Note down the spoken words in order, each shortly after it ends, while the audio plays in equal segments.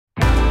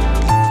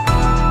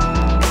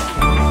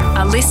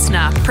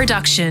listener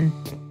production.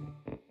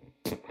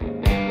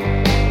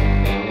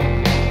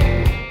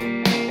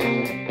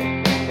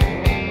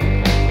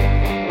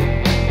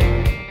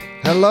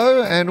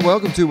 Hello and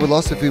welcome to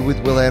WILOSOPHY with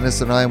Will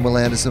Anderson. I am Will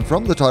Anderson.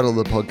 From the title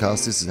of the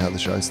podcast, this is how the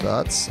show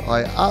starts.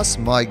 I ask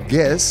my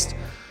guest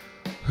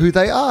who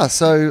they are.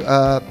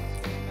 So,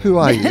 who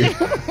are you?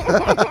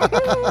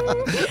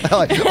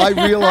 I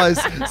realised,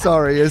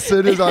 sorry, as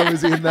soon as I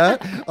was in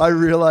that, I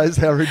realised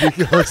how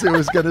ridiculous it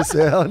was going to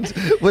sound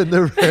when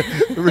the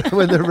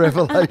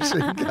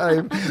revelation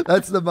came.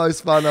 That's the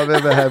most fun I've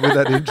ever had with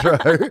that intro.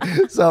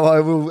 So I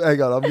will,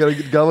 hang on, I'm going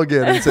to go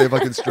again and see if I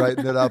can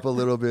straighten it up a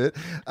little bit.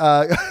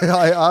 I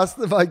asked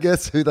my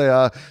guests who they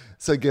are.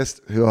 So guess,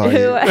 who are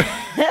you?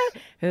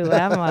 Who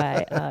am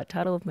I?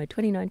 Title of my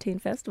 2019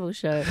 festival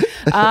show.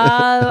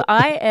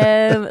 I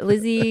am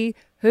Lizzy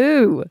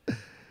Hoo.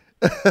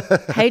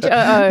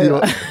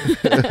 H-O-O.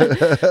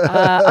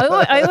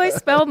 I always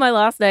spell my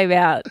last name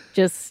out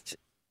just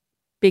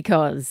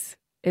because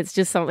it's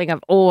just something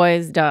I've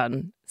always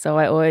done. So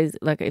I always,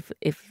 like,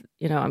 if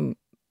you know, I'm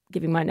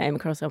giving my name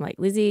across, I'm like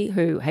Lizzy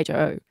Hoo,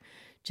 H-O-O,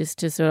 just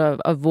to sort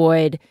of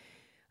avoid,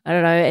 I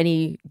don't know,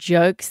 any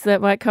jokes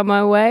that might come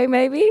my way,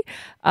 maybe.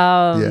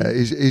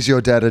 Is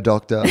your dad a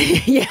doctor?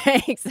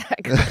 Yeah,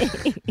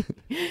 exactly.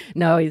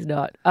 No, he's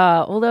not.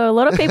 Although a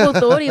lot of people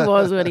thought he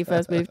was when he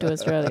first moved to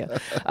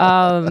Australia.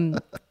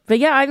 But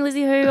yeah, I'm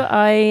Lizzy Hoo.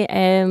 I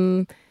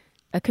am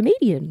a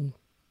comedian.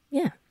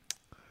 Yeah.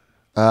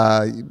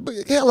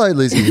 Hello,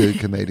 Lizzy Hoo,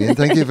 comedian.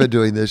 Thank you for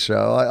doing this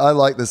show. I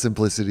like the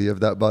simplicity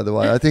of that, by the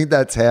way. I think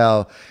that's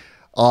how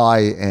I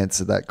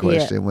answer that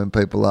question when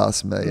people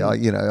ask me.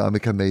 I'm a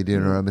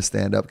comedian or I'm a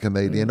stand-up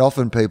comedian.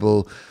 Often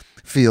people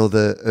feel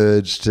the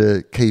urge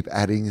to keep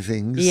adding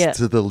things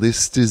to the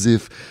list as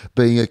if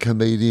being a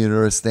comedian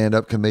or a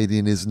stand-up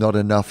comedian is not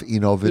enough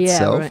in of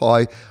itself.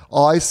 Right.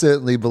 I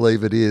certainly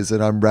believe it is,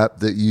 and I'm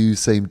rapt that you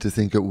seem to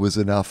think it was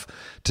enough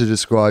to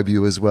describe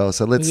you as well.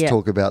 So let's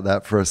talk about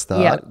that for a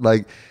start. Yeah.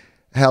 Like,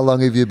 how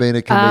long have you been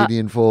a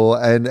comedian for,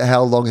 and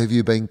how long have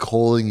you been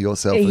calling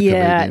yourself a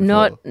comedian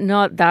for?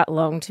 Not that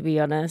long, to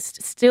be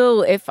honest.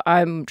 Still, if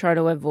I'm trying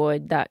to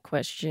avoid that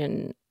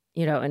question,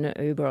 you know, in an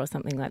Uber or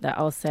something like that,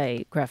 I'll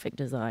say graphic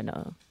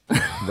designer.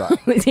 Right.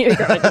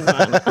 Graphic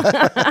designer.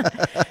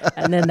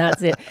 And then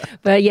that's it.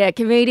 But yeah,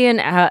 comedian,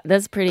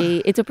 it's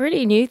a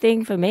pretty new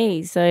thing for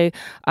me. So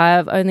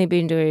I've only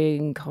been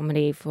doing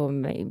comedy for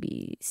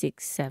maybe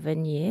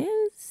 6-7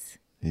 years.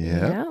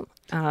 Yeah.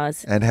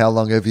 And how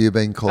long have you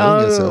been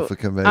calling yourself a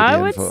comedian for? I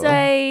would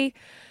say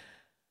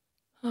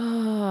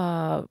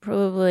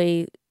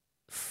probably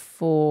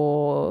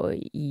 4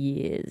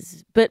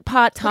 years, but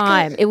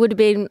part-time. Okay.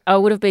 I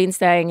would have been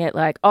saying it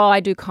like,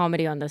 I do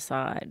comedy on the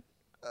side.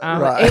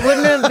 Right. It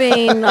wouldn't have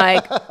been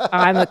like,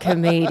 I'm a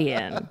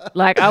comedian.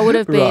 Like, I would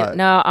have been,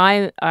 no,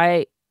 I'm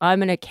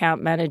an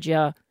account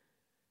manager,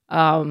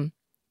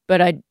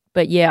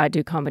 But yeah, I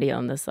do comedy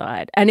on the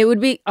side. And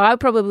I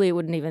probably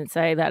wouldn't even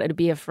say that. It'd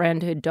be a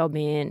friend who'd dob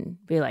me in,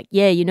 be like,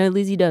 yeah, you know,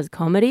 Lizzy does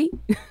comedy.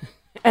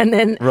 and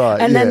then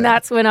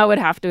that's when I would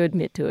have to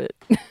admit to it.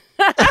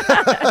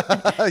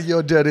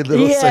 Your dirty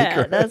little secret.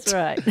 Yeah, that's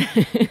right.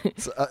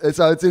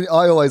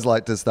 I always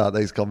like to start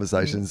these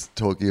conversations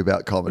talking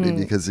about comedy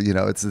because, you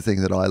know, it's the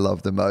thing that I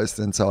love the most.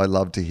 And so I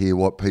love to hear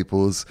what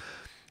people's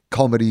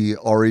comedy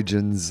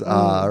origins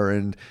are.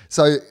 And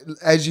so,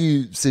 as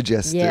you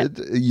suggested,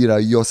 you know,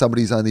 you're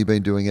somebody who's only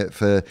been doing it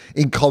for,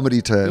 in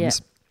comedy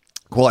terms,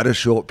 quite a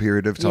short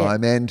period of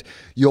time. And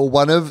you're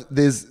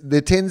there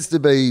tends to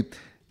be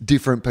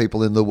different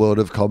people in the world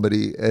of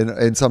comedy,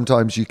 and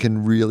sometimes you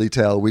can really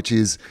tell which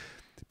is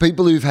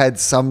people who've had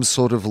some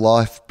sort of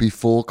life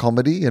before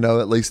comedy, you know,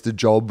 at least a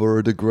job or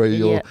a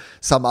degree or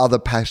some other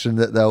passion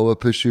that they were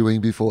pursuing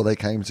before they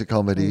came to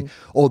comedy,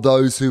 or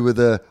those who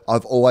were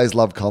I've always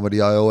loved comedy,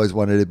 I always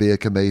wanted to be a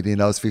comedian.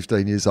 I was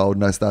 15 years old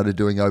and I started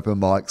doing open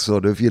mics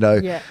sort of, you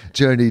know,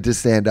 journey to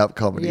stand-up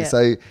comedy. Yeah.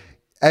 So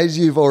as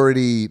you've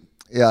already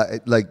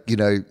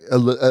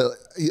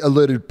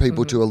alerted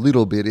people to a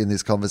little bit in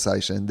this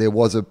conversation, there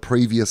was a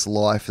previous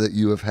life that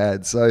you have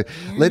had. So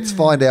let's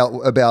find out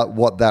about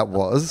what that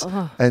was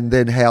and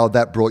then how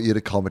that brought you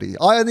to comedy.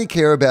 I only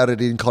care about it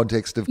in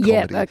context of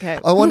comedy. Okay.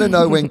 I want to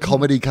know when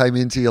comedy came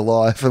into your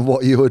life and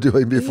what you were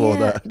doing before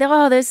that.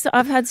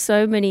 I've had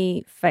so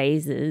many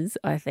phases,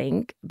 I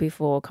think,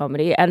 before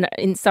comedy. And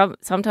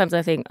sometimes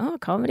I think,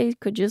 comedy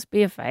could just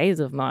be a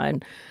phase of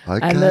mine.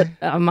 Okay. And that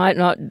I might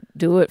not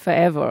do it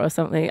forever or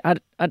something.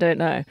 I don't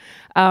know.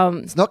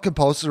 It's not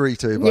compulsory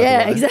to, by the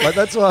way. Exactly. Like,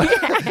 that's why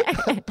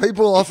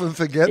people often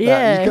forget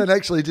that. You can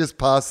actually just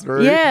pass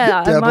through,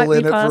 dabble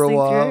in it for a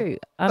while. Through.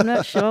 I'm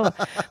not sure.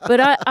 But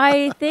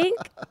I think,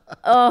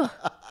 I'm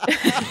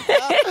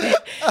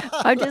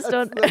just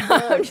on.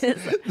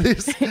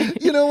 This,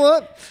 you know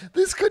what?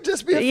 This could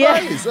just be a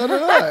phase. I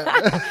don't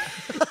know.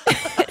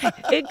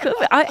 It could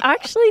be.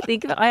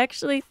 I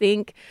actually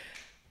think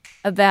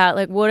about,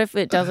 like, what if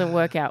it doesn't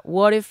work out?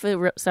 What if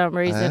for some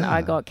reason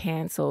I got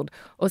cancelled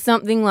or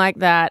something like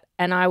that,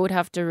 and I would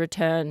have to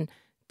return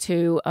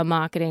to a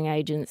marketing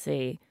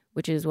agency?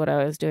 which is what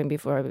I was doing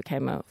before I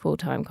became a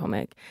full-time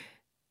comic.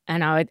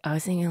 And I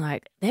was thinking,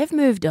 like, they've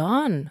moved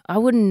on. I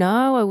wouldn't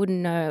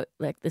know,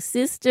 like, the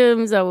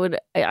systems.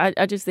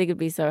 I just think it'd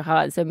be so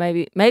hard. So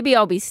maybe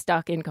I'll be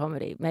stuck in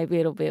comedy. Maybe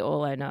it'll be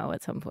all I know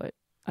at some point.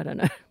 I don't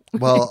know.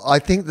 Well, I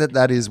think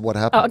that is what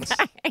happens.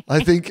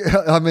 Okay.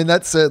 I mean,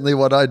 that's certainly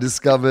what I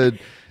discovered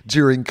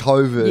during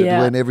COVID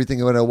when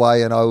everything went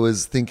away, and I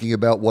was thinking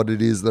about what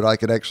it is that I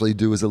could actually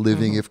do as a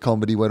living if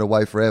comedy went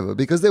away forever.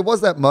 Because there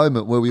was that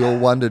moment where we all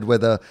wondered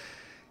whether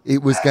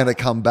it was going to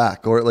come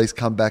back, or at least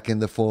come back in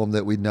the form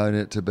that we'd known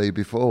it to be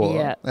before.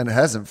 Yeah. And it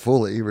hasn't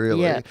fully,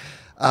 really. Yeah.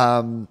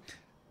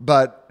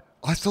 But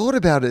I thought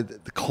about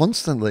it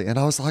constantly, and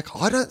I was like,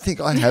 I don't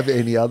think I have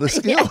any other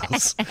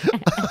skills.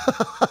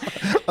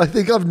 I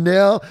think I've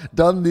now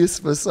done this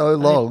for so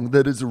long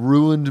that it's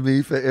ruined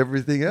me for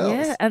everything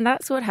else. Yeah, and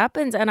that's what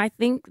happens. And I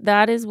think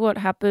that is what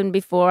happened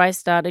before I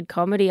started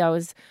comedy. I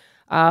was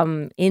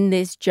in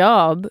this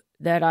job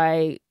that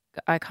I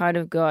kind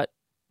of got,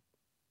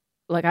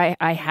 like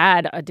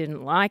I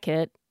didn't like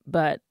it,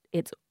 but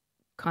it's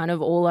kind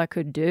of all I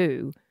could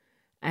do.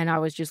 And I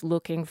was just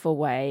looking for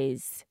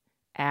ways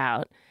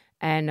out.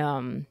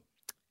 And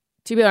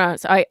to be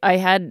honest,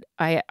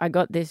 I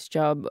got this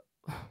job.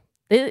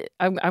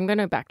 I'm going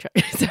to backtrack.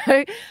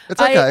 So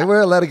it's okay. We're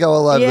allowed to go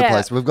all over the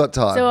place. We've got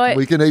time. So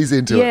we can ease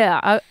into it.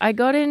 Yeah, I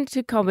got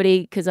into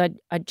comedy because I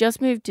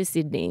just moved to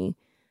Sydney.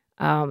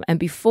 And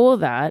before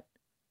that,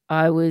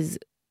 I was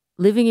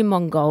living in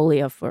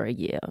Mongolia for a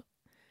year.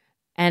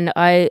 And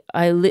I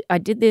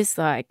did this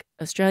like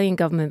Australian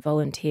government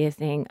volunteer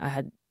thing.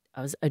 I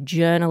was a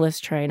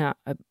journalist trainer,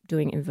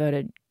 doing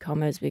inverted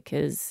commas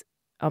because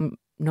I'm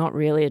not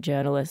really a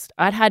journalist.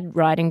 I'd had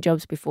writing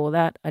jobs before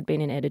that. I'd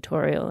been in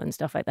editorial and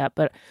stuff like that,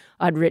 but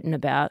I'd written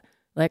about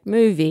like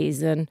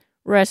movies and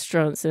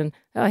restaurants and,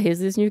 oh, here's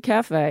this new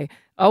cafe.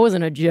 I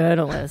wasn't a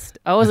journalist.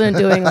 I wasn't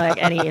doing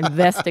like any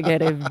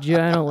investigative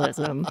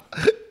journalism,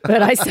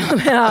 but I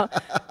somehow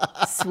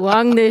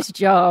swung this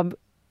job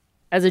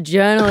as a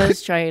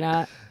journalist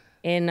trainer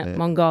in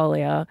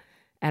Mongolia,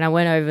 and I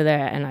went over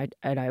there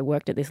and I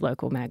worked at this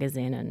local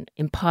magazine and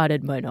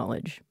imparted my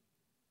knowledge.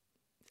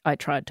 I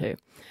tried to.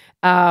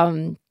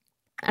 And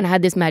I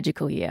had this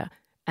magical year.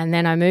 And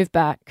then I moved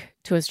back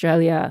to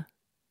Australia,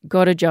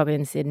 got a job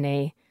in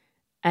Sydney,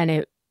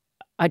 and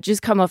I'd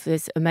just come off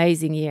this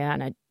amazing year,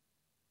 and I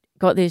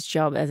got this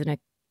job as an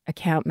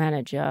account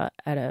manager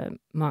at a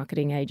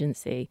marketing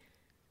agency,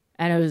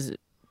 and it was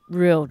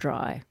real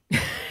dry.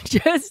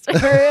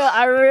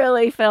 I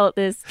really felt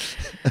this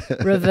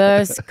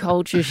reverse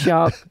culture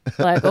shock.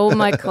 Like all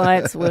my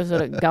clients were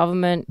sort of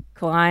government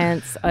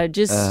clients. It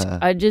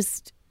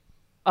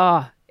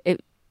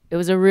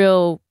was a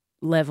real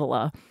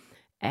leveler.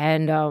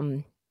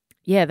 And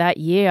that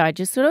year I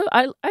just sort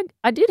of,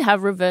 I did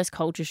have reverse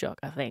culture shock,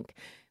 I think,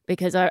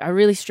 because I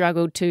really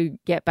struggled to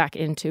get back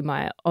into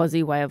my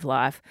Aussie way of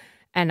life.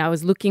 And I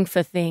was looking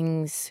for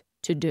things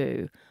to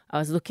do. I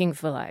was looking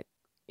for like,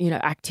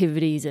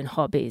 activities and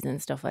hobbies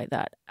and stuff like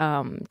that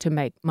to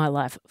make my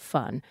life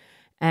fun.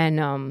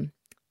 And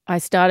I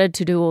started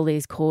to do all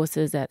these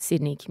courses at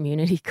Sydney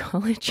Community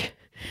College.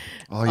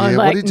 Oh, yeah.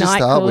 What did you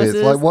start with?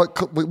 Like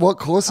what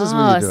courses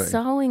were you doing?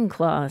 Sewing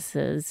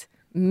classes,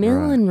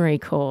 millinery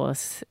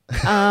course,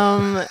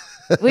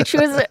 which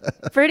was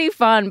pretty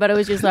fun, but it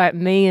was just like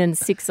me and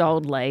 6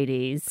 old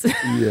ladies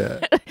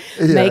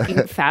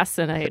making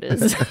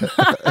fascinators.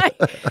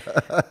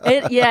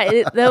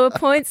 There were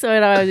points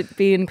when I would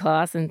be in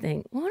class and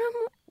think, what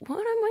am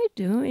I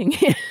doing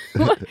here?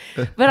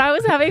 But I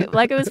was having,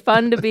 like, it was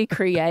fun to be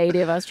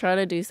creative. I was trying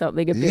to do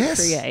something a bit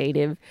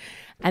creative.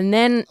 And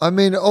then, I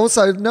mean,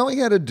 also knowing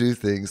how to do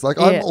things. Like,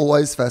 I'm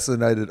always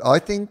fascinated. I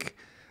think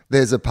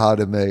there's a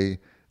part of me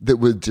that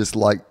would just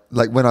like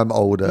when I'm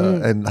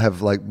older and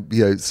have like,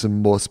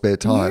 some more spare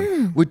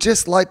time, would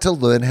just like to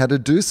learn how to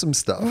do some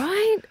stuff.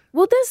 Right.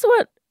 Well,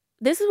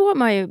 this is what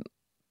my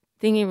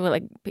thinking of,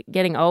 like,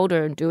 getting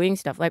older and doing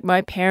stuff. Like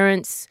my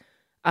parents,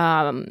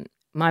 my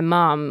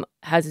mum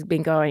has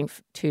been going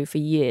to for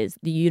years,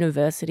 the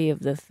University of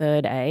the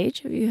Third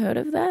Age. Have you heard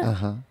of that?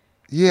 Uh-huh.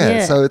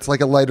 Yeah, so it's like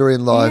a later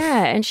in life.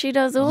 Yeah, and she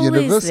does all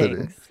these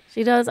things.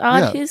 She does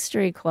art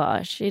history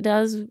class. She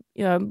does,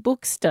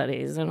 book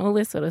studies and all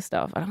this sort of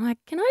stuff. And I'm like,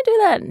 can I do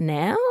that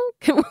now?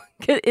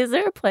 Is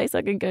there a place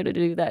I can go to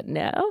do that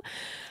now?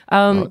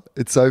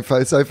 It's so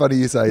funny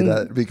you say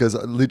that, because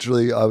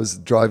literally I was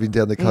driving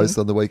down the coast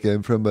on the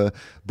weekend from a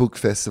book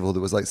festival that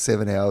was like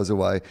 7 hours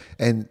away,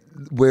 and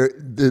where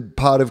the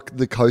part of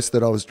the coast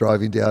that I was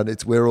driving down,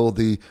 it's where all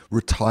the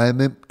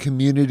retirement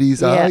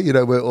communities are,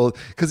 where all,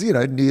 because,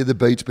 near the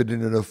beach, but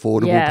in an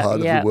affordable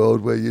part of the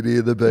world where you're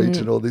near the beach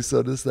and all this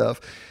sort of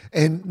stuff.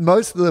 And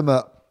most of them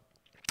are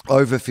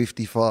over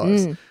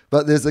 55s,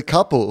 but there's a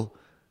couple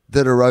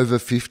that are over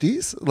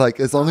 50s. Like,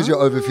 as long as you're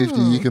over 50,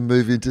 you can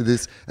move into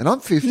this. And I'm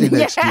 50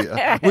 next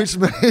year, which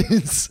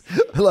means,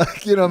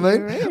 like, you know what I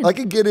mean? Really? I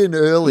can get in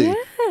early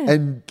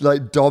and,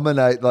 like,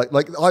 dominate. Like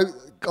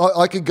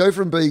I could go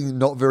from being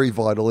not very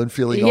vital and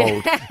feeling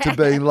old to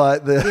being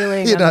like the,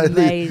 Feeling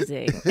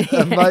amazing.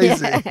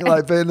 amazing,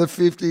 like being the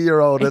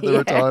 50-year-old at the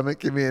retirement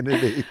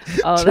community,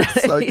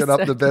 just soaking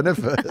up the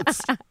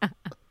benefits.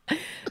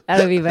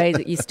 That'd be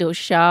amazing. You're still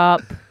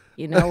sharp.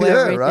 You know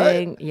everything.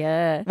 Right?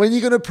 Yeah. When you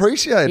can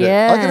appreciate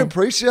it. I can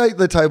appreciate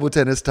the table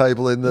tennis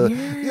table in the,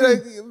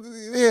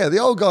 the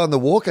old guy on the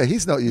walker,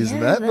 he's not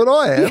using that, but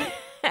I am.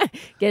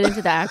 Get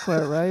into the aqua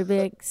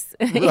aerobics.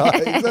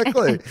 Right,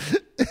 exactly.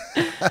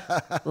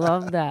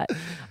 Love that.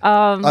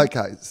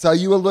 Okay, so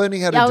you were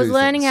learning how to do things. I was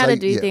learning how to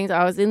do things.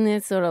 I was in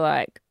this sort of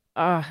like,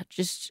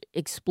 just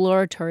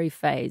exploratory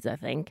phase, I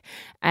think.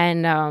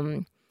 And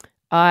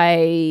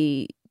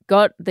I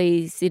got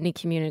the Sydney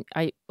Community,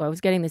 I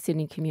was getting the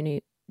Sydney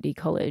Community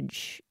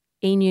College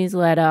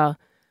e-newsletter.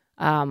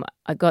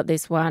 I got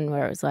this one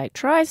where it was like,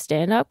 try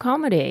stand-up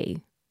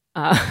comedy.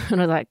 And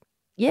I was like,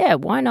 yeah,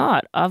 why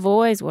not? I've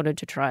always wanted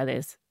to try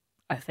this,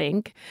 I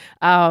think.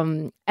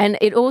 And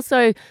it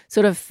also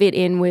sort of fit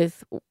in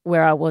with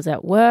where I was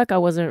at work. I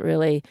was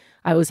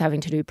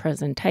having to do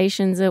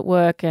presentations at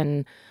work,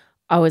 and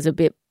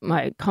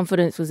my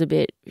confidence was a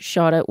bit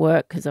shot at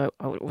work because I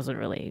wasn't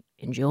really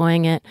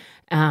enjoying it.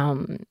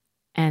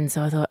 And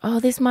so I thought,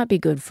 this might be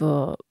good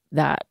for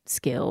that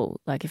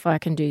skill. Like if I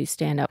can do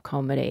stand-up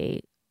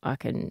comedy, I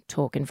can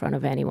talk in front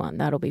of anyone.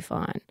 That'll be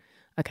fine.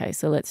 Okay,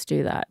 so let's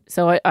do that.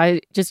 So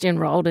I just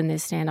enrolled in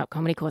this stand-up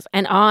comedy course,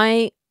 and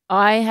I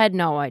had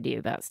no idea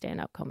about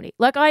stand-up comedy.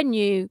 Like I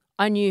knew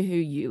who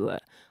you were.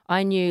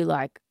 I knew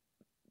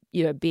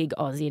big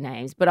Aussie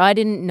names, but I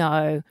didn't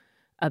know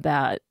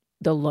about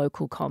the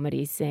local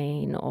comedy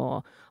scene,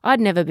 or I'd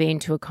never been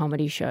to a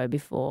comedy show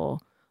before.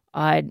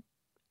 I'd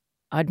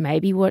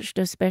maybe watched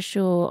a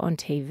special on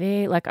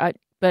TV,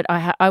 but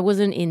I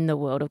wasn't in the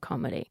world of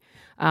comedy.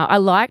 I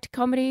liked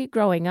comedy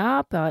growing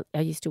up. I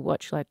used to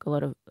watch like a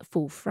lot of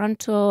Full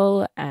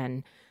Frontal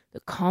and the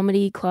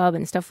Comedy Club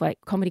and stuff like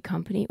Comedy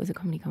Company. It was a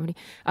Comedy Company.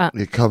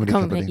 Comedy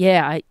Company.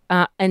 Yeah.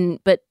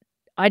 But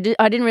I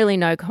didn't really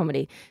know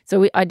comedy.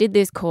 So I did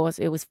this course.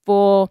 It was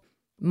 4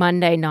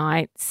 Monday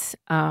nights,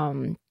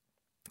 and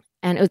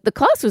the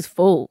class was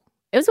full.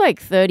 It was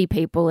like 30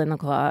 people in the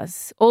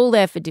class, all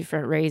there for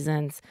different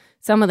reasons.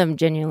 Some of them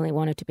genuinely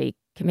wanted to be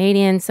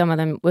comedians. Some of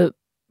them were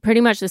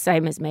pretty much the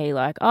same as me,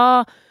 like,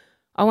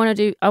 I want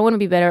to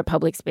be better at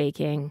public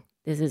speaking.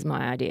 This is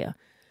my idea.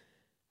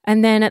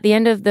 And then at the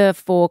end of the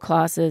 4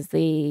 classes,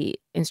 the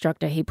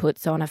instructor, he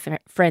puts on a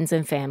friends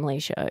and family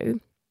show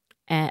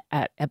at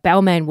a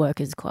Balmain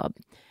Workers Club.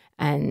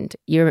 And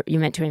you're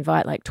meant to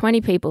invite like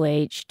 20 people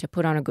each to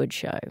put on a good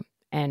show.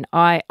 And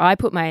I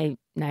put my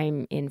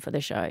name in for the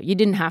show. You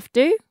didn't have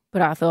to,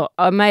 but I thought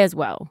I may as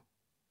well.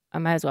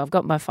 I've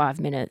got my 5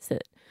 minutes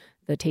that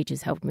the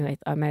teachers helped me with.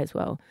 I may as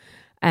well.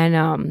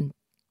 And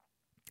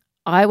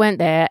I went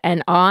there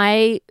and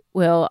I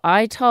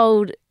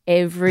told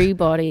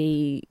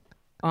everybody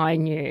I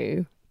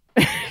knew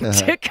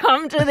to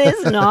come to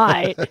this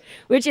night,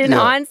 which in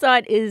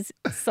hindsight is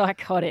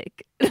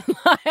psychotic.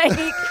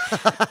 Like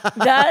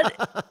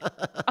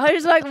that, I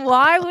was like,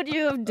 why would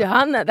you have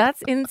done that?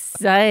 That's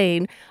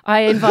insane.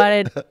 I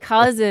invited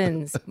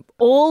cousins,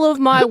 all of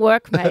my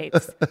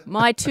workmates,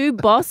 my 2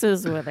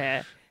 bosses were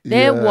there,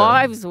 their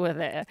wives were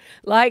there.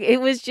 Like it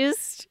was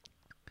just,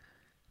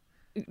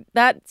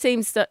 that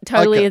seems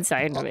totally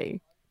insane to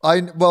me.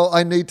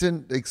 I need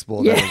to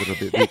explore that a little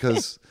bit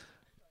because.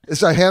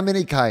 So how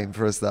many came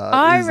for a start?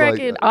 I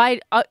reckon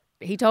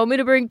he told me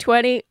to bring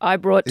 20. I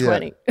brought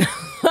 20.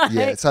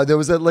 Yeah, so there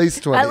was at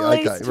least 20. At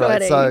least 20.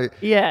 Right. So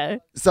yeah.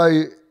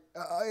 So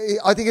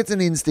I think it's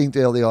an instinct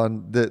early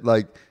on that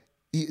like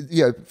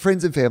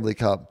friends and family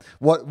come.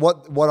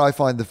 What I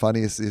find the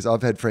funniest is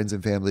I've had friends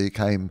and family who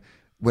came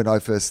when I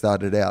first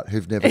started out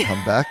who've never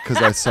come back because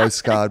they're so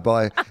scarred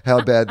by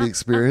how bad the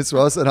experience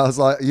was. And I was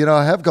like,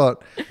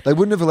 they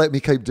wouldn't have let me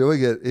keep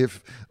doing it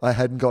if I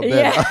hadn't got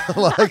better. Yeah.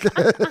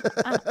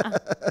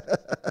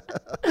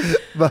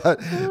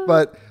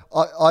 But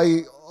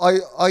I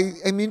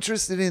am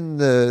interested in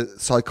the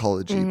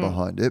psychology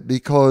behind it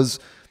because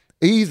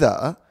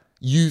either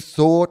you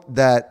thought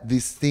that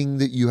this thing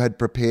that you had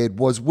prepared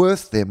was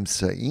worth them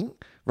seeing,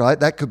 right?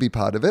 That could be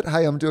part of it.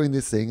 Hey, I'm doing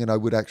this thing and I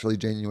would actually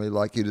genuinely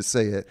like you to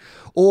see it.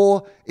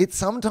 Or it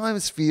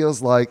sometimes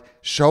feels like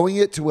showing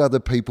it to other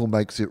people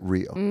makes it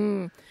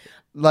real.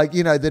 Like,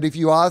 that if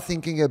you are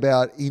thinking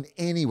about in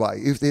any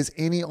way, if there's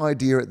any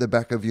idea at the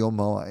back of your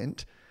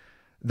mind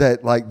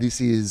that like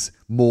this is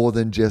more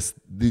than just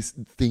this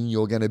thing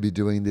you're going to be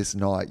doing this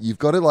night, you've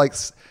got to like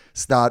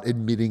start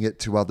admitting it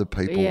to other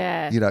people,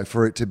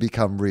 for it to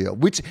become real.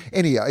 Which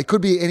anyhow, it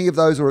could be any of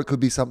those, or it could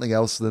be something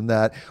else than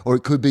that, or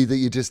it could be that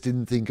you just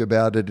didn't think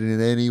about it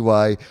in any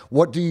way.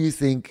 What do you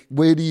think?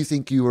 Where do you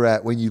think you were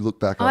at when you look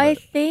back on it?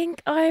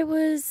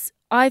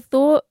 I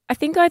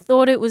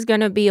thought it was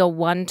going to be a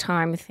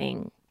one-time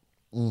thing,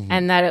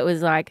 and that it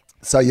was like,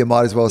 so you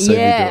might as well see me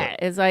do it.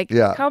 It's like,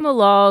 come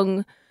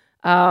along.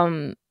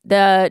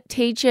 the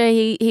teacher,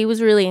 he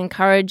was really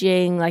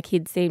encouraging. Like,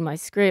 he'd seen my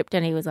script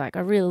and he was like,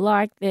 I really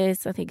like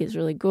this. I think it's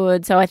really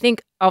good. So I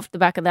think off the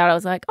back of that, I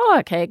was like, oh,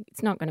 okay,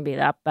 it's not going to be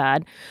that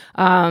bad.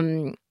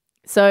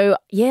 So,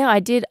 yeah, I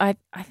did. I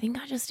think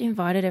I just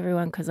invited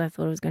everyone because I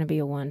thought it was going to be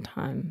a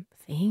one-time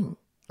thing.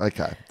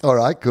 Okay. All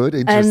right, good.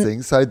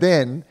 Interesting. So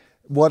then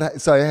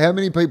so how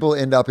many people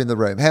end up in the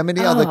room? How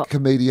many other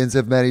comedians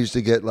have managed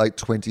to get like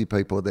 20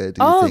 people there,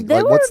 do you think?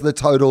 Like, what's the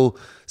total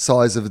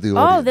size of the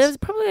audience? Oh, there was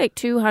probably like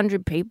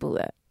 200 people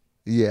there.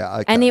 Yeah,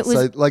 okay. And it was,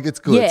 so like it's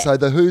good. Yeah. So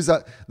the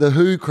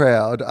Who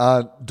crowd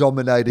aren't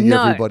dominating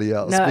everybody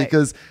else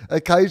because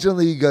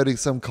occasionally you go to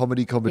some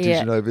comedy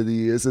competition over the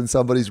years and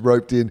somebody's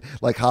roped in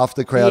like half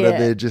the crowd are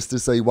there just to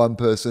see one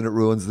person. It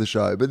ruins the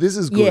show. But this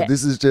is good. Yeah.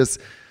 This is just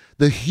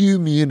the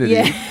community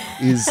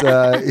is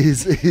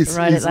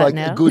Right is like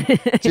a good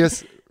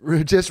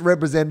just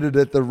represented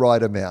at the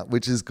right amount,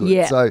 which is good.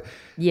 Yeah. So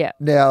Yeah.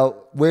 now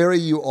where are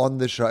you on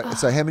the show?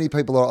 So how many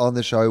people are on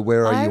the show?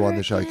 Where are you on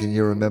the show? Can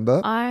you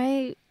remember?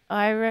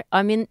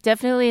 I'm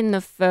definitely in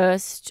the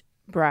first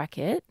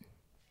bracket.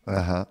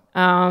 Uh-huh.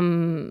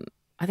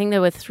 I think there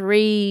were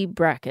 3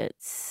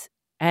 brackets,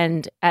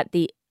 and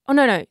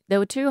there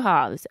were 2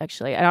 halves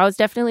actually, and I was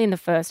definitely in the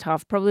first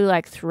half, probably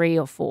like 3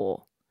 or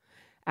 4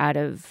 out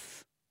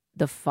of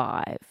the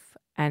 5,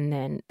 and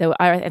then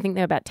I think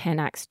there were about 10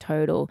 acts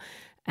total,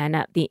 and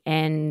at the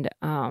end,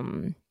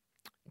 John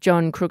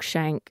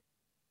Cruikshank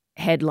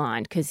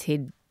headlined because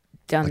he'd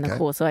done the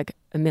course like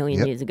a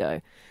million years ago.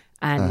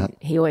 And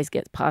he always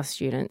gets past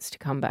students to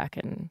come back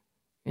and,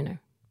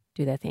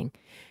 do their thing.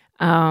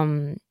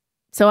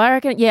 So I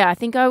reckon, I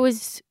think I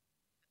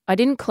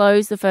didn't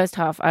close the first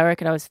half. I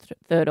reckon I was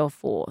 3rd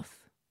or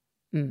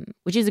 4th,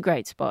 which is a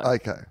great spot.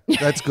 Okay,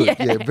 that's good.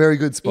 Very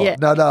good spot. Yeah.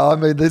 No, I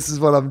mean, this is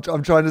what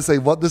I'm trying to see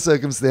what the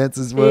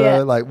circumstances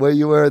were, like where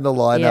you were in the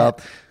lineup.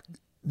 Yeah.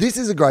 This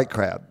is a great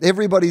crowd.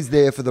 Everybody's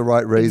there for the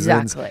right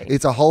reasons. Exactly.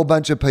 It's a whole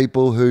bunch of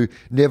people who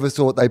never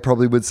thought they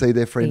probably would see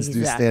their friends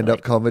do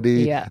stand-up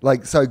comedy. Yeah.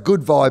 Like, so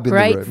good vibe in the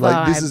room. Vibe.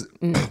 Like, this is.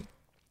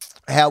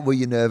 How were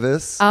you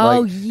nervous?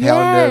 Oh, like,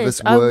 how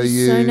nervous were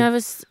you? I was so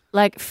nervous,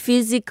 like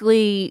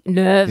physically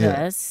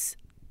nervous.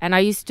 Yeah. And I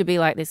used to be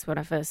like this when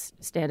I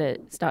first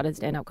started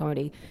stand-up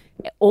comedy.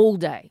 All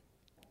day,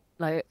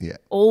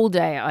 all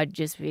day, I'd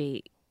just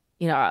be,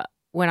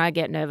 when I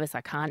get nervous, I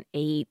can't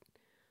eat.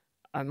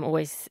 I'm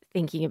always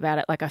thinking about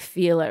it. Like, I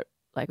feel it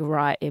like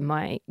right in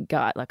my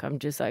gut. Like, I'm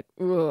just like,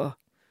 ugh,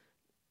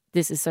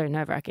 this is so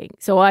nerve-wracking.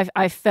 So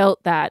I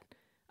felt that,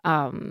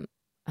 I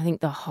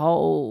think the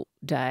whole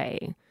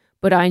day,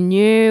 but I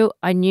knew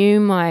I'd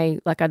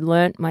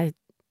learnt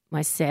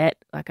my set,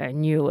 like I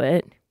knew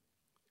it.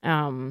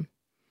 And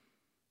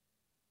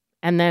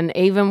then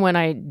even when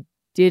I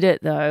did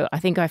it though, I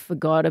think I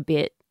forgot a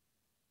bit.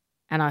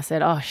 And I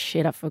said, oh,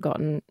 shit, I've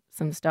forgotten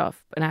some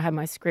stuff. And I had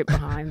my script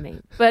behind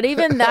me. But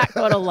even that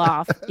got a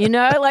laugh,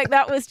 like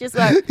that was just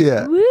like,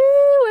 woo,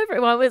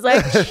 everyone was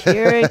like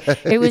cheering.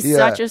 It was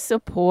such a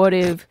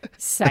supportive,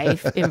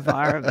 safe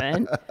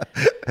environment.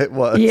 It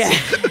was. Yeah.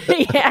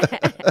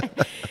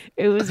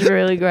 It was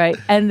really great.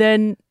 But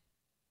then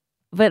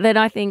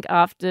I think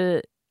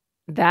after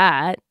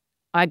that,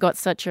 I got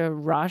such a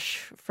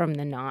rush from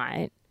the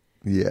night.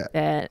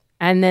 Yeah.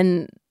 And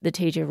then the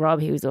teacher,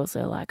 Rob, he was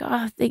also like, oh,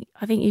 I think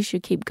you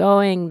should keep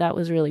going. That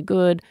was really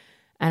good.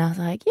 And I was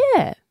like,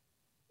 yeah,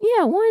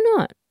 why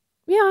not?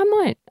 Yeah,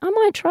 I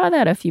might try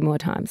that a few more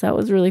times. That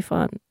was really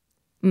fun.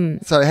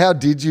 So how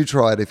did you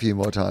try it a few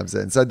more times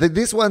then? So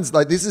this one's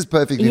like, this is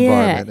perfect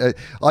environment.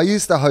 I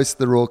used to host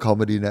the Raw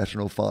Comedy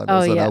National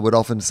Finals and I would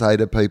often say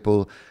to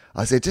people,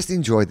 I said, just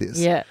enjoy this.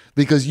 Yeah.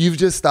 Because you've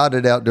just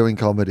started out doing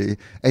comedy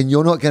and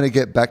you're not going to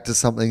get back to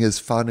something as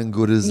fun and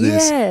good as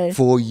this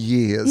for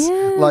years.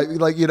 Yeah.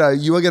 Like you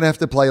are going to have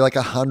to play like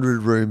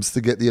 100 rooms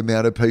to get the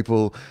amount of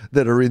people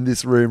that are in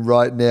this room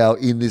right now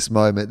in this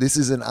moment. This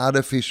is an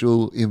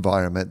artificial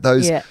environment.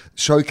 Those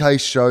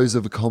showcase shows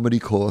of a comedy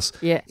course,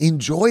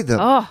 enjoy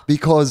them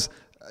because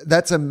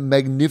that's a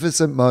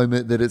magnificent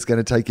moment that it's going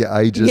to take you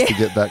ages to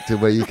get back to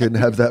where you can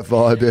have that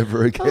vibe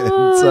ever again.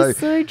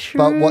 So true.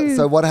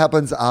 But what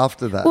happens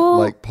after that,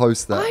 like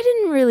post that? I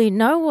didn't really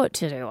know what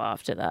to do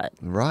after that.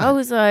 Right. I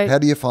was like, how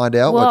do you find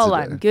out what to do?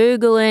 I'm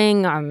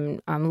Googling,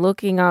 I'm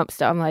looking up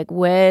stuff. I'm like,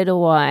 where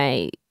do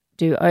I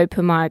do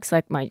open mics?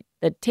 Like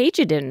the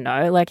teacher didn't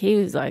know. Like he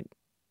was like,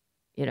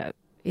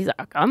 he's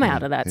like, I'm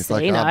out of that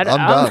scene. Like, I'm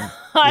done.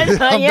 I'm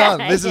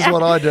done. This is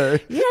what I do.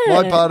 Yeah.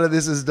 My part of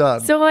this is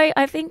done. So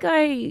I think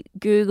I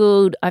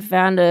Googled, I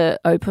found a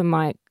open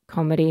mic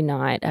comedy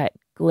night at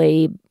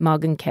Glee,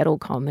 Mug and Kettle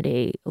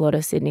Comedy. A lot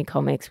of Sydney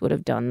comics would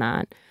have done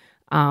that.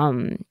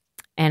 And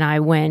I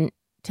went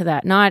to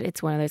that night.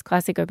 It's one of those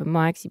classic open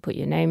mics. You put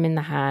your name in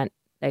the hat.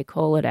 They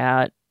call it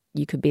out.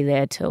 You could be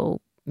there till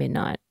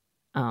midnight.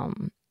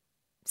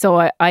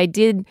 So I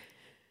did...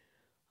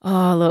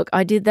 Oh, look,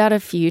 I did that a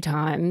few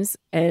times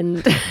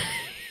and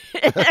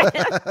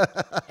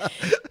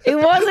it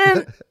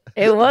wasn't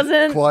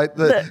quite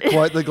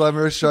the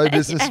glamorous show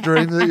business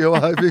dream that you were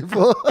hoping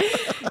for.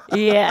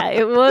 Yeah,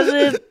 it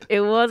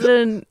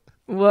wasn't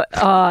What?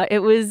 It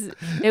was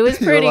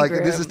pretty like,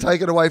 grim. this is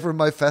taken away from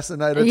my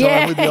fascinating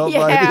time with the old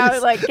ladies. I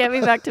was like, get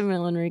me back to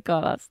millinery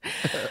class.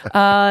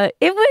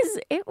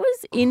 It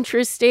was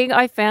interesting.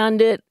 I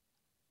found it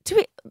to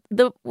be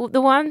the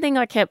one thing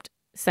I kept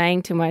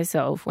saying to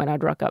myself when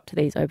I'd rock up to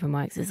these open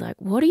mics is like,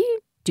 what are you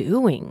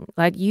doing?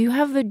 Like, you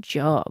have a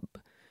job.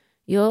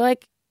 You're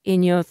like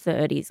in your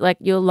 30s. Like,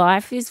 your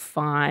life is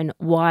fine.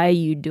 Why are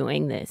you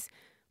doing this?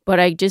 But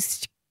I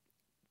just,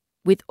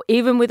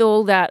 even with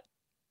all that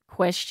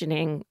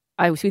questioning,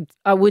 I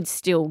would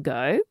still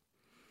go.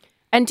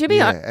 And to be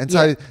honest, and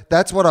so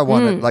that's what I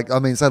wanted. Like, I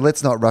mean, so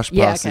let's not rush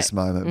past this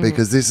moment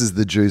because this is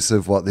the juice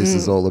of what this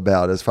is all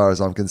about, as far as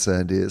I'm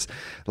concerned. Is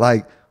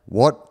like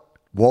what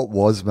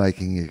was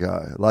making you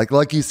go?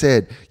 Like you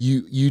said,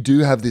 you do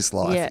have this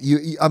life.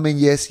 I mean,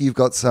 yes, you've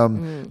got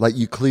some. Like,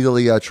 you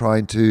clearly are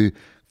trying to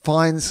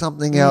find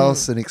something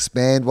else and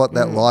expand what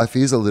that life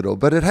is a little,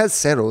 but it has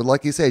settled.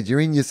 Like you said, you're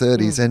in your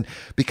 30s, and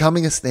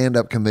becoming a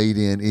stand-up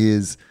comedian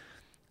is.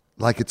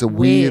 Like, it's a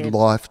weird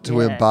life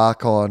to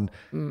embark on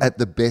at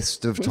the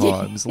best of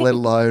times, let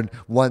alone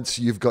once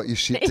you've got your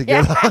shit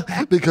together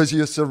because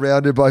you're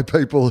surrounded by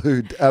people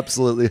who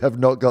absolutely have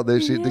not got their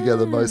shit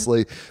together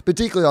mostly,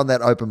 particularly on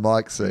that open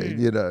mic scene,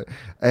 you know.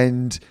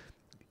 And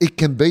it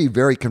can be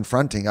very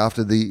confronting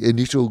after the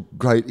initial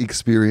great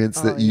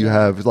experience that you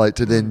have, like,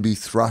 to then be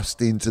thrust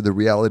into the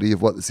reality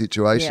of what the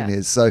situation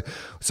is. So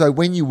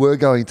when you were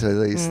going to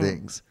these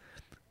things,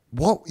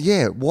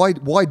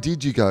 why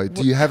did you go?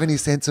 Do you have any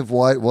sense of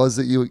why it was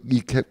that you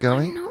kept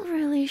going? I'm not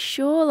really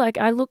sure. Like,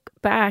 I look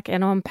back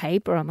and on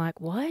paper I'm like,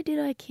 why did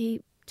I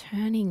keep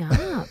turning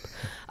up?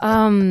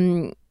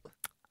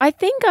 I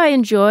think I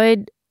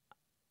enjoyed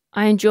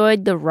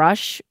the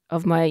rush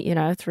of my,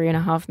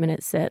 3.5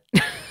 minute set.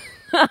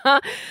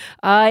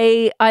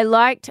 I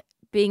liked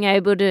being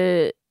able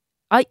to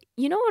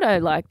you know what I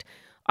liked?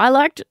 I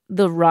liked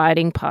the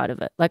writing part of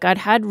it. Like, I'd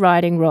had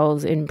writing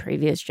roles in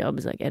previous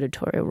jobs, like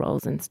editorial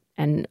roles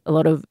and a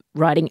lot of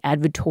writing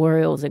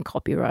advertorials and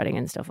copywriting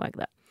and stuff like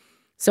that.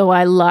 So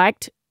I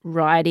liked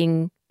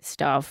writing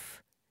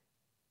stuff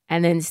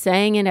and then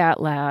saying it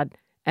out loud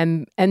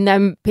and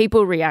then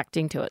people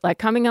reacting to it, like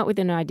coming up with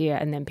an idea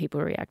and then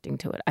people reacting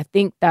to it. I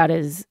think that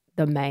is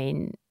the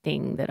main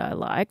thing that I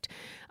liked.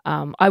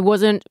 I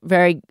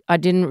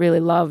didn't really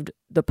love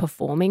the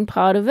performing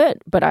part of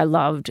it, but I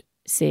loved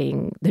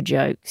seeing the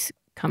jokes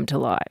come to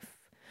life.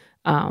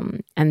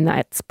 And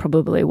that's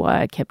probably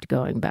why I kept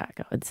going back,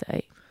 I would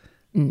say.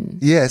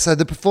 Yeah, so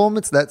the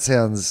performance, that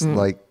sounds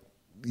like,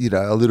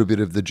 a little bit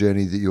of the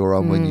journey that you were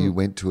on when you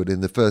went to it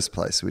in the first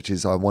place, which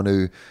is I want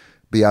to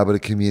be able to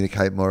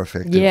communicate more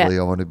effectively.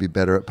 I want to be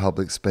better at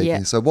public speaking.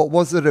 Yeah. So what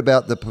was it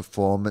about the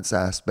performance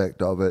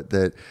aspect of it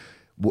that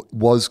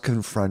was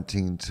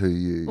confronting to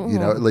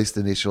you, at least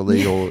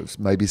initially, or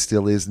maybe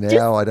still is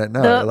now? I don't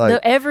know.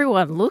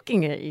 Everyone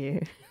looking at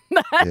you.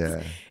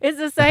 It's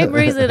the same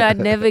reason I'd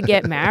never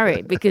get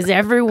married, because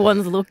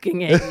everyone's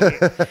looking at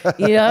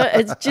you.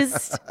 It's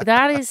just,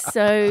 that is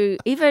so,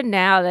 even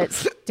now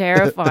that's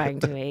terrifying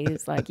to me.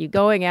 It's like you're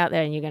going out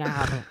there and you're going to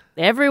have,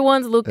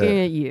 everyone's looking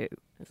at you.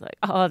 It's like,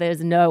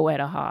 there's nowhere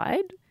to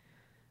hide.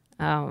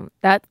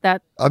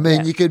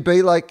 You could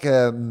be like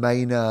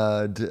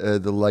Maynard,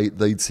 the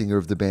lead singer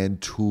of the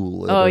band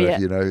Tool.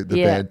 The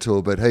band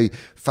Tool, but he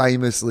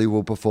famously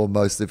will perform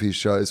most of his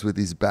shows with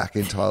his back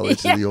entirely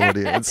to the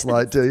audience.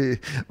 Like,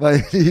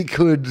 you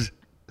could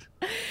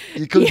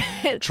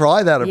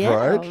try that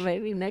approach. Yeah,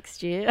 maybe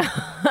next year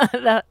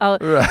I'll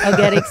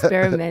get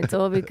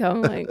experimental,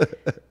 become like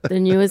the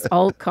newest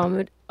old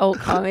comic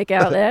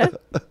out there.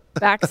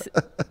 Back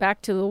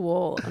to the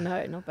wall.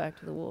 No, not back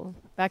to the wall.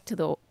 Back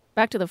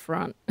to the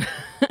front.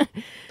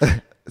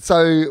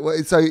 So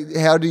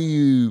how do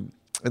you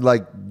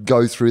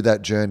go through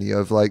that journey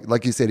of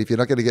like you said, if you're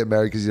not going to get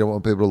married because you don't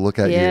want people to look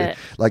at you,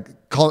 like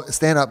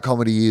stand-up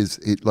comedy is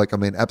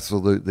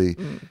absolutely,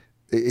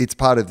 it's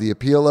part of the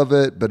appeal of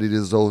it, but it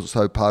is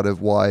also part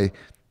of why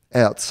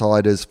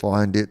outsiders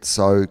find it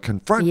so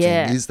confronting.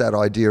 Is that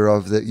idea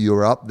of that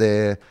you're up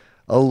there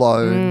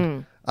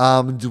alone,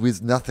 armed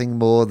with nothing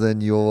more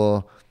than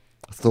your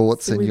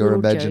thoughts and your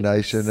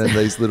imagination jokes. And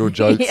these little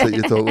jokes that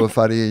you thought were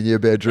funny in your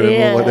bedroom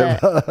or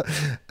whatever,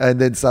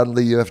 and then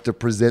suddenly you have to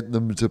present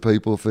them to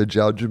people for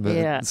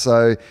judgment.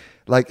 So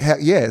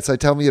so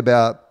tell me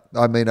about,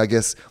 I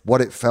guess, what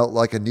it felt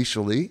like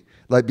initially,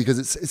 because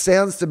it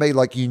sounds to me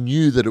like you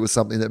knew that it was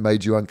something that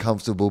made you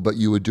uncomfortable, but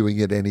you were doing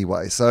it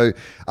anyway. So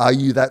are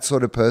you that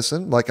sort of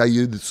person? Like, are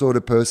you the sort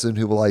of person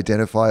who will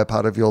identify a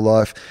part of your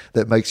life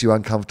that makes you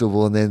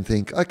uncomfortable and then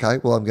think, okay,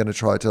 well, I'm going to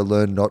try to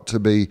learn not to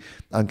be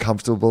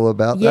uncomfortable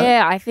about that?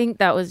 Yeah, I think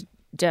that was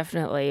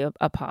definitely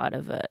a part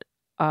of it.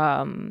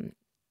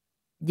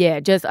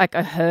 Just like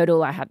a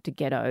hurdle I had to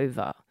get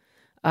over.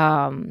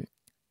 And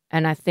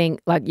I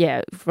think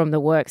from the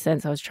work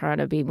sense, I was trying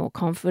to be more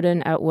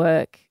confident at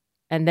work.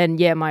 And then,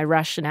 my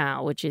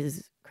rationale, which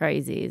is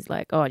crazy, is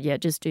like,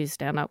 just do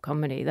stand-up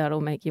comedy. That'll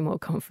make you more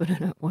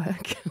confident at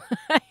work.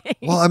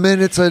 Well,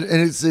 it's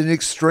an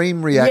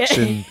extreme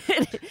reaction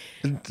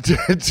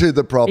to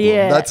the problem.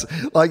 Yeah. That's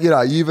like,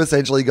 you've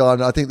essentially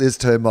gone, I think there's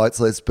termites,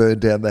 let's burn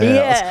down the house.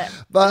 Yeah.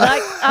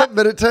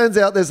 But it turns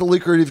out there's a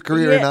lucrative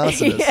career in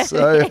arsonist,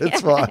 so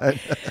it's fine.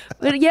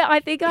 But yeah, I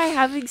think I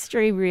have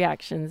extreme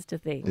reactions to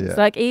things. Yeah.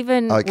 Like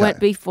even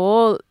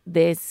before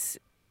this,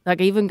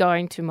 like even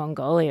going to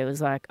Mongolia, it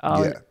was like,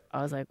 I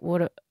was like,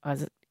 I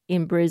was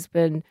in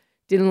Brisbane,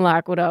 didn't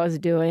like what I was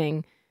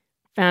doing,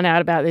 found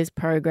out about this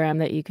program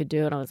that you could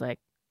do, and I was like,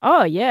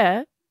 oh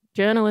yeah,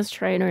 journalist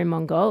trainer in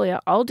Mongolia,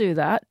 I'll do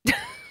that.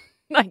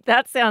 Like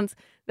that sounds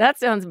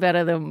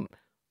better than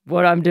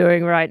what I'm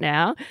doing right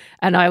now,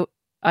 and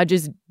I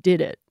just did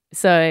it.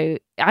 So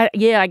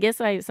I guess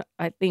I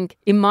think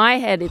in my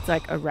head it's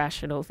like a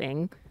rational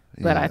thing,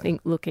 but I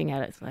think looking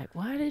at it, it's like,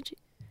 why did you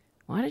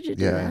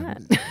do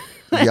that?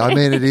 Yeah, I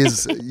mean, it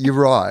is, you're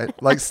right.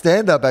 Like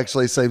stand-up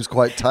actually seems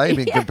quite tame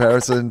in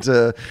comparison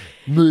to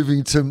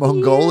moving to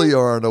Mongolia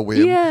on a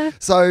whim. Yeah.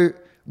 So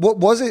what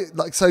was it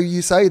like? So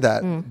you say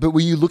that, but were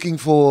you looking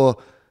to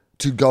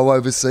go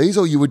overseas,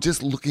 or you were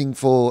just looking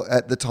for,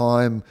 at the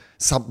time,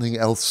 something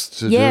else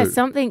to do? Yeah,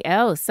 something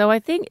else. So I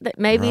think that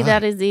maybe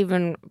that is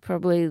even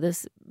probably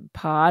this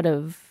part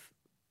of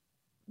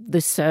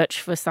the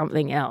search for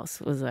something else,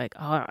 was like,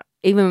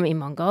 even in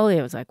Mongolia,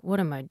 I was like, what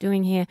am I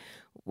doing here?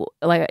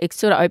 Like it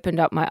sort of opened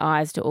up my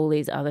eyes to all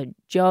these other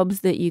jobs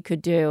that you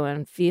could do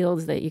and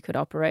fields that you could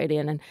operate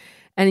in.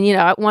 And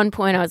at one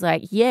point I was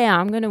like, yeah,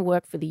 I'm going to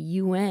work for the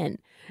UN.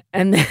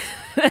 And then,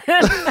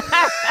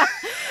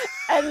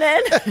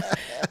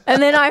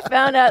 and then I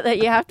found out that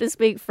you have to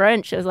speak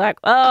French. I was like,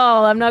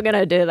 oh, I'm not going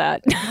to do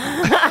that.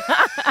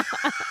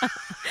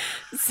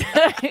 So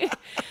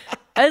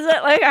I was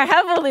like, I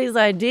have all these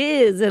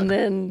ideas, and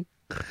then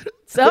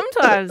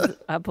sometimes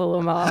I pull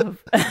them off.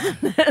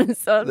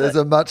 There's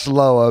a much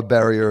lower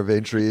barrier of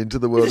entry into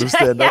the world of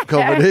stand-up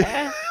comedy.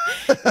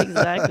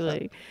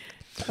 Exactly.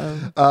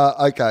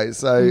 Okay,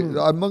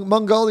 so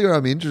Mongolia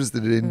I'm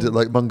interested in.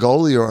 Like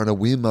Mongolia on a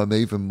whim I'm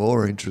even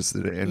more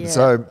interested in.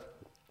 So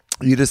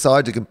you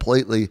decide to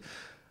completely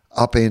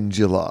upend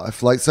your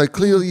life. Like, so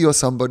clearly you're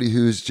somebody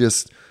who's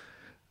just,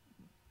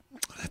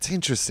 that's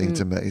interesting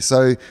to me.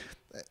 So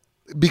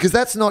because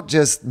that's not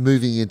just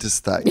moving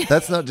interstate.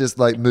 That's not just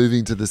like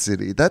moving to the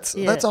city. That's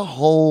a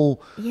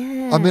whole.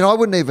 Yeah. I mean, I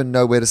wouldn't even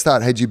know where to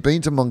start. Had you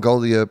been to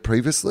Mongolia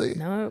previously?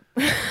 No.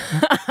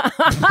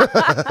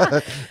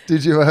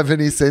 Did you have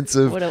any sense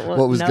of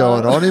what was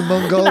going on in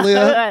Mongolia?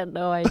 No, I had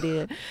no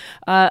idea.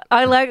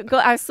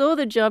 I saw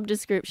the job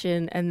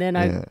description, and then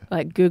I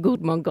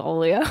Googled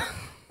Mongolia.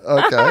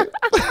 Okay.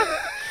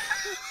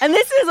 And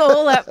this is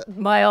all at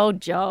my old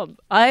job.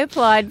 I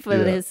applied for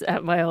this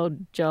at my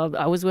old job.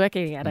 I was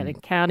working at an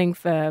accounting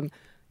firm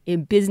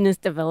in business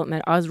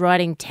development. I was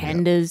writing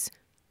tenders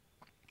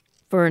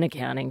for an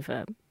accounting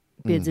firm,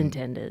 bids and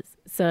tenders.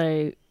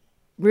 So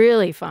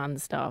really fun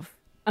stuff.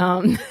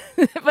 But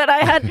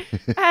I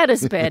had a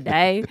spare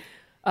day.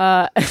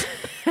 And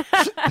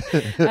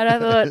I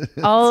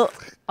thought,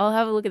 I'll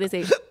have a look at this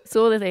thing.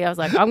 Saw the thing. I was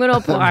like, I'm going to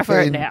apply for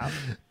it now.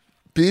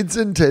 Bids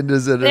and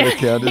tenders at an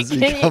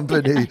accountancy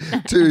company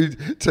to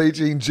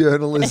teaching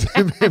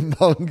journalism in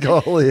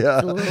Mongolia.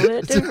 It's a little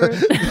bit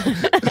different.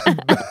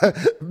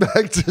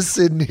 Back to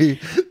Sydney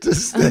to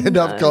stand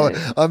up comedy.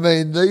 I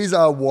mean, these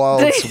are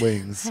wild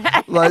swings.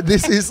 Like,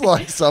 this is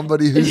like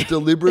somebody who's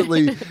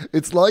deliberately,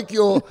 it's like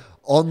you're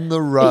on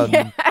the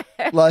run.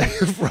 Like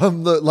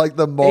from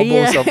the mob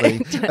or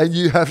something, and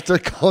you have to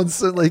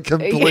constantly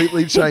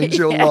completely change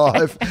your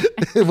life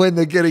when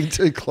they're getting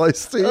too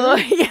close to you. Oh,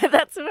 yeah,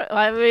 that's what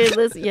I mean.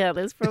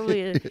 There's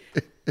probably a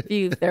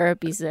few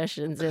therapy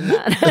sessions in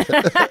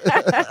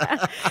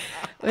that.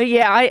 But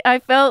I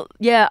felt,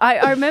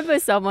 I remember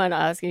someone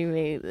asking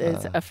me,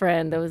 there's a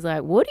friend that was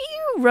like, what are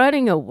you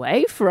running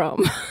away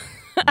from?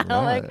 I'm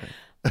like,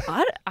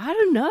 I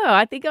don't know.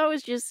 I think I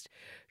was just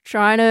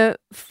trying to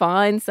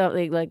find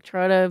something, like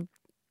try to,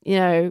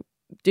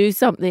 do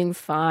something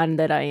fun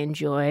that I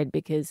enjoyed,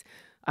 because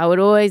I would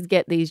always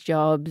get these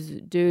jobs,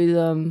 do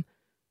them,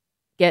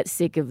 get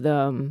sick of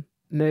them,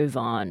 move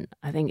on.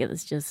 I think it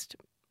was just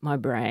my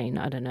brain.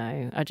 I don't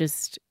know. I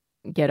just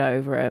get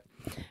over it.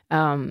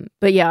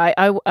 But yeah,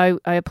 I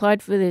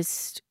applied for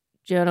this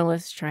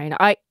journalist trainer.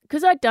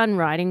 Because I'd done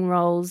writing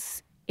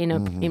roles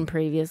in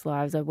previous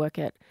lives. I worked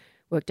at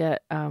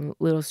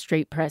little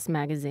street press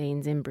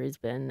magazines in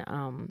Brisbane.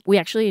 We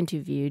actually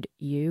interviewed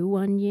you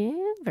one year.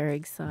 Very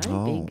exciting.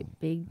 Oh,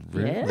 big,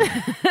 really?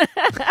 yeah.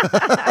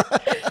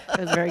 It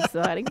was very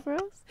exciting for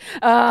us.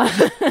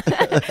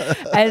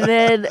 And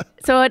then,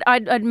 so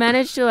I'd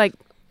managed to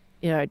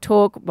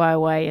talk my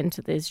way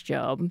into this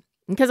job.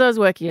 Because I was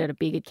working at a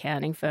big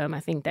accounting firm, I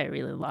think they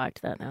really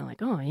liked that. They were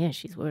like, oh, yeah,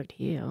 she's worked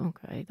here.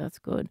 Okay, that's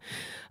good.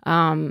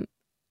 You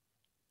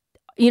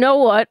know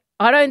what?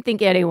 I don't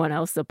think anyone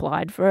else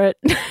applied for it.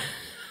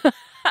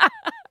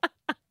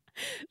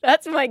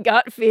 That's my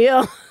gut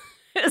feel,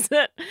 is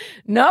that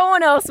no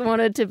one else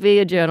wanted to be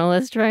a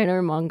journalist trainer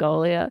in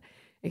Mongolia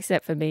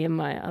except for me and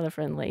my other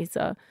friend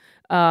Lisa.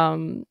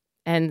 And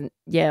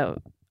yeah,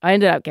 I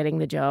ended up getting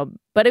the job.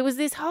 But it was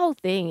this whole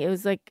thing. It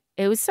was like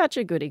it was such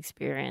a good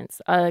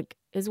experience.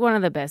 It's one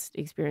of the best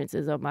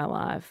experiences of my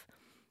life.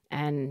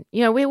 And,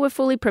 you know, we were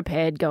fully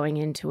prepared going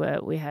into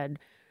it. We had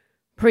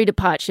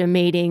pre-departure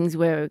meetings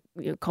where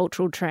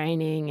cultural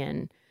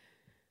training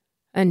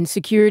and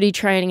security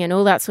training and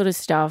all that sort of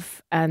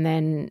stuff. And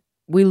then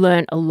we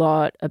learnt a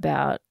lot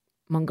about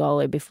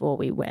Mongolia before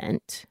we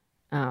went.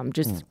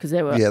 Just because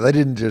there were... Yeah, they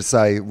didn't just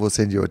say, we'll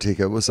send you a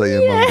ticket, we'll see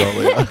you in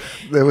Mongolia.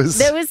 There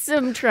was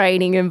some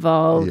training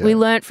involved. Yeah. We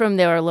learnt from,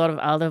 there were a lot of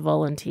other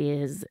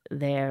volunteers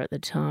there at the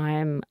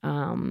time.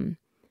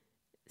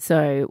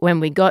 So when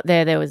we got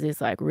there was this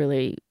like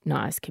really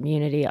nice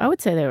community. I would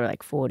say there were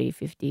like 40,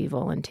 50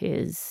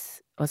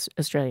 volunteers,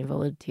 Australian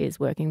volunteers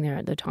working there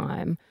at the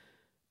time,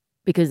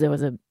 because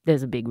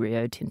there's a big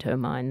Rio Tinto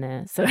mine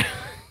there. So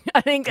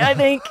I think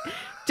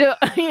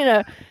you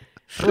know,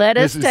 let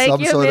us take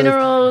your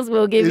minerals.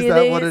 We'll give you these. Is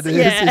that what it is?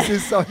 Yeah. Is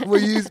this were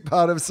you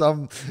part of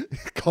some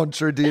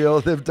contra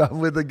deal they've done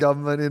with the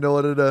government in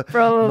order to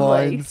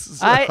Probably. mines?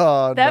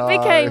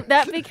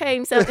 That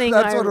became something.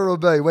 That's what it'll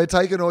be. We're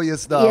taking all your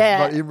stuff,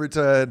 but in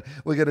return,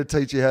 we're going to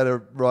teach you how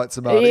to write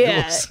some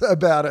articles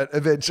about it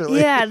eventually.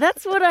 Yeah,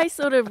 that's what I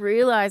sort of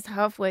realized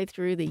halfway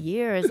through the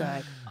year. Is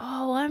like,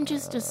 oh, I'm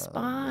just a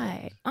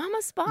spy. I'm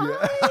a spy.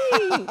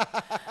 Yeah.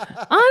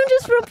 I'm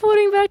just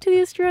reporting back to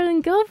the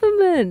Australian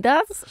government.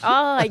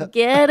 I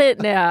get it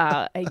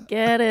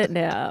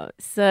now.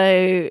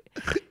 So,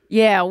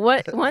 yeah,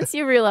 once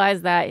you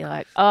realize that, you're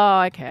like,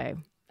 oh, okay.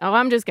 Oh,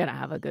 I'm just going to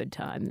have a good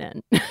time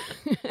then.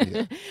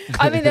 Yeah.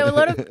 I mean, there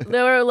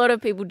were a lot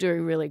of people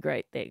doing really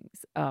great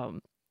things.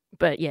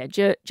 But yeah,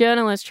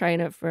 journalist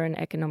trainer for an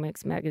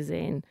economics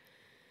magazine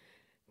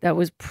that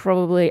was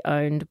probably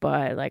owned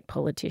by like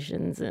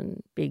politicians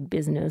and big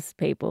business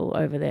people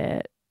over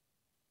there.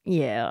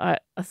 Yeah,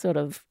 I sort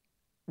of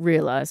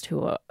realized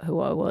who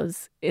I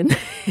was in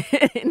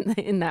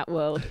that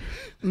world.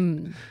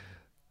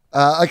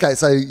 Okay,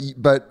 so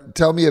but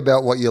tell me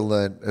about what you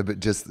learned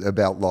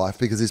about life,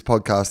 because this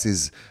podcast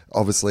is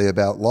obviously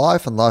about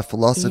life and life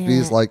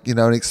philosophies. Yeah. Like, you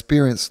know, an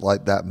experience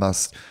like that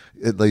must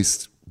at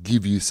least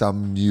give you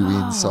some new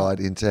insight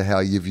into how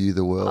you view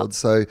the world.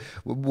 So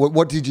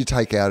what did you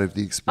take out of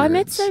the experience? I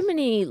met so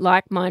many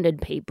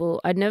like-minded people.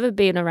 I'd never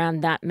been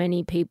around that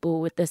many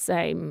people with the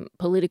same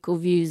political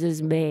views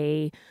as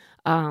me.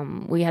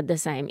 We had the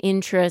same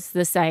interests,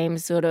 the same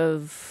sort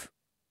of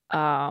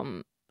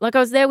like I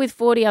was there with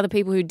 40 other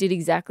people who did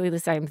exactly the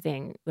same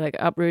thing, like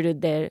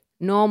uprooted their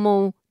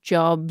normal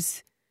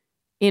jobs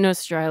in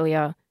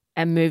Australia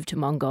and moved to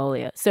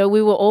Mongolia. So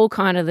we were all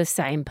kind of the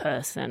same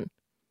person.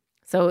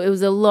 So it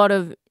was a lot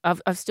of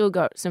I've still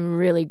got some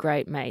really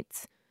great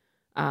mates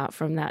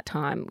from that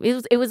time.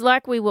 It was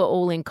like we were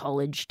all in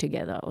college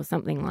together or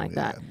something like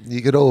that.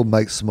 You could all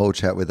make small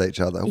chat with each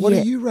other. What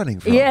are you running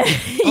from? Yeah.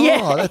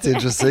 Oh, that's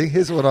interesting.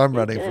 Here's what I'm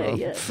running from.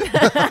 Yeah.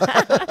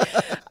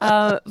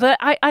 But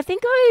I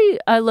think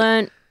I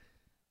learned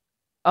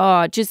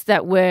just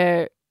that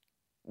we're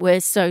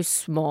so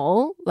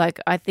small. Like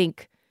I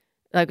think,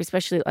 like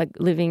especially like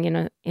living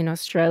in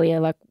Australia,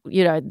 like,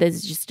 you know,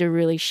 there's just a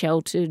really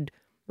sheltered.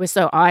 We're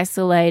so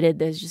isolated.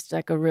 There's just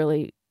like a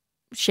really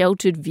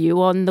sheltered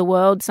view on the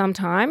world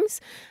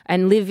sometimes.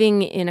 And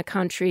living in a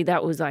country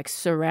that was like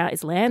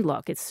it's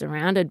landlocked. It's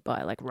surrounded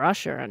by like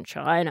Russia and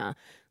China.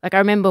 Like I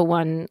remember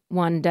one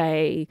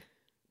day,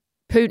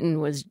 Putin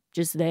was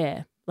just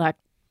there. Like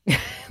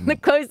they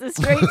closed the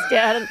streets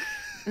down,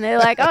 and they're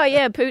like, "Oh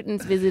yeah,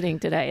 Putin's visiting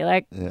today."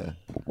 Like,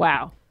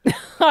 wow.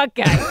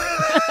 Okay.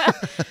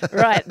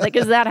 Right,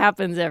 because that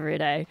happens every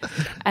day.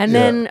 And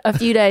then a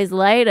few days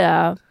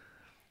later,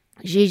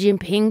 Xi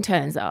Jinping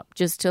turns up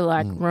just to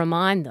like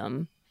remind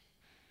them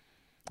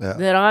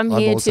that I'm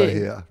here also too.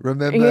 Here.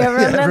 Remember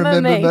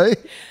me.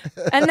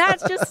 And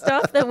that's just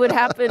stuff that would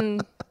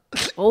happen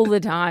all the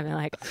time. And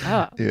like,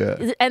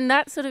 and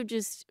that sort of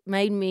just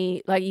made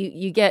me like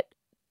you get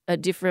a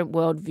different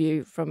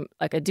worldview from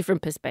like a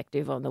different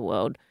perspective on the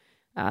world.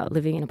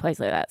 Living in a place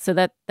like that. So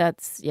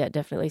that's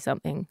definitely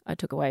something I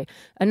took away.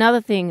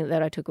 Another thing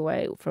that I took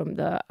away from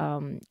the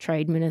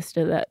trade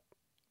minister that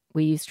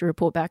we used to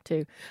report back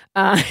to,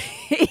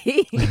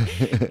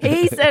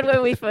 he said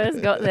when we first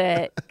got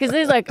there, because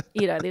there's like,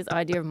 you know, this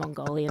idea of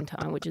Mongolian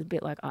time, which is a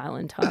bit like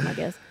island time, I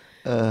guess.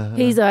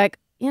 He's like,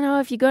 you know,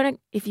 if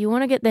you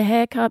want to get the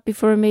haircut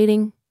before a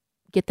meeting,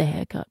 get the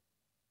haircut.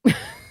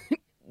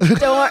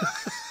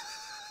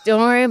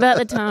 Don't worry about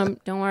the time.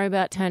 Don't worry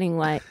about turning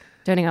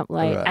up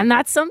late. Right. And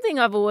that's something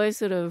I've always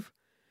sort of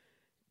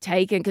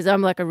taken, because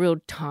I'm like a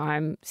real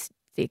time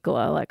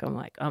stickler. Like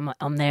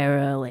I'm there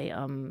early.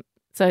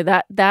 So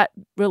that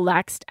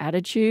relaxed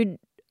attitude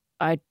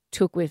I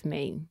took with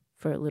me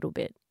for a little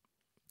bit.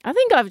 I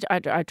think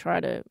I try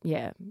to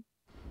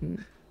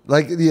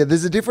Like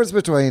there's a difference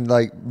between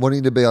like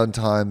wanting to be on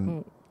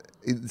time.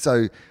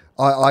 So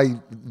I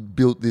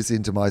built this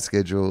into my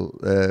schedule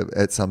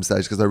at some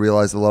stage, because I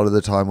realized a lot of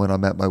the time when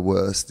I'm at my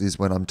worst is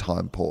when I'm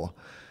time poor.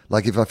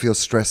 Like if I feel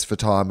stressed for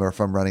time, or if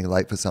I'm running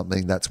late for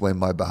something, that's when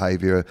my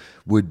behavior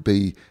would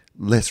be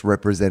less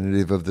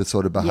representative of the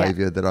sort of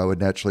behavior that I would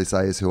naturally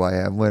say is who I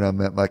am when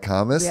I'm at my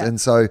calmest. Yeah. And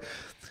so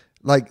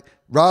like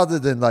rather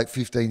than like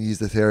 15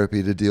 years of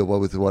therapy to deal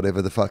with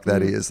whatever the fuck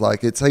that is,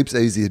 like it's heaps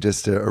easier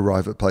just to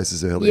arrive at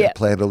places earlier,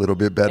 plan a little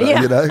bit better,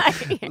 you know,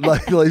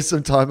 like leave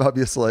some time up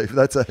your sleeve.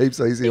 That's a heaps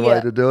easier way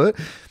to do it.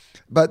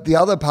 But the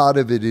other part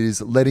of it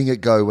is letting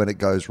it go when it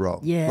goes wrong.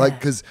 Yeah. Like,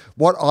 because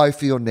what I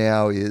feel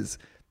now is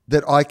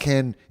that I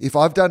can, if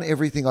I've done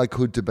everything I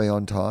could to be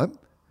on time,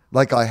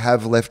 like I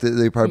have left at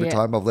the appropriate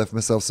time, I've left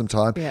myself some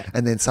time,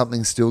 and then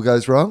something still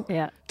goes wrong,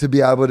 to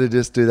be able to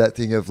just do that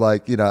thing of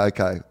like, you know,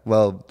 okay,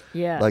 well,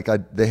 like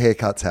the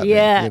haircut's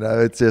happening, you know,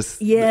 it's just,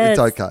 it's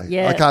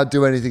okay. I can't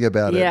do anything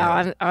about it.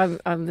 Yeah,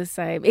 I'm the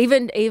same.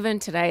 Even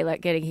today,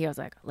 like getting here, I was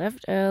like, I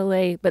left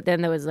early, but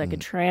then there was like a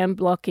tram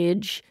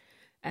blockage,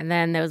 and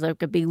then there was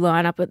like a big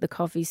lineup at the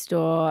coffee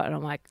store, and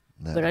I'm like,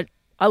 but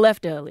I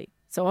left early,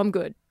 so I'm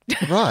good.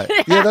 Right.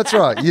 Yeah, that's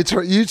right.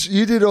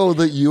 You did all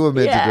that you were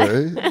meant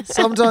to do.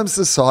 Sometimes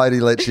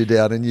society lets you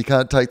down and you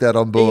can't take that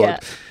on board.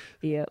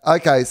 Yeah.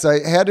 Okay, so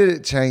how did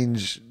it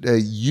change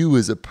you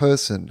as a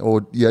person?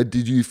 Or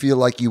did you feel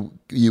like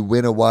you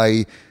went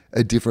away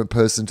a different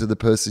person to the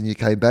person you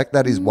came back?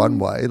 That is one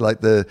way, like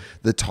the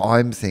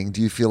time thing.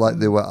 Do you feel like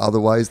there were other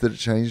ways that it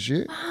changed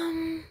you?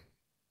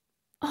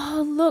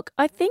 Oh, look,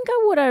 I think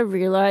what I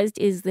realized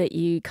is that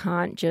you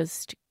can't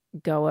just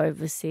go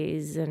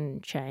overseas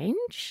and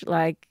change.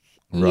 Like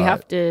you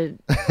have to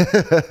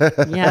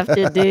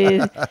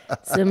do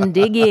some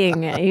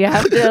digging. You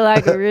have to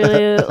like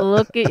really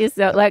look at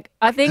yourself. Like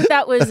I think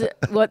that was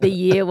what the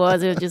year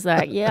was. It was just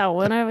like,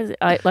 when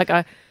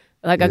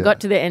I got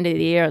to the end of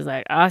the year, I was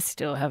like, I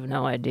still have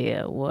no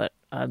idea what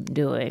I'm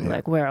doing,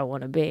 like where I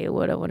want to be,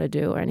 what I want to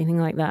do or anything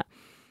like that.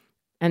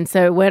 And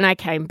so when I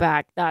came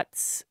back,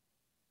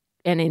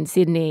 and in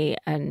Sydney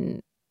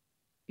and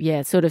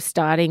sort of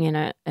starting in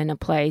a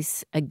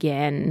place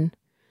again,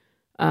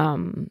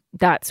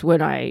 that's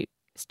when I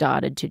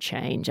started to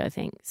change, I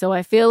think. So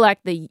I feel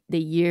like the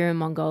year in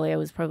Mongolia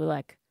was probably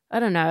like, I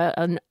don't know,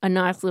 a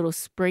nice little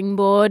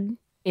springboard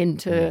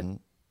into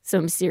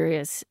some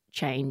serious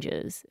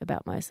changes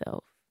about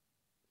myself.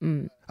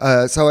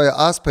 So I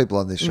ask people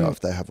on this show if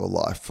they have a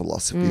life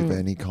philosophy of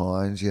any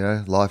kind, you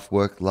know, life,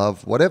 work,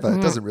 love, whatever.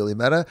 It doesn't really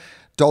matter.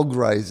 Dog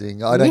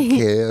raising, I don't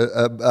care.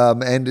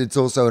 And it's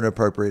also an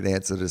appropriate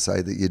answer to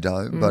say that you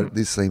don't, but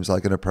this seems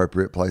like an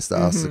appropriate place to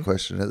ask the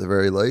question at the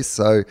very least.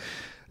 So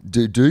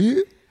do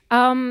you?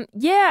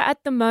 At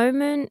the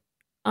moment,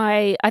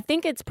 I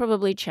think it's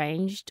probably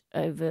changed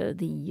over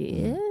the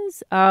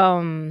years.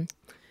 I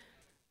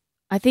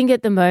think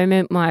at the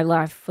moment my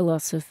life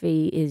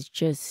philosophy is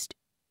just,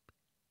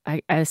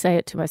 I say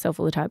it to myself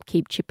all the time,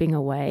 keep chipping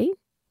away.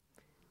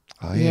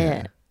 Oh,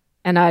 yeah.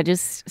 And I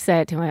just say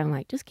it to myself, I'm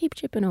like, just keep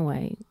chipping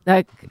away.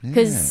 Like,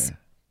 because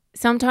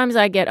sometimes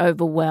I get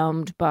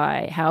overwhelmed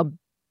by how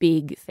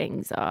big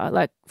things are.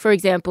 Like, for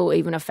example,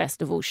 even a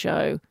festival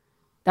show,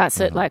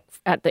 that's it. Like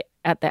at the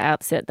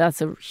outset,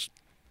 that's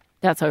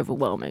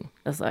overwhelming.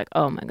 That's like,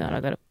 oh my god, I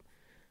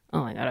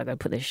gotta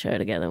put this show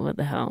together. What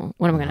the hell?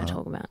 What am I going to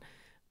talk about?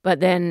 But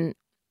then,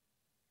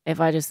 if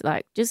I just do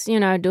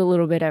a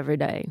little bit every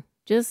day.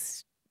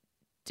 Just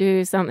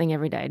do something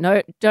every day.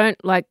 No, don't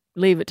like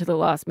leave it to the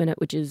last minute,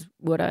 which is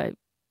what I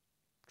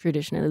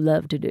traditionally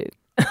love to do.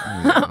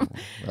 I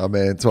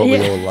mean, it's what we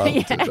all love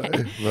to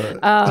do.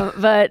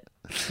 But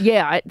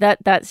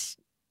that's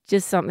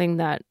just something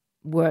that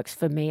works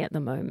for me at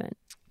the moment.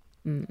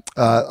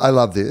 I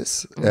love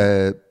this.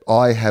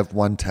 I have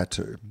one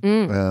tattoo.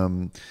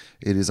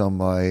 It is on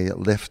my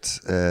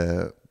left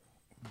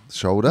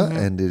shoulder,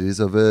 and it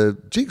is of a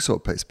jigsaw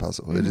piece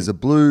puzzle. It is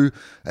an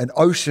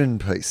ocean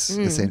piece,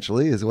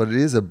 essentially, is what it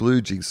is, a blue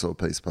jigsaw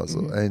piece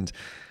puzzle. And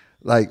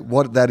like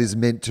what that is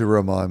meant to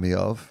remind me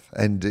of,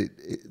 and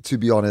to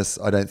be honest,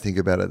 I don't think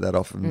about it that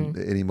often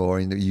anymore,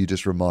 and you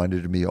just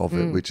reminded me of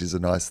it, which is a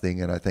nice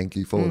thing, and I thank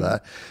you for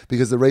that,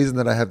 because the reason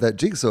that I have that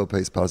jigsaw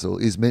piece puzzle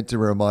is meant to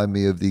remind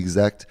me of the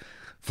exact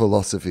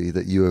philosophy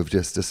that you have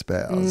just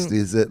espoused.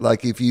 Is that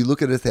like if you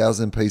look at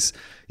 1,000-piece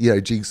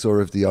jigsaw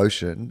of the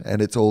ocean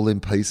and it's all in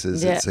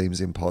pieces, it seems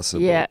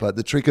impossible, but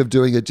the trick of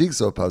doing a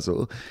jigsaw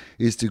puzzle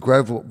is to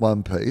grab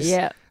one piece,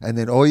 and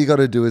then all you got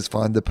to do is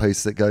find the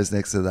piece that goes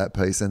next to that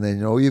piece, and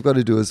then all you've got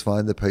to do is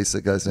find the piece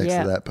that goes next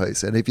to that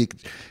piece, and if you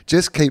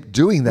just keep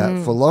doing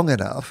that for long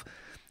enough,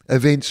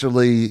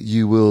 eventually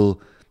you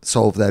will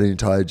solve that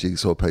entire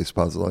jigsaw piece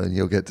puzzle, and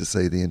you'll get to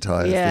see the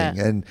entire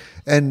thing.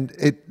 And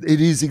it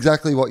is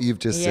exactly what you've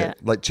just said,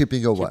 like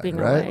chipping away,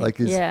 right? Like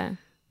that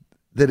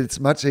it's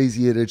much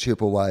easier to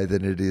chip away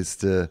than it is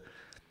to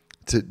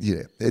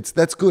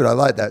that's good. I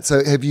like that. So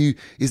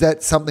is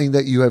that something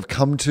that you have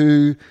come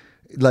to?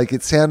 Like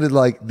it sounded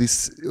like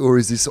this, or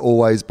is this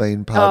always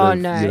been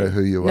part of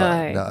who you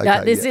are? No,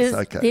 okay,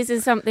 this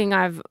is something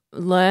I've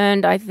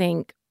learned, I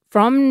think,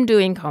 from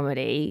doing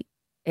comedy,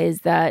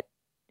 is that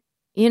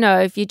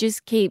if you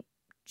just keep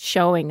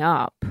showing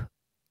up,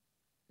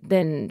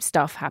 then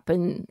stuff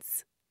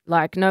happens.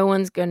 Like no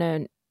one's going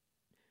to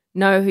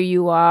know who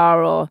you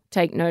are or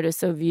take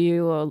notice of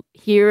you or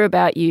hear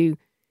about you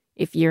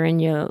if you're in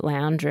your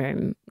lounge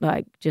room,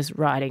 like just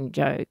writing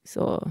jokes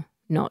or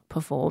not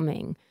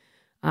performing.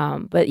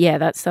 But yeah,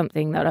 that's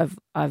something that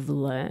I've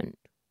learned.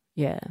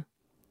 Yeah.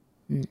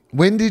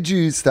 When did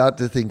you start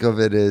to think of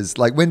it as,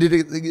 like, when did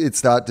it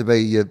start to be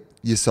your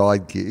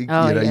side gig,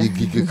 your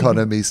gig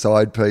economy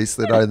side piece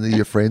that only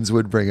your friends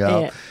would bring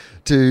up,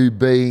 to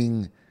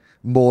being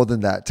more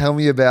than that? Tell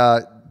me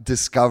about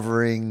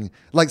discovering,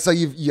 like, so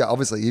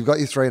obviously you've got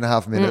your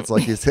 3.5 minutes,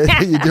 like you said,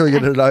 you're doing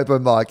it at an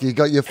open mic. You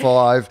got your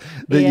 5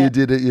 that you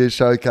did at your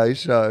showcase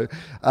show.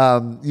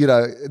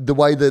 The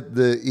way that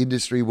the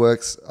industry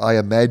works, I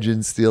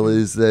imagine still,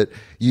 is that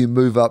you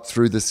move up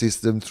through the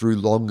system through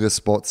longer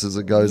spots as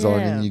it goes on,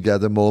 and you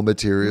gather more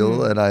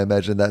material. And I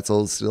imagine that's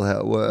all still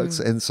how it works.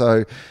 And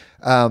so,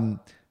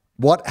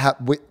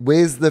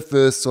 where's the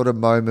first sort of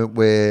moment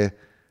where,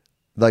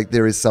 like,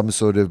 there is some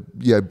sort of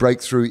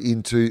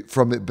breakthrough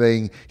from it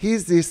being,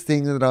 here's this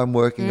thing that I'm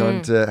working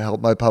on to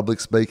help my public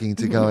speaking,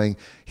 to going,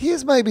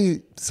 here's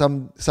maybe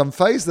some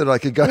phase that I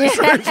could go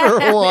through for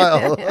a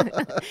while.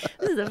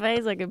 This is a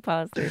phase I could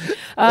pass through.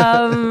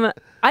 I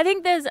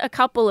think there's a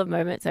couple of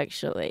moments,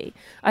 actually.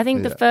 I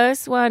think the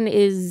first one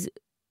is,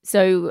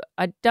 so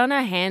I'd done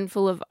a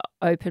handful of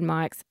open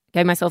mics,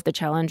 gave myself the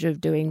challenge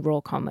of doing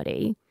raw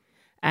comedy.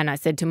 And I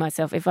said to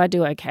myself, if I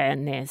do okay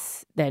in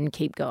this, then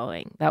keep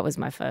going. That was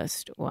my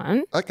first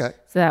one. Okay.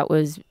 So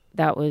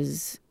that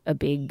was a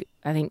big,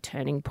 I think,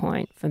 turning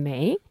point for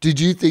me. Did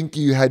you think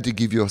you had to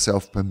give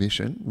yourself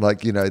permission?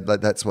 Like,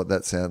 like that's what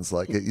that sounds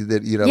like. Like,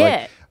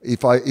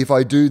 if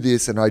I do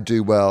this and I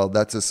do well,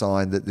 that's a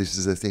sign that this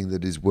is a thing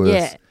that is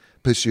worth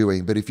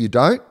pursuing. But if you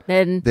don't,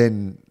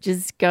 then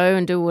just go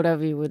and do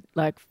whatever you would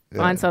like.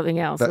 Find something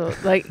else, or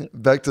like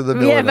back to the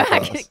mill. Yeah,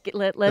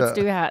 let's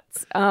do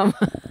hats. I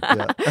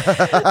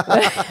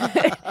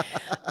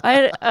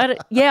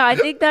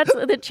think that's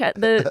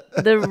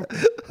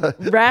the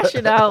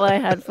rationale I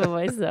had for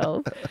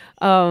myself.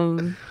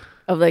 Of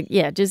like,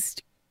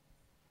 just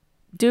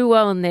do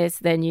well in this,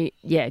 then you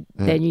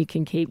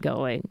can keep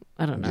going.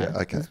 I don't know. Yeah,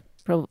 okay.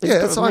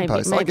 It's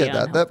signpost. I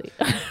get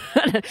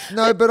that.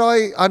 No, but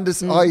I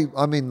understand.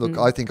 I mean, look,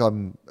 I think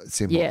I'm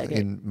similar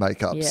in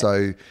makeup,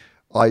 so.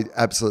 I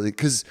absolutely,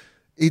 because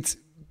it's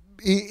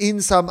in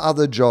some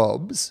other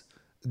jobs,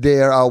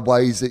 there are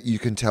ways that you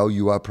can tell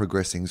you are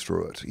progressing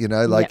through it.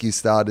 You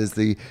start as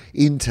the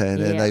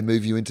intern and they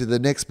move you into the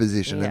next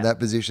position, and that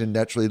position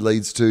naturally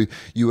leads to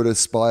you would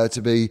aspire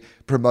to be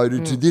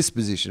promoted to this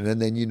position,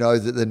 and then you know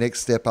that the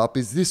next step up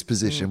is this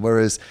position.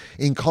 Whereas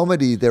in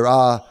comedy, there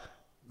are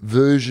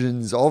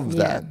versions of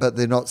that, but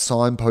they're not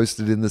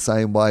signposted in the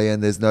same way,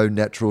 and there's no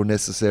natural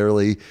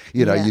necessarily,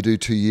 you do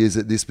 2 years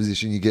at this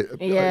position, you get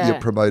you're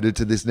promoted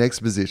to this next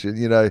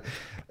position, and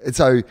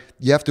so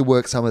you have to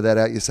work some of that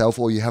out yourself,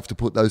 or you have to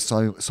put those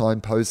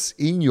signposts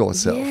in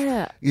yourself,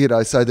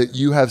 so that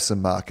you have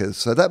some markers.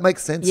 So that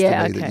makes sense to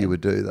me that you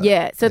would do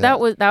that. So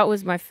that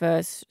was my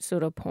first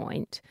sort of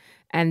point.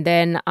 And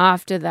then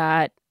after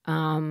that,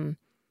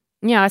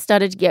 I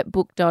started to get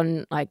booked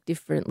on like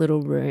different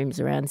little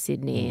rooms around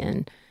Sydney,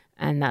 and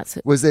that's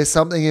it. Was there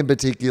something in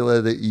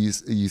particular that you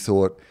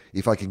thought,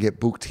 if I could get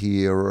booked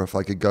here, or if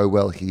I could go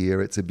well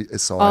here, it's a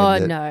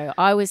sign? No,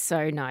 I was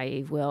so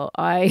naive, Will.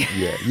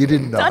 You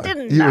didn't know. I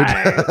didn't know.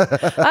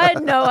 I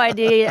had no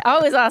idea. I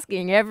was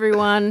asking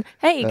everyone,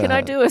 hey, can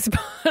I do a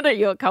spot at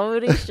your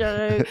comedy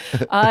show?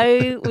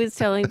 I was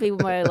telling people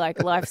my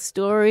like life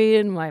story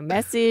and my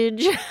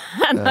message,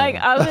 and I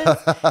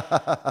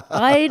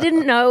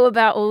didn't know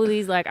about all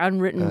these like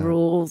unwritten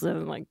rules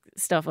and like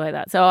stuff like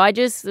that. So I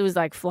just was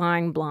like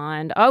flying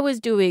blind. I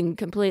was doing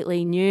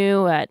completely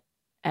new at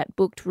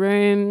booked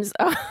rooms.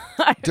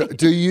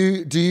 Do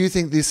you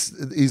think this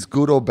is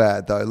good or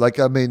bad though? Like,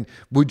 I mean,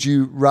 would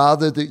you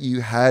rather that you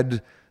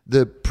had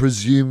the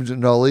presumed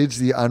knowledge,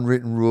 the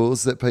unwritten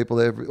rules that people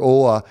have,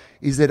 or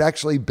is it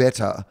actually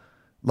better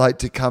like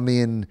to come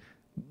in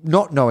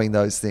not knowing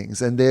those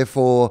things and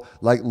therefore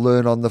like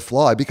learn on the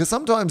fly? Because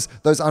sometimes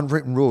those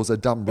unwritten rules are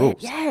dumb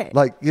rules.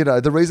 Like,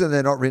 the reason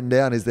they're not written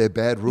down is they're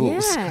bad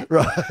rules.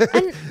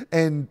 Right.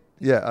 And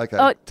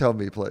tell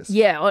me please.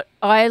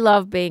 I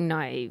love being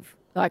naive.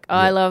 Like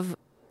I love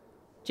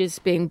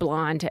just being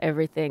blind to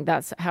everything.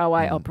 That's how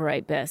I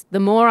operate best. The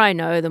more I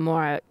know, the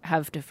more I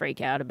have to freak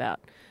out about.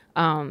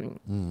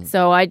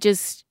 So I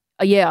just,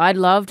 I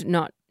loved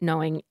not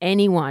knowing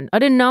anyone. I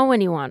didn't know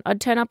anyone.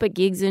 I'd turn up at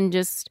gigs and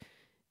just,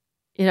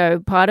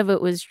 part of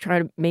it was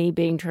trying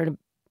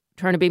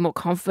to be more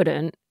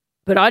confident.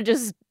 But I'd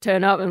just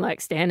turn up and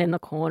like stand in the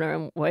corner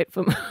and wait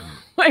for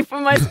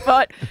my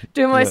spot,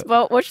 do my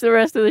spot, watch the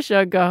rest of the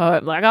show, go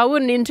home. Like I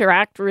wouldn't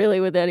interact really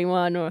with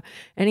anyone or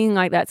anything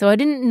like that. So I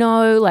didn't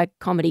know like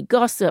comedy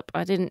gossip.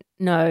 I didn't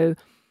know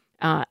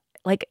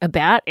like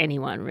about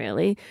anyone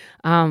really.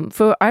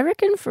 For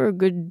a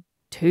good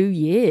 2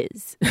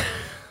 years.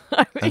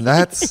 And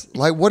that's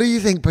like, what do you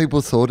think people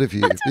thought of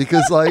you?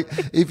 Because like,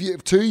 if you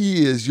 2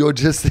 years, you're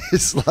just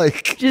this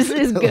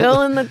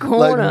girl in the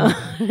corner.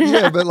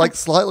 But like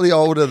slightly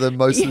older than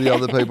most of the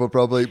other people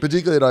probably,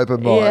 particularly at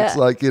open mics,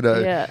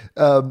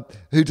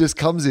 who just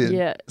comes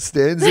in,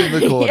 stands in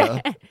the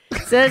corner.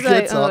 Says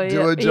gets up,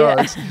 doing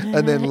jokes,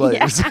 and then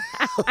leaves.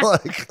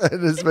 Like,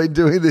 and has been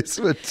doing this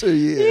for 2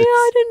 years. Yeah,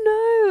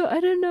 I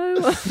don't know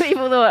what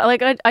people thought.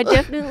 Like, I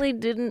definitely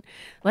didn't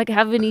like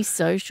have any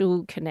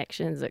social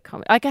connections at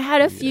comedy. Like, I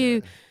had a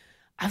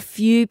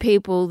few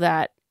people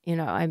that, you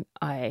know,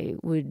 I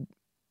would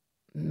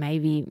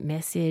maybe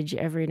message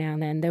every now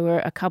and then. There were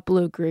a couple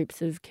of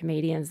groups of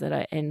comedians that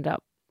I ended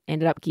up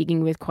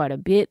gigging with quite a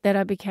bit that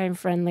I became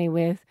friendly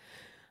with.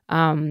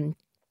 But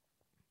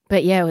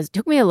yeah, it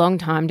took me a long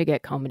time to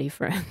get comedy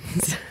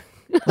friends.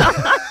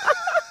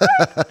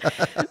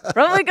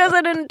 Probably because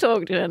I didn't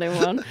talk to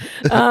anyone.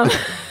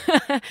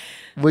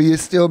 Were you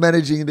still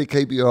managing to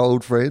keep your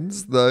old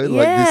friends though?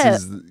 Yeah.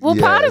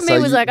 Part of me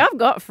was like, I've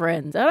got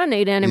friends. I don't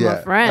need any more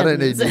friends. I don't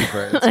need new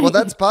friends. Well,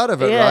 that's part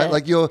of it, right?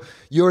 Like you're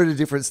at a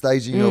different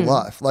stage in your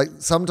life. Like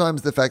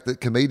sometimes the fact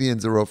that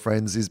comedians are all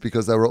friends is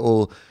because they were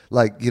all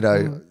like, you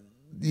know,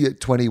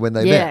 20 when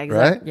they met,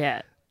 right?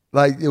 Yeah.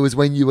 Like it was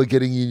when you were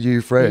getting your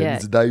new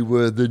friends, they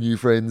were the new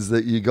friends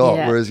that you got.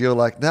 Yeah. Whereas you're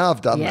like, no,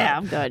 I've done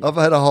that. I've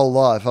had a whole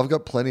life. I've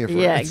got plenty of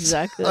friends. Yeah,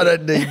 exactly. I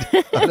don't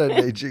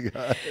need you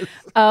guys.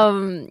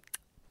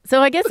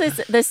 So I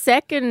guess the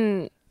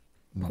second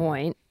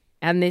point,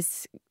 and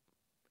this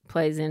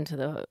plays into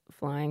the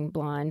flying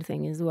blind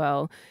thing as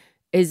well,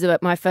 is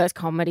that my first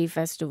comedy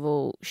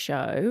festival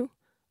show,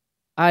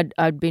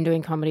 I'd been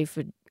doing comedy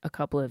for a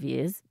couple of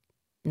years,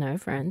 no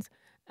friends,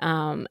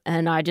 and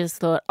I just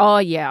thought, oh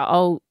yeah,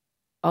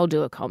 I'll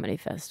do a comedy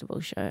festival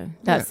show.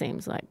 That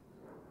seems like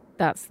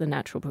that's the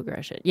natural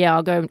progression. Yeah,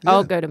 I'll go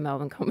to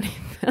Melbourne Comedy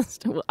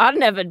Festival. I've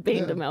never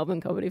been to Melbourne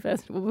Comedy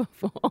Festival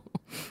before.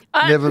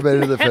 Never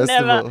been to the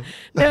festival.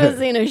 Never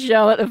seen a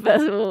show at the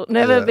festival.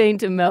 Never been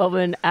to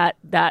Melbourne at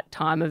that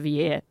time of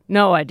year.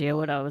 No idea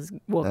what I was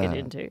walking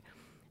into.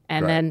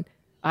 And then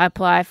I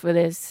apply for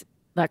this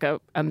like a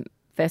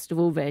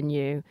festival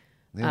venue.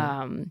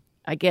 Yeah.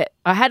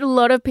 I had a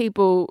lot of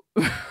people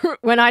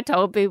when I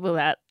told people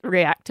that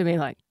react to me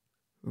like,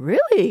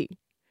 really?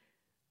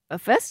 A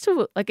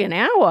festival, like an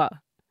hour,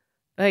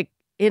 like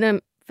in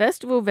a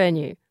festival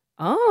venue.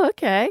 Oh,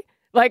 okay.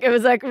 Like it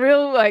was like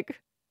real,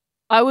 like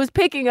I was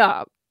picking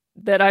up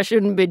that I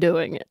shouldn't be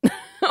doing it.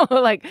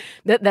 Or like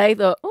that they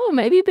thought, oh,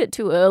 maybe a bit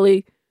too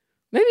early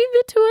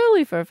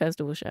for a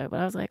festival show. But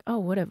I was like, oh,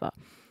 whatever.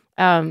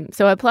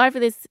 So I applied for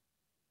this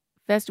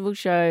festival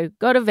show,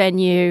 got a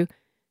venue,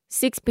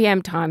 6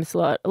 p.m. time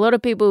slot. A lot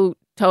of people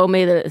told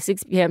me that a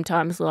 6 p.m.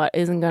 time slot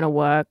isn't going to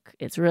work.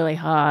 It's really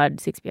hard,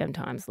 6 p.m.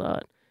 time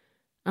slot.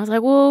 I was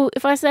like, well,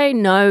 if I say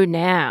no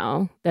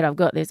now that I've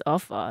got this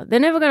offer, they're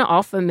never going to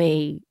offer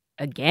me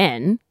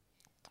again.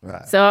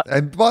 Right. So,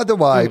 and by the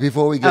way,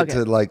 before we get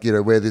to like, you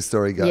know, where this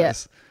story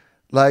goes,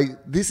 like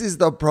this is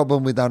the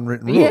problem with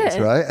unwritten rules,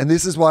 right? And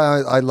this is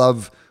why I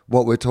love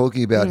what we're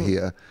talking about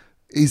here,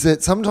 is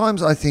that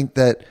sometimes I think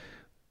that,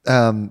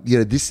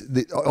 you know,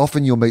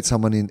 often you'll meet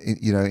someone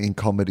in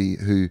comedy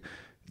who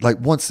like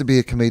wants to be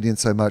a comedian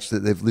so much that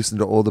they've listened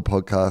to all the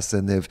podcasts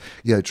and they've,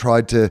 you know,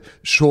 tried to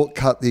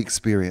shortcut the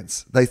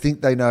experience. They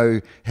think they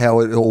know how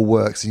it all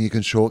works and you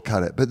can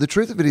shortcut it. But the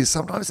truth of it is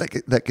sometimes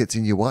that gets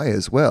in your way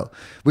as well,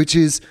 which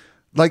is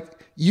like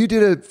you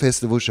did a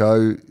festival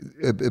show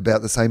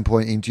about the same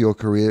point into your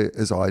career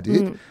as I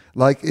did.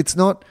 Like it's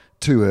not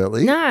too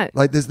early. No.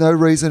 Like there's no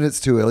reason it's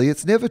too early.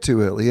 It's never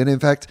too early. And in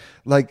fact,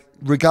 like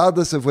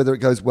regardless of whether it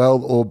goes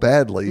well or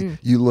badly,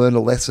 you learn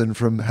a lesson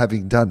from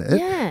having done it.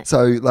 Yeah.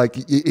 So like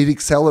it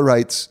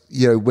accelerates,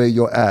 you know, where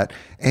you're at.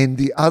 And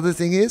the other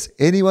thing is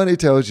anyone who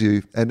tells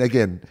you, and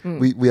again,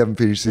 we haven't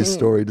finished this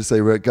story to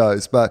see where it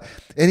goes, but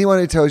anyone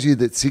who tells you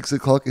that 6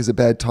 o'clock is a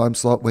bad time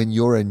slot when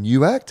you're a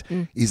new act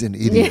is an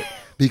idiot.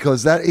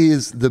 Because that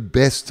is the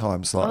best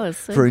time slot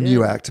for a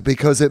new act,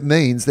 because it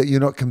means that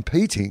you're not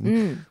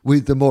competing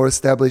with the more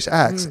established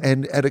acts.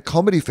 And at a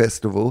comedy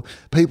festival,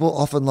 people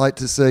often like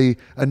to see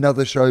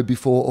another show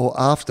before or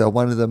after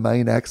one of the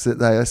main acts that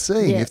they are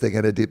seeing if they're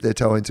going to dip their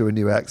toe into a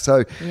new act.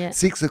 So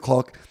 6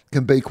 o'clock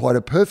can be quite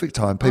a perfect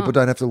time. People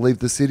don't have to leave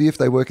the city. If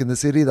they work in the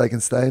city, they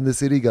can stay in the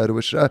city, go to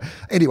a show.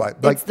 Anyway,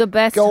 like it's the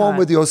best go time. on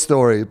with your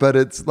story, but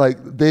it's like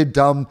they're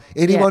dumb.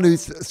 Anyone who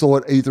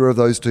thought either of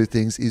those two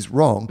things is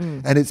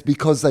wrong, and it's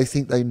because they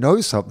think they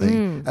know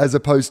something as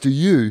opposed to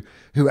you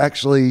who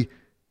actually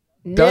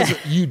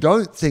you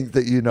don't think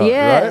that you know,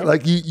 right?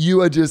 Like you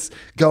are just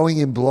going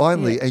in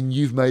blindly and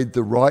you've made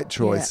the right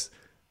choice,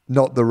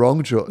 not the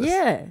wrong choice.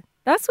 Yeah,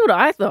 that's what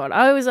I thought.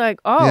 I was like,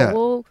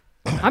 well,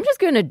 I'm just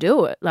going to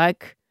do it.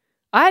 Like,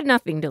 I had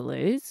nothing to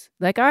lose.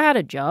 Like, I had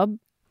a job.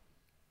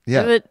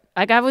 Yeah. But,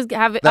 like, I was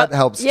having... That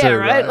helps too,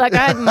 right? Like,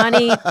 I had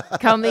money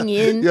coming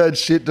in. You had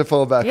shit to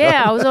fall back on.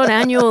 Yeah, I was on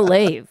annual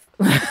leave.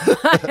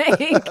 Like,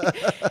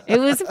 it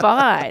was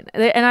fine.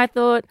 And I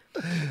thought,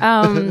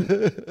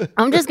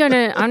 I'm just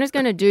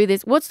gonna do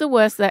this. What's the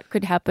worst that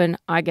could happen?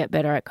 I get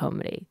better at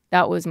comedy.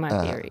 That was my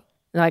theory.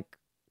 Like,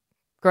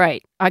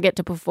 great. I get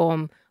to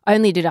perform. I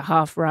only did a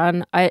half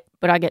run,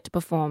 but I get to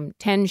perform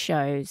 10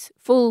 shows,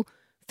 full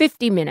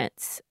 50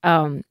 minutes.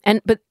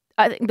 But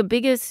I think the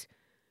biggest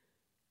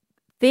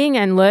thing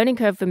and learning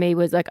curve for me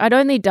was like I'd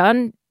only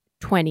done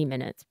 20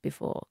 minutes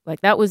before.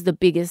 Like that was the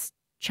biggest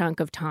chunk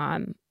of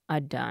time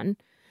I'd done.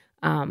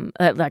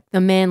 At like the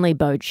Manly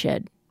Boat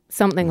Shed,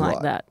 something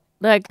like that.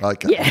 Like,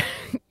 okay. yeah,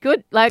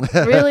 good, like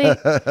really,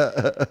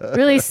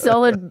 really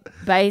solid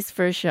base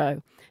for a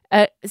show.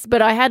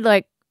 But I had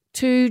like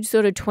 2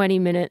 sort of 20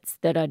 minutes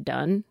that I'd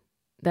done,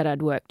 that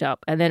I'd worked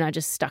up, and then I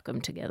just stuck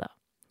them together.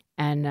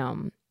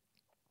 And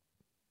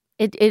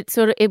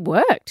it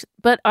worked.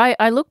 But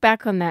I look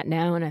back on that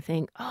now and I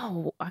think,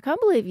 oh, I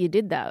can't believe you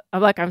did that.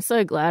 I'm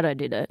so glad I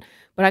did it.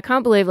 But I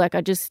can't believe like I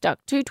just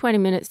stuck 2 20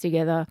 minutes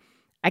together.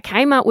 I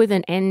came up with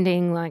an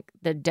ending like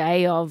the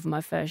day of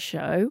my first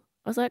show.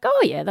 I was like,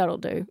 oh, yeah, that'll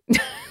do.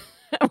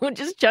 We'll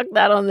just chuck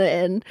that on the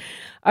end.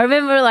 I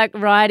remember like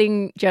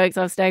writing jokes.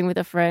 I was staying with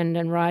a friend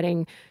and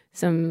writing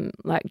some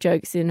like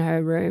jokes in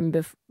her room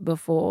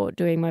before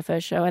doing my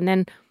first show. And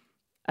then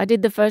I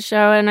did the first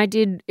show and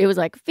it was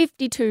like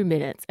 52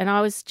 minutes. And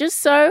I was just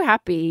so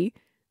happy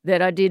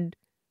that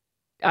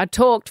I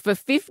talked for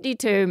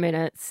 52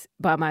 minutes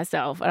by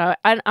myself.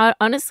 And I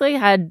honestly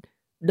had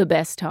the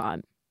best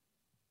time.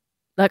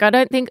 Like, I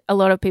don't think a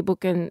lot of people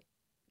can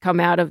come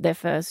out of their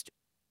first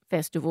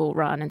festival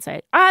run and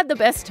say, I had the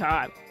best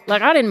time.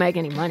 Like, I didn't make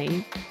any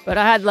money, but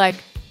I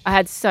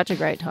had such a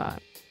great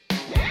time.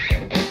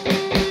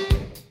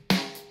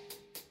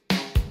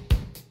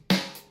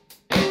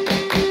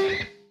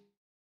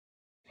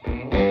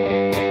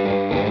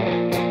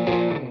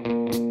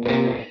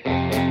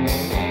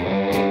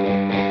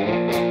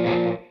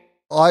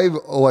 I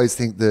always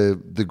think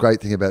the great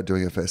thing about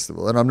doing a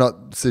festival, and I'm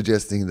not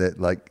suggesting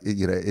that like,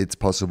 you know, it's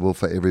possible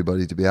for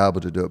everybody to be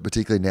able to do it,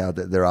 particularly now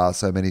that there are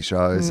so many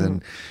shows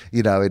and,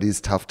 you know, it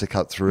is tough to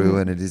cut through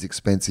and it is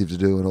expensive to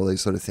do and all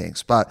these sort of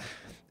things. But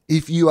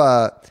if you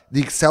are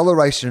the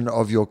acceleration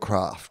of your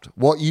craft,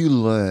 what you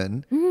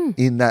learn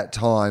in that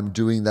time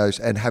doing those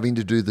and having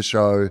to do the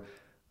show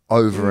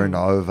over and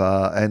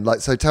over. And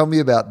like, so tell me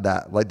about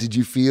that. Like, did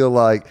you feel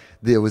like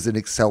there was an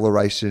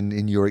acceleration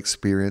in your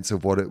experience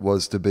of what it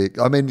was to be?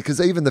 I mean, because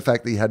even the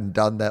fact that you hadn't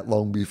done that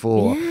long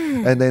before,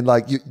 and then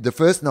like the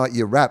first night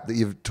you rap that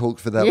you've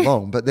talked for that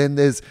long, but then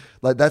there's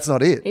like, that's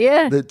not it.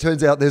 Yeah. It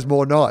turns out there's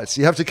more nights.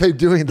 You have to keep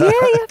doing that.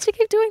 Yeah, you have to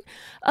keep doing.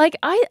 Like,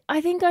 I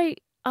think I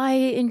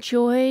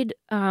enjoyed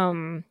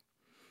like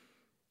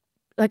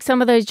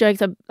some of those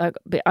jokes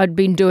I'd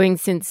been doing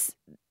since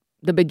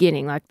the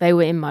beginning, like they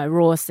were in my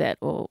raw set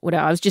or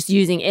whatever. I was just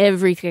using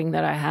everything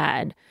that I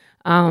had.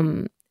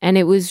 And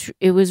it was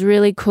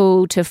really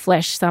cool to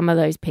flesh some of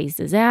those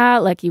pieces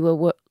out. Like you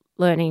were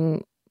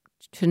learning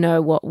to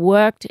know what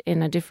worked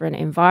in a different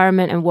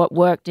environment and what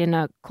worked in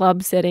a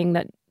club setting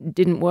that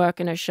didn't work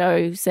in a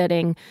show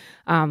setting.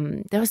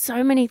 There were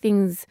so many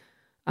things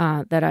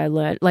that I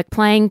learned, like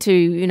playing to,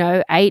 you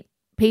know, 8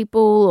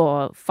 people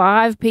or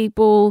 5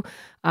 people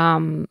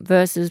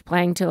versus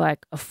playing to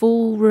like a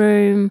full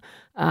room.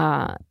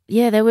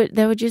 There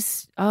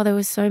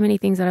were so many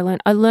things that I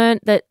learned. I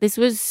learned that this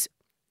is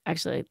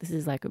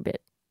like a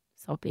bit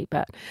soppy,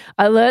 but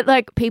I learned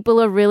like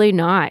people are really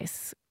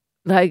nice.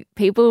 Like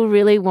people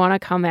really want to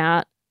come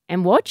out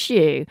and watch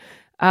you.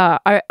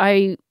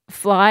 I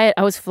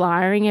was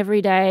flyering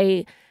every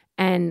day,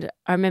 and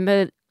I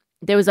remember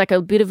there was like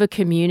a bit of a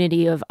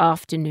community of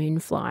afternoon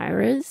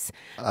flyers,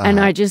 and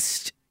I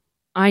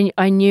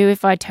knew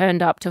if I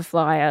turned up to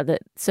flyer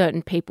that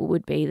certain people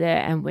would be there,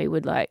 and we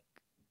would like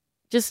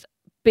just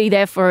be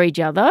there for each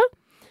other.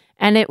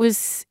 And that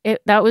was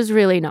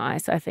really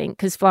nice, I think,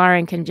 because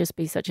flyering can just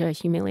be such a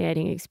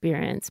humiliating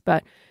experience.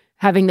 But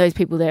having those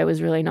people there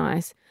was really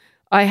nice.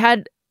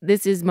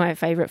 This is my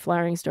favorite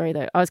flyering story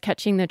though. I was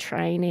catching the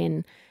train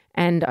in,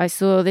 and I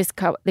saw this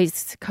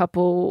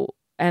couple,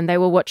 and they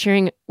were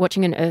watching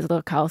an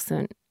Ursula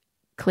Carlson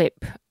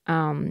clip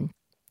on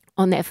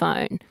their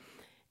phone.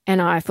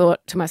 And I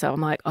thought to myself, I'm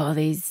like, oh,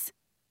 these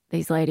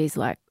ladies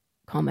like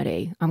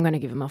comedy. I'm going to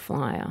give them a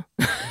flyer.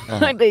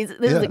 Like this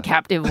is a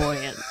captive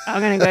audience.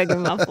 I'm going to go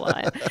give them a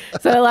flyer.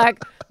 So like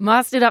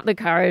mustered up the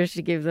courage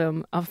to give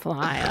them a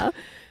flyer.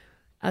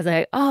 I was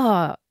like,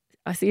 oh,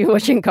 I see you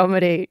watching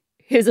comedy.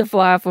 Here's a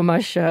flyer for my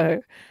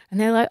show. And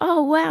they're like,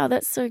 oh, wow,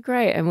 that's so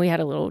great. And we had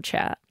a little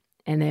chat.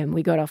 And then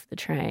we got off the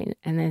train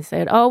and then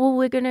said, oh, well,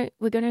 we're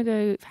gonna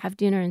go have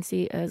dinner and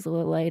see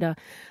Ursula later.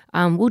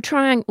 We'll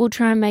try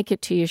and make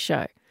it to your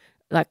show,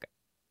 like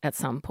at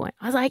some point.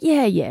 I was like,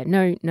 yeah,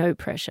 no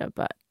pressure,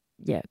 but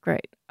yeah,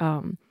 great.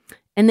 And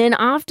then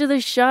after the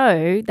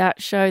show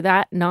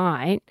that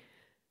night,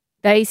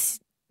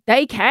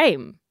 they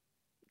came.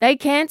 They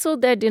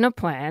cancelled their dinner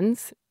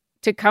plans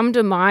to come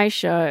to my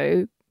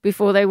show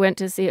before they went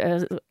to see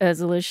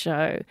Ursula's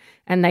show,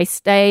 and they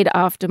stayed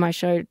after my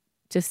show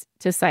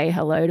to say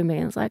hello to me.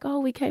 And I was like,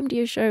 oh, we came to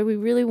your show. We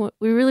really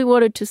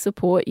wanted to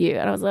support you.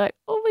 And I was like,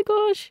 oh my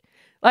gosh,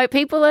 like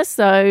people are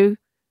so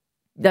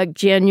like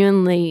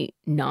genuinely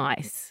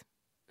nice.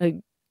 Like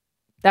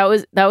that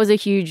was a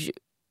huge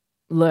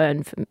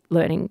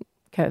learning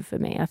curve for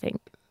me, I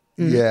think.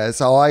 Yeah,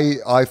 so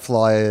I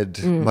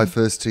flyed my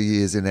first 2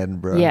 years in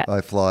Edinburgh. Yeah. I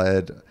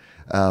flyed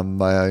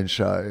my own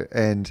show,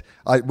 and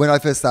when I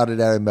first started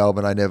out in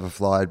Melbourne, I never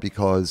flyed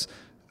because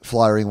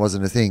flyering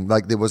wasn't a thing.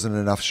 Like there wasn't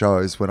enough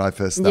shows when I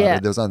first started. Yeah.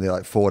 There was only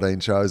like 14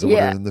 shows or Yeah.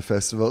 whatever in the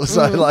festival.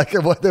 So like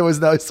there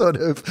was no sort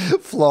of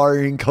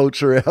flyering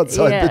culture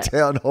outside the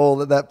town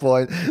hall at that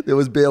point. There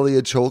was barely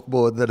a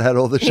chalkboard that had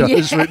all the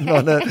shows written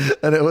on it.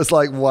 And it was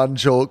like one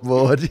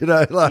chalkboard, you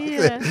know,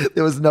 like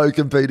there was no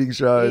competing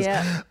shows.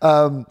 Yeah.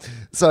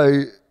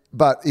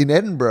 But in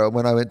Edinburgh,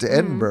 when I went to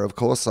Edinburgh, of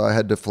course, I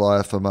had to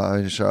fly for my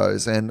own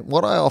shows. And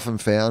what I often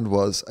found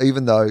was,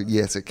 even though,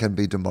 yes, it can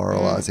be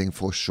demoralizing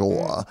for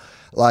sure,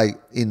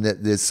 like in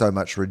that there's so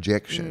much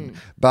rejection,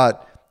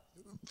 but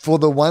for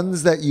the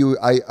ones that you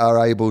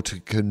are able to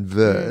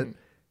convert,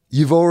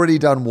 you've already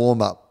done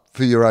warm-up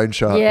for your own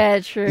show.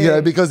 Yeah, true. You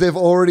know, because they've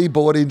already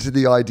bought into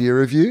the idea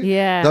of you.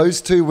 Yeah. Those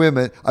two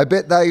women, I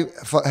bet they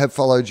have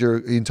followed your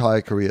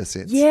entire career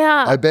since.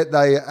 Yeah. I bet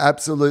they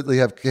absolutely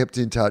have kept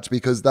in touch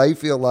because they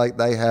feel like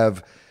they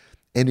have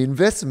an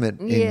investment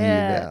in you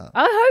now.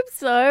 I hope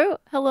so.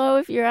 Hello,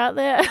 if you're out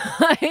there.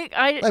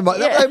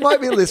 They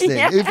might be listening.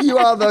 If you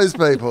are those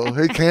people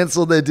who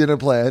cancelled their dinner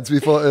plans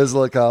before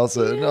Ursula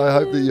Carlson, I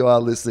hope that you are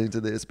listening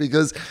to this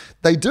because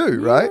they do,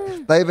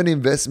 right? They have an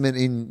investment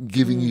in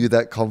giving you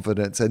that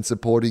confidence and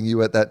supporting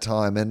you at that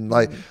time. And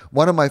like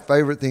one of my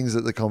favorite things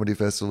at the comedy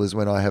festival is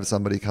when I have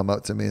somebody come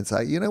up to me and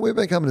say, you know, we've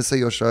been coming to see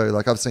your show.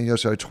 Like I've seen your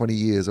show 20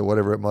 years or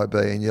whatever it might be.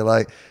 And you're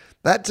like,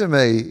 that to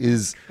me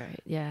is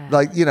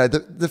like, you know,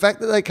 the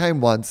fact that they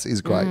came once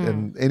is great.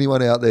 And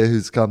anyone out there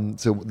who's come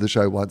to the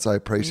show once, I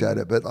appreciate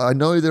it. But I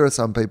know there are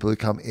some people who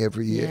come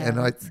every year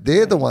and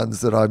they're the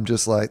ones that I'm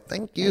just like,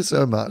 thank you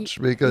so much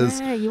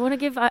because. Yeah, you want to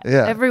give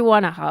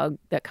everyone a hug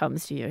that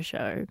comes to your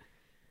show.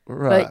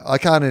 Right. But, I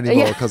can't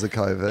anymore because of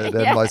COVID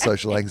and my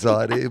social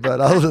anxiety. But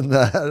other than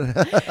that.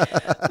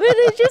 But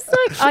it's just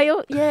like,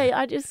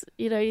 I just,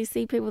 you know, you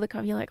see people that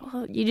come, you're like,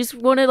 oh, you just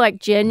want to like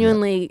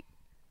genuinely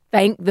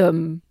thank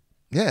them.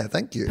 Yeah,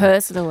 thank you.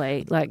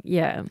 Personally, like,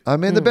 I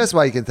mean, the best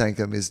way you can thank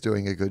them is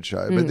doing a good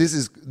show. But this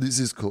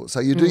is cool.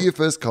 So you do your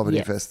first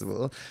comedy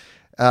festival.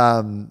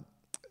 Now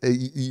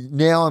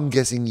I'm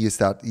guessing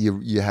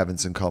you're having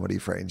some comedy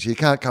friends. You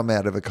can't come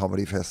out of a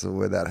comedy festival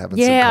without having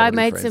some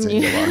comedy friends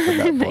in your life at that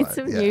point. I made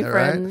some new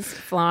friends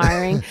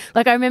flying.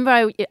 Like I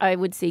remember I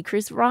would see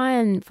Chris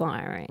Ryan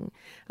flying.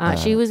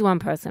 She was one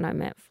person I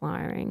met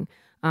flying.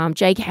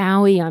 Jake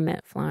Howie I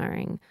met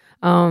flying.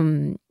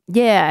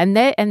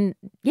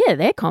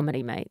 They're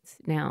comedy mates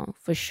now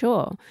for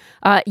sure.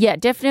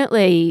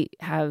 Definitely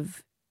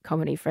have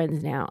comedy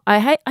friends now.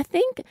 I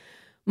think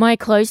my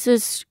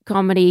closest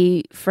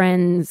comedy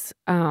friends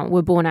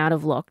were born out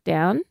of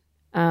lockdown.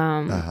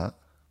 I've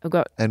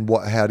got. And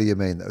what? How do you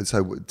mean that?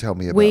 So tell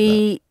me about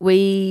that.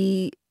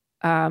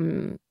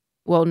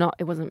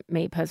 It wasn't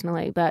me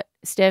personally, but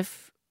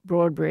Steph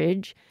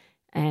Broadbridge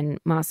and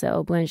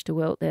Marcel Blanche de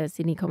Wilt, they're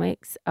Sydney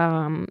comics.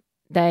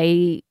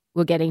 They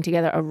were getting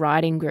together a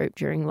writing group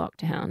during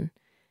lockdown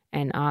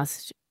and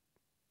asked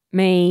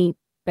me,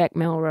 Beck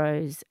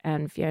Melrose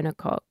and Fiona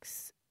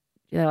Cox,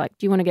 they're like,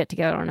 do you want to get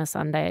together on a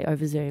Sunday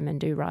over Zoom and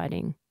do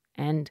writing?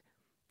 And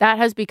that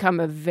has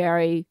become a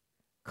very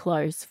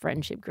close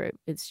friendship group.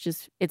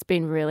 It's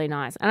been really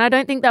nice. And I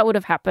don't think that would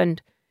have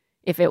happened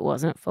if it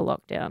wasn't for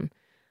lockdown.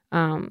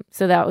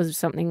 So that was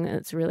something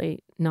that's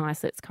really nice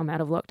that's come out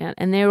of lockdown.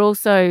 And they're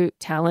also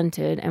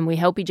talented and we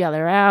help each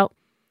other out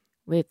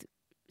with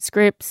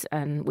scripts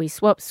and we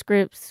swap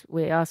scripts.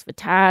 We ask for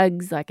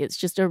tags. Like it's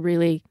just a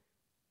really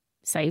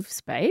safe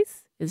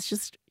space. It's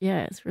just,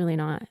 it's really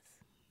nice.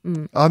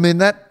 I mean,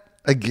 that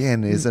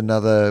again is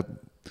another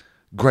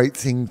great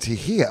thing to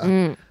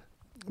hear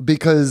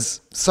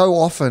because so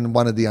often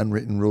one of the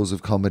unwritten rules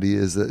of comedy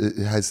is that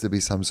it has to be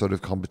some sort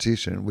of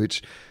competition,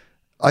 which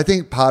I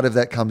think part of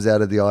that comes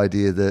out of the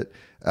idea that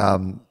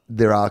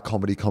there are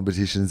comedy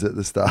competitions at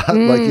the start,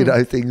 like, you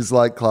know, things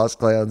like Class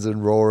Clowns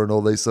and Raw and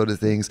all these sort of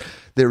things.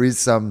 There is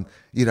some,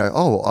 you know,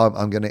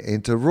 I'm going to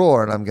enter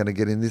Raw and I'm going to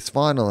get in this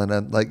final. And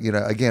I'm like, you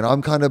know, again,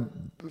 I'm kind of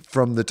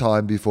from the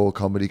time before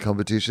comedy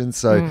competitions.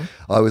 So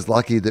I was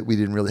lucky that we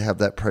didn't really have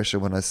that pressure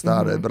when I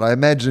started. But I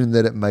imagine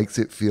that it makes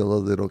it feel a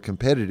little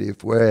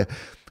competitive where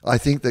I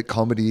think that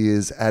comedy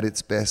is at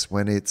its best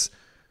when it's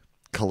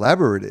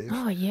collaborative.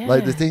 Oh, yeah.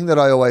 Like the thing that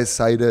I always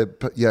say to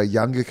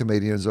younger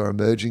comedians or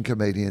emerging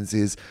comedians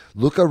is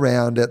look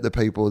around at the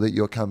people that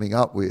you're coming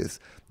up with.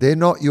 They're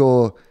not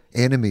your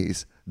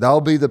enemies. They'll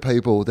be the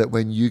people that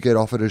when you get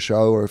offered a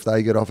show or if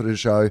they get offered a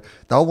show,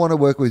 they'll want to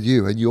work with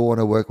you and you'll want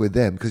to work with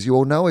them because you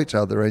all know each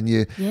other and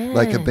you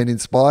like have been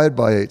inspired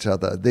by each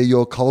other. They're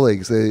your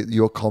colleagues, they're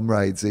your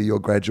comrades, they're your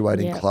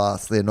graduating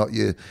class. They're not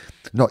your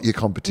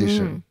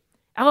competition.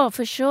 Oh,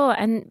 for sure.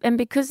 And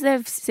because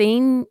they've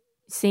seen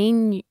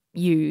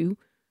you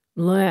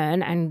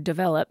learn and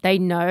develop, they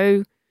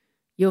know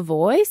your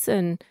voice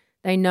and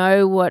they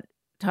know what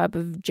type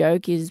of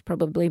joke is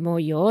probably more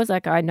yours.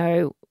 Like I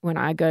know when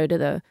I go to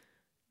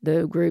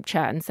the group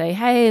chat and say,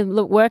 hey,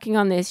 look, working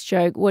on this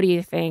joke, what do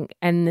you think?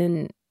 And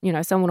then, you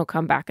know, someone will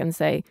come back and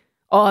say,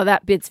 oh,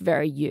 that bit's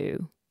very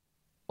you.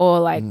 Or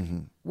like,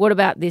 what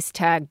about this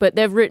tag? But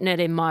they've written it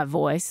in my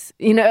voice,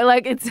 you know,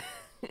 like it's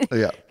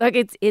like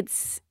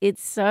it's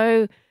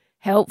so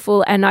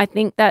helpful. And I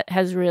think that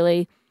has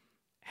really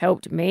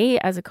helped me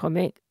as a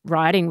comic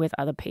writing with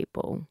other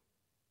people.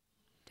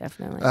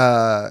 Definitely.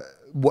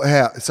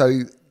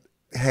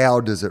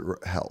 How does it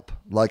help?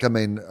 Like, I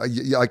mean,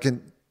 I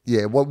can,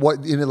 yeah.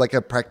 What in like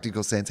a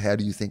practical sense? How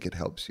do you think it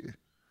helps you?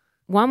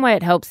 One way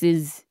it helps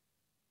is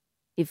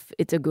if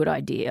it's a good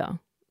idea.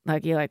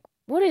 Like you're like,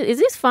 what is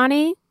this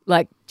funny?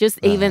 Like just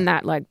even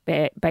that like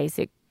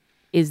basic,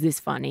 is this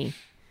funny?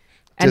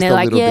 And they're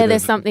like, yeah,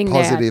 there's something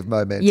positive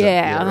there. momentum.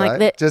 Yeah, I'm right?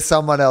 like just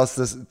someone else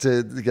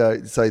to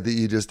go say that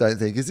you just don't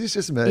think, is this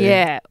just me?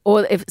 Yeah,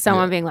 or if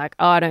someone being like,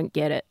 oh, I don't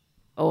get it,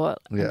 or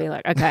be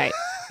like, okay,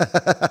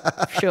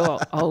 sure,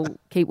 I'll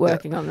keep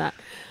working on that.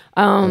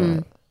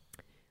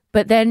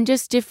 But then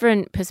just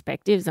different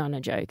perspectives on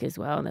a joke as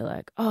well. And they're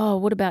like, oh,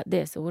 what about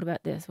this? Or what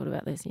about this? What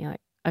about this? And you're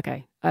like,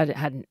 okay, I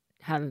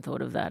hadn't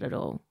thought of that at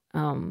all.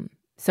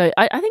 So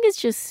I think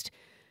it's just,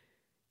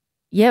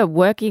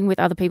 working with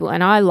other people.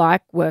 And I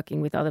like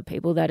working with other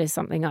people. That is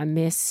something I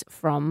miss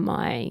from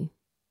my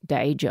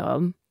day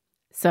job.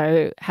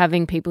 So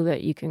having people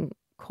that you can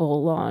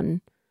call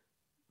on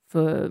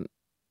for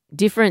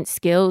different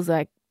skills,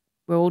 like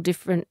we're all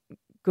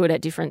good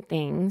at different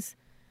things,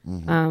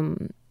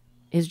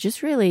 is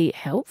just really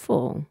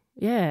helpful.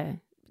 Yeah.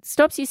 It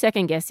stops you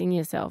second guessing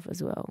yourself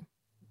as well.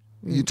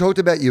 You talked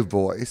about your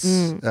voice,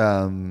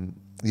 that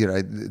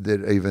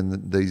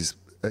even these,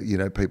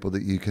 people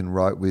that you can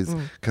write with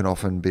can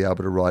often be able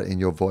to write in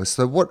your voice.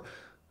 So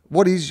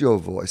what is your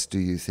voice, do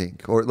you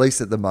think? Or at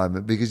least at the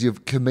moment, because your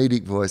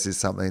comedic voice is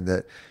something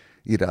that,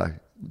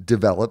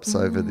 develops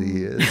over the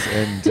years.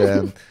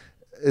 And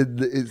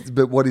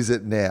but what is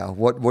it now?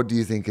 What do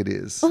you think it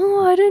is?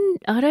 Oh,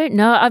 I don't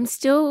know. I'm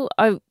still,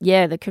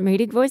 the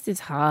comedic voice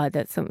is hard.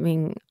 That's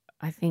something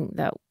I think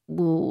that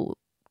will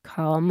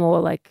come,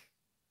 or like,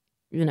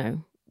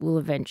 will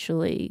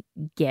eventually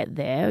get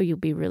there. You'll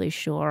be really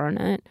sure on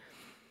it.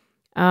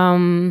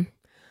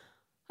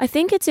 I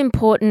think it's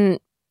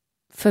important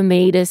for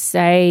me to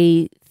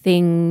say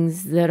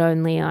things that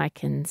only I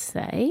can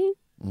say.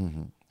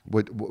 Mm-hmm.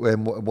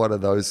 What are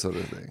those sort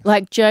of things?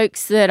 Like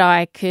jokes that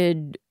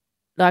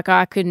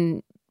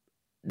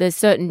there's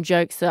certain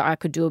jokes that I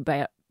could do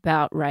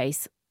about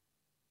race,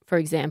 for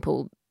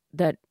example,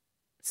 that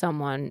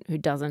someone who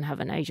doesn't have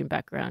an Asian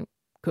background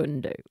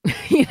couldn't do.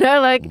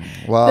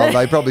 Well,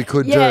 they probably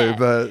could do,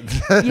 but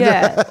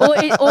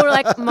or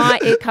like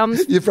it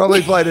comes. You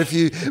probably played a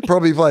few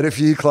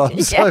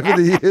clubs over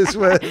the years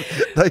where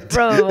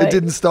it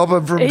didn't stop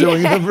them from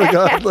doing them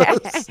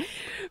regardless.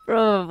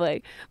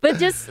 Probably, but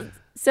just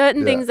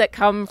certain things that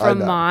come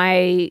from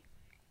my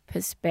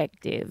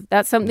perspective.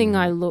 That's something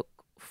I look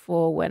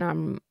for when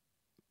I'm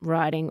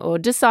writing or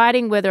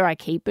deciding whether I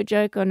keep a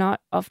joke or not.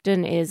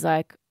 Often is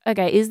like,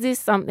 okay, is this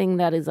something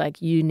that is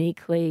like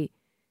uniquely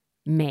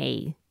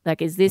me?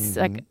 Like, is this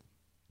like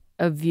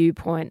a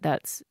viewpoint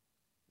that's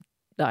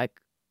like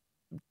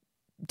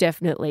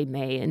definitely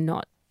me and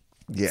not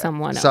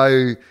someone else?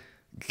 So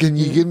can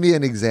you give me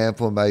an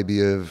example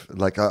maybe of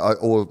like, I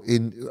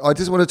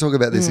just want to talk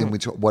about this in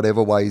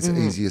whatever way is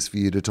easiest for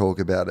you to talk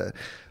about it.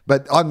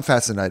 But I'm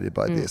fascinated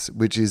by this,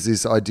 which is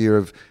this idea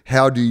of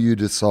how do you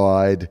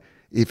decide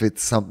if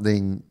it's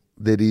something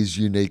that is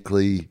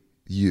uniquely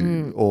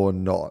you or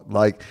not?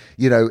 Like,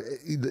 do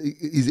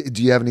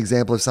you have an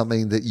example of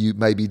something that you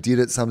maybe did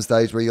at some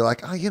stage where you're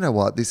like, oh, you know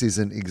what, this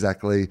isn't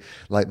exactly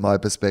like my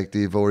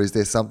perspective? Or is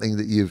there something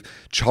that you've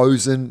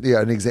chosen,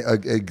 an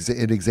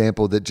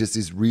example that just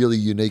is really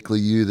uniquely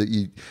you that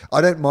you,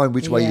 I don't mind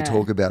which way you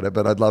talk about it,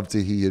 but I'd love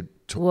to hear you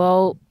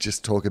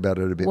just talk about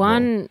it a bit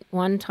more.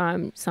 One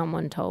time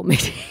someone told me,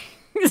 keep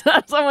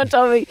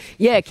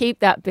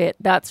that bit.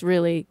 That's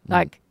really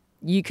like,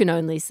 you can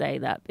only say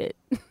that bit.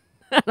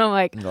 And I'm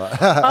like,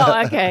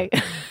 oh, okay.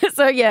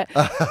 So,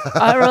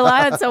 I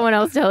rely on someone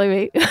else telling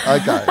me.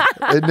 Okay.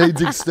 It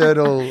needs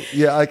external.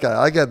 Yeah, okay.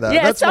 I get that.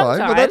 Yeah, that's fine.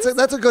 But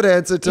that's a good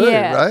answer too,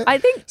 right? I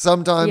think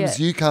sometimes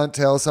you can't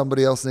tell,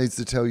 somebody else needs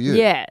to tell you.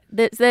 Yeah,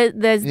 there's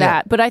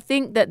that. But I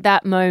think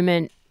that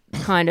moment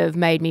kind of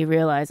made me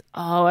realize,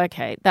 oh,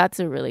 okay,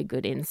 that's a really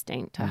good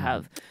instinct to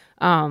have.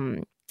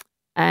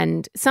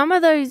 And some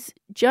of those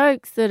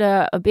jokes that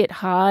are a bit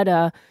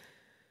harder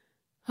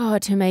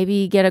to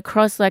maybe get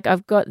across, like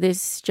I've got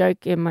this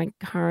joke in my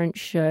current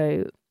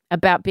show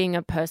about being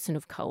a person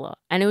of color,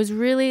 and it was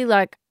really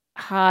like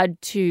hard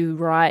to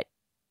write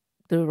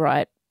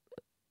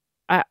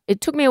it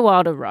took me a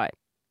while to write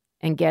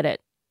and get it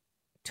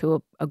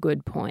to a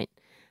good point,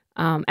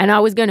 and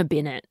I was going to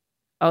bin it.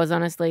 I was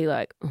honestly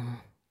like,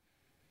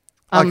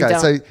 okay,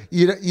 so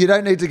you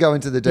don't need to go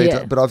into the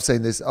detail, but I've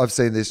seen this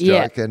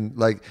joke and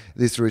like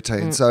this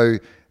routine, so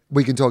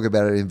we can talk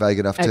about it in vague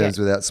enough terms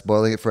without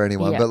spoiling it for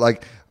anyone. But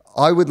like,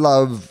 I would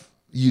love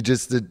you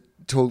just to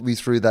talk me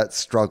through that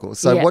struggle.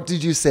 So what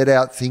did you set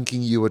out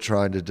thinking you were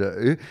trying to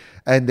do?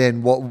 And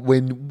then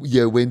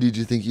when did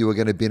you think you were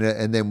going to bin it?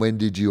 And then when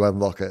did you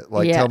unlock it?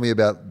 Like, tell me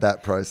about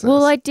that process.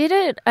 Well, I did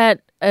it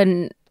at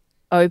an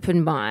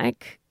open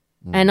mic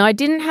and I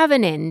didn't have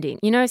an ending.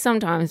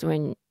 Sometimes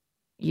when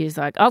you're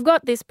like, I've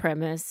got this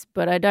premise,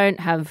 but I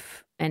don't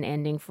have an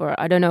ending for it.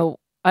 I don't know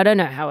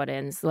how it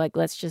ends. Like,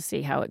 let's just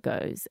see how it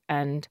goes.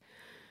 And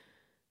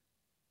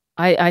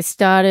I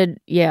started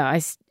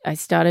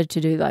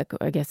to do, like,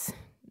 I guess,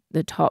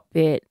 the top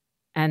bit,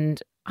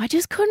 and I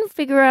just couldn't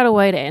figure out a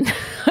way to end.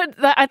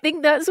 I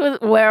think that's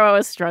where I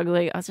was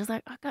struggling. I was just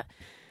like,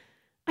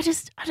 I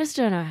just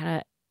don't know how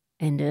to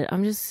end it.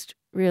 I'm just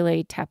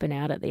really tapping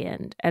out at the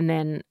end. And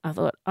then I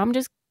thought, I'm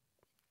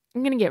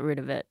going to get rid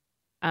of it.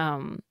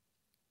 And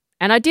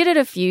I did it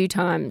a few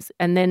times,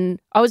 and then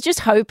I was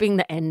just hoping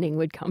the ending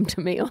would come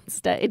to me on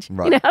stage.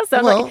 Right. You know,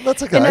 so well, like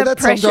that's okay. in a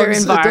That's pressure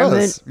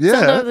environment. Yeah.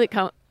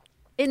 Sometimes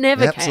it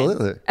never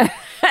Absolutely. came.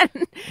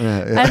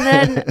 And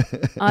then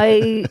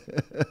I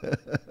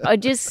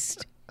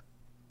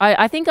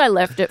think I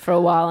left it for a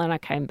while, and I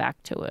came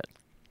back to it.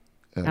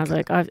 Okay. I was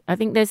like, I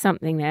think there's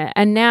something there.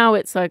 And now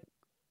it's like,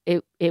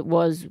 it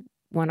was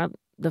one of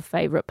the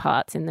favorite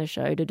parts in the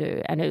show to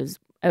do. And it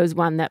was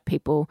one that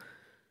people,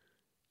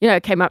 you know,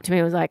 came up to me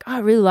and was like, oh, I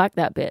really like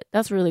that bit.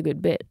 That's a really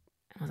good bit.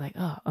 I was like,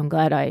 oh, I'm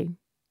glad I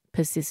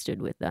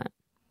persisted with that.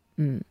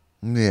 Mm.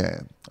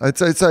 Yeah.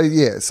 So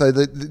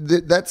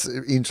that's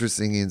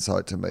interesting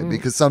insight to me,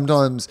 because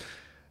sometimes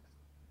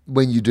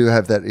when you do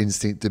have that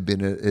instinct to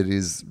bin it, it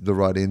is the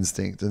right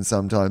instinct. And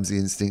sometimes the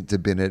instinct to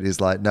bin it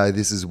is like, no,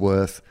 this is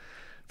worth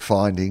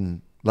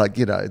finding. Like,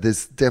 you know,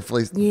 there's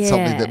definitely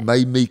something that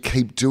made me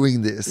keep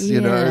doing this,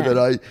 you know,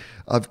 that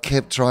I've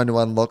kept trying to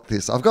unlock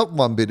this. I've got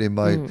one bit in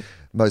my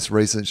most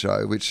recent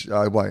show, which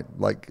I won't,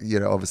 like, you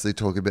know, obviously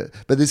talk about,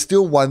 but there's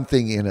still one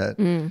thing in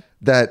it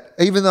that,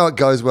 even though it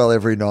goes well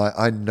every night,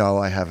 I know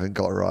I haven't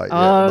got right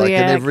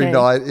yet. And every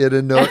night it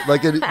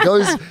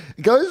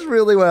goes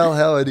really well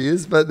how it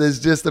is, but there's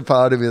just a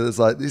part of me that's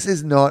like, this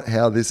is not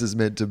how this is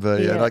meant to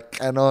be, and I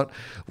cannot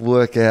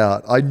work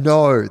out. I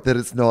know that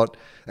it's not,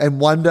 and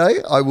one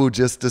day I will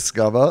just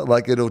discover,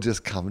 like, it'll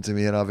just come to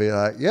me, and I'll be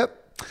like, yep.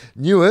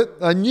 Knew it.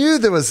 I knew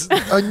there was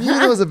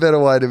a better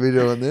way to be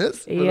doing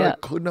this, but I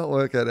could not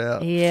work it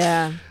out.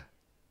 Yeah.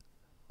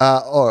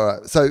 All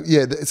right. So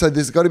so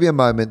there's got to be a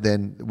moment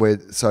then where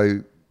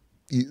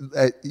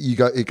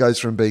it goes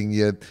from being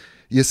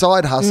your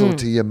side hustle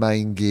to your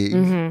main gig,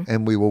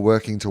 and we were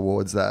working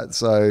towards that.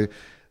 So,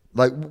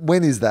 like,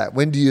 when is that?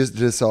 When do you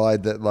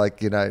decide that,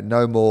 like, you know,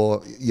 no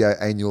more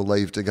annual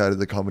leave to go to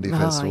the comedy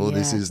festival? Yeah.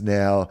 This is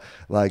now,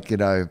 like, you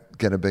know,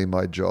 going to be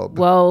my job.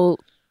 Well,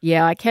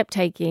 yeah, I kept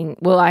taking.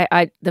 Well,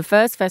 I the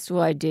first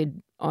festival I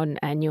did on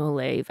annual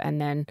leave,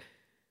 and then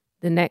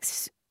the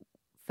next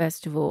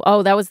festival.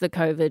 Oh, that was the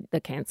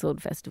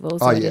cancelled festival.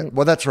 So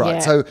well, that's right. Yeah.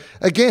 So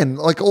again,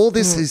 like, all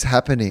this is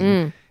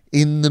happening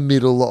in the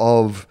middle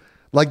of,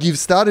 like, you've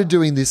started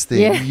doing this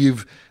thing. Yeah.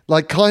 You've,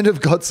 like, kind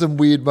of got some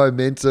weird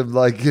momentum,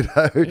 like, you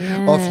know,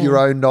 off your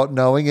own, not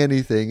knowing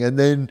anything, and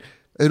then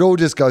it all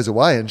just goes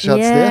away and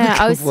shuts down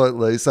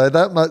completely. So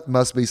that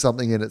must be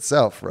something in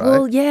itself, right?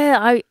 Well,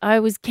 yeah, I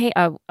was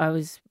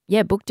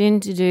booked in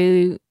to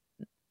do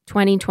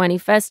 2020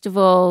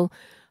 festival.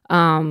 You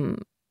know,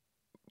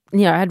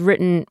 I had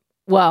written,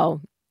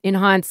 well, in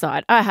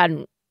hindsight, I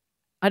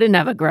didn't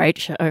have a great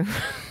show.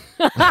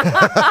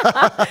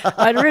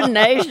 I'd written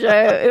a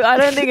show. I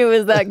don't think it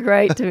was that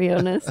great, to be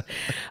honest.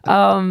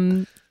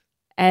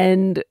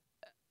 And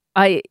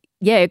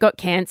it got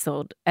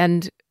cancelled,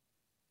 and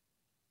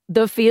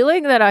the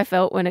feeling that I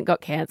felt when it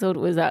got cancelled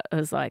was that I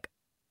was like,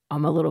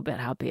 I'm a little bit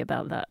happy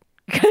about that,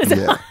 because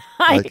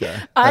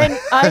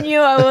I knew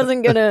I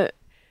wasn't going to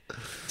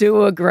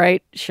do a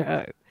great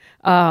show.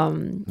 I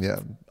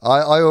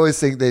always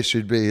think there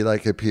should be,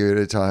 like, a period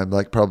of time,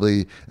 like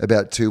probably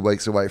about 2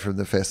 weeks away from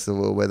the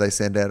festival, where they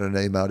send out an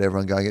email to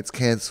everyone going, it's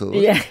cancelled.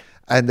 Yeah.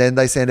 And then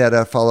they send out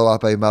a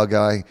follow-up email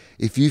going,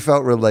 if you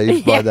felt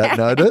relieved by that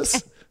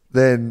notice,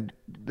 then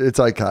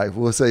it's okay.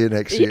 We'll see you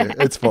next year. Yeah.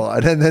 It's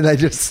fine. And then they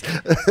just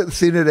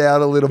thin it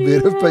out a little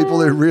bit of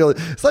people who really,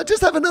 it's like,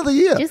 just have another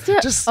year.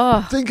 Just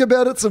think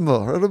about it some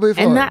more. It'll be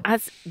fine.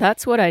 And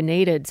that's what I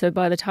needed. So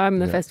by the time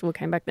the festival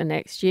came back the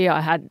next year, I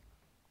had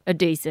a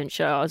decent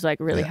show. I was, like,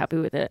 really happy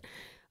with it.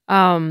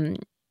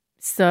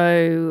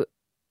 So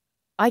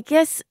I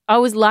guess I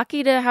was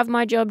lucky to have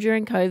my job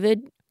during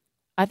COVID.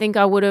 I think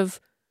I would have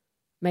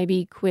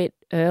maybe quit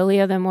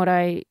earlier than what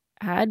I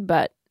had,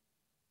 but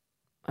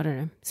I don't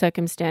know,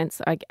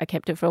 circumstance, I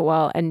kept it for a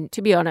while. And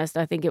to be honest,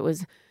 I think it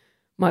was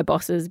my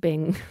bosses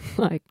being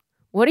like,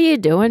 what are you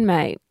doing,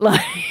 mate? Like,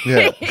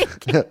 yeah.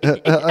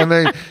 I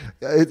mean,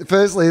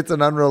 firstly, it's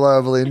an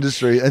unreliable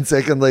industry, and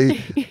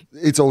secondly,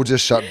 it's all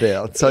just shut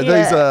down. So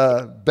these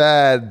are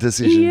bad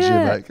decisions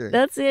you're making.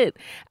 That's it.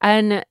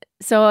 And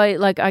so I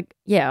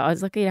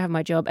was lucky to have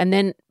my job. And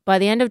then by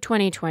the end of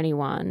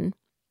 2021,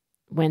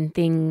 when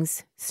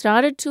things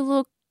started to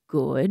look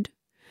good,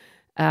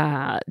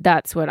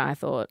 that's when I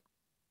thought,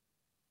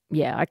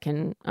 yeah, I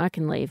can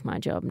leave my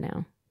job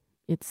now.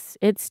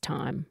 It's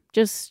time.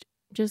 Just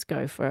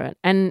go for it.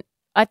 And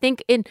I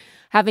think in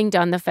having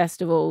done the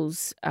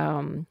festivals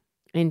having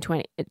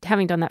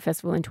done that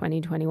festival in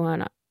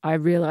 2021, I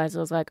realized, I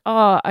was like,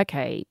 oh,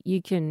 okay,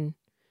 you can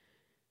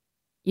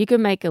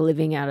make a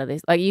living out of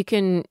this. Like, you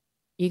can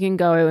you can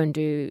go and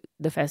do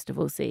the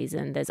festival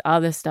season. There's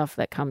other stuff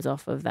that comes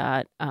off of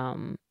that.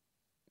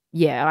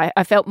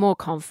 I felt more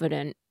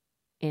confident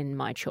in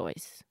my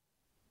choice.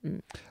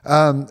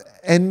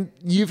 And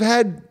you've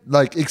had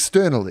like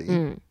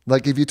externally,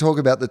 like if you talk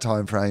about the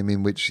time frame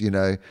in which, you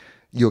know,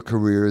 your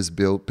career is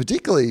built,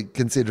 particularly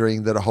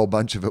considering that a whole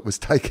bunch of it was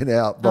taken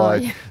out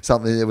by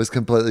something that was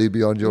completely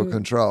beyond your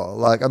control.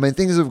 Like, I mean,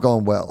 things have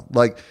gone well.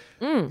 Like,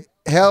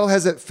 how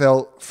has it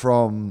felt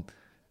from...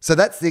 So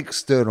that's the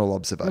external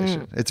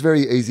observation. It's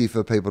very easy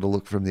for people to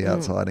look from the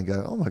outside and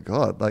go, oh my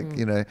God, like,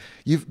 you know,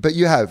 you've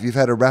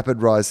had a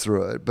rapid rise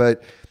through it.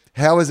 But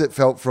how has it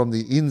felt from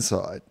the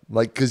inside?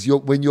 Like, because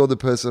when you're the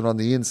person on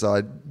the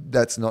inside,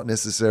 that's not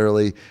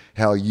necessarily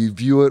how you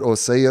view it or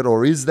see it,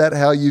 or is that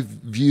how you've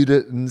viewed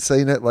it and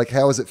seen it? Like,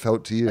 how has it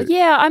felt to you?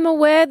 Yeah, I'm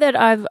aware that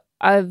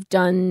I've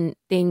done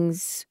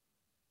things,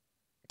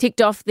 ticked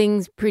off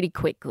things pretty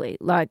quickly,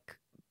 like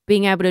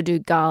being able to do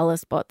gala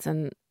spots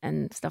and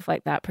stuff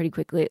like that pretty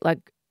quickly. Like,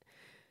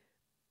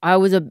 I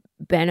was a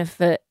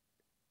beneficiary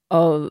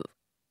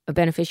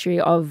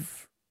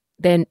of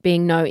there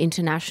being no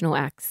international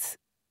acts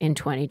in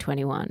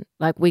 2021.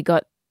 Like, we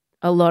got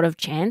a lot of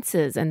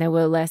chances and there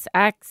were less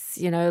acts,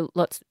 you know,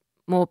 lots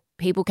more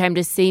people came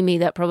to see me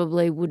that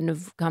probably wouldn't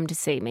have come to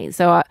see me.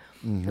 So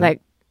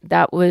like,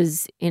 that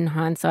was in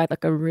hindsight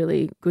like a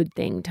really good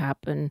thing to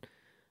happen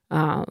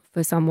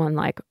for someone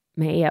like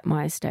me at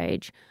my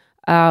stage.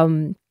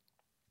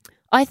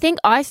 I think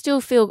I still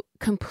feel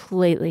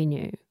completely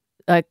new.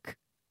 Like,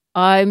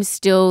 I'm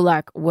still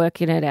like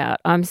working it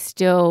out. I'm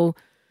still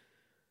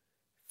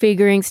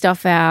figuring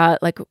stuff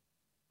out. Like,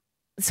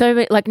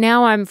 so like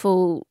now I'm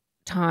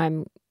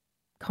full-time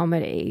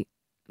comedy.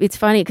 It's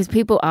funny because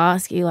people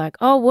ask you like,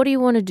 oh, what do you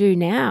want to do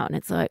now? And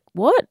it's like,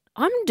 what?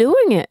 I'm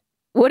doing it.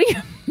 What do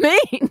you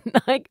mean?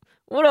 Like,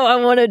 what do I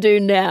want to do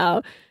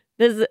now?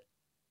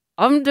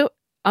 I'm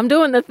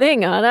doing the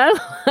thing, aren't I?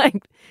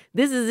 Like,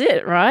 this is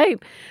it, right?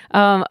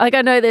 Like,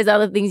 I know there's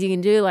other things you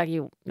can do, like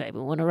you maybe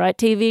want to write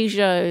TV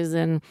shows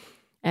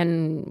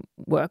and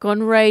work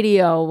on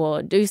radio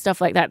or do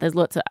stuff like that. There's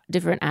lots of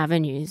different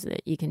avenues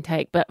that you can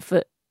take. But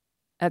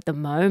at the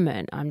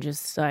moment, I'm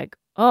just like,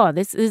 oh,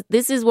 this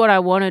is what I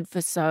wanted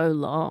for so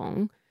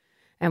long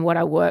and what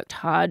I worked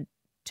hard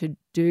to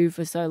do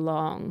for so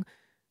long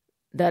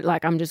that,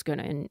 like, I'm just going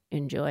to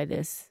enjoy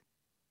this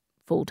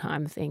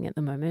full-time thing at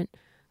the moment.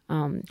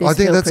 I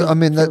think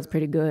feels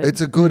pretty good. It's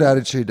a good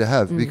attitude to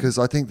have because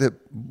I think that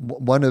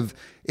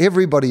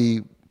everybody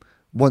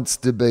wants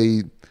to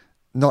be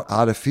not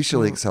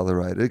artificially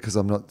accelerated, because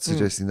I'm not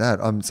suggesting that.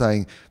 I'm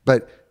saying,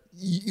 but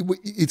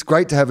it's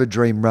great to have a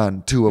dream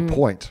run to a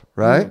point,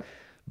 right?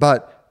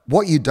 But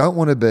what you don't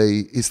want to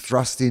be is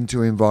thrust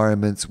into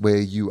environments where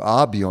you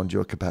are beyond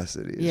your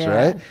capacities,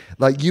 right?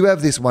 Like, you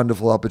have this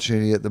wonderful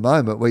opportunity at the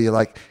moment where you're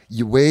like,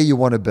 where you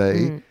want to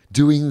be,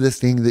 doing the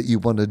thing that you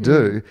want to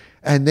do,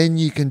 and then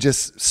you can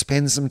just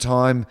spend some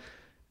time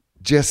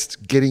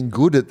just getting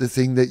good at the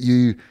thing that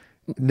you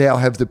now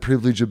have the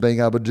privilege of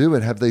being able to do,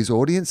 and have these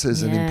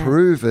audiences and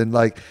improve and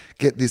like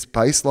get this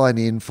baseline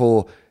in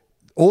for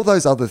all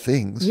those other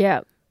things.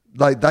 Yeah.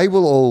 Like, they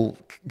will all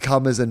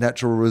come as a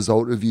natural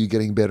result of you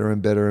getting better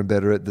and better and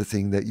better at the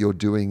thing that you're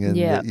doing and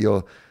that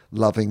you're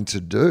loving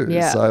to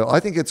do. So I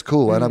think it's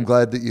cool, and I'm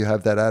glad that you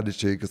have that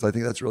attitude, because I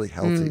think that's really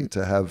healthy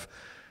to have.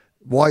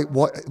 Why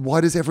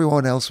does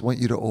everyone else want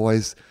you to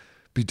always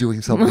be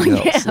doing something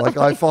else? Like,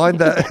 I find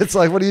that it's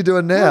like, what are you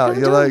doing now?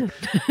 You're like,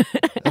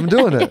 I'm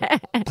doing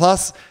it.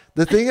 Plus,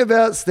 the thing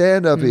about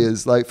stand-up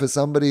is, like, for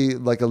somebody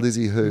like a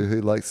Lizzy Hoo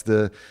who likes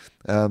to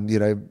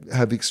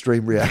have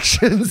extreme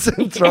reactions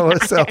and throw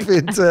herself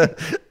into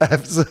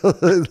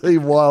absolutely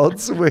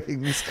wild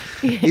swings,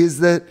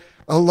 is that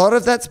a lot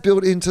of that's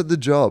built into the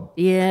job.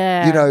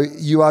 Yeah. You know,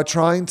 you are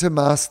trying to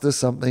master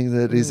something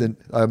that isn't,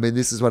 I mean,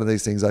 this is one of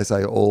these things I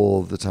say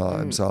all the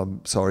time, so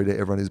I'm sorry to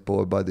everyone who's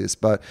bored by this,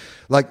 but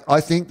like, I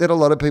think that a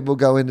lot of people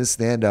go into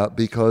stand-up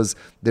because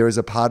there is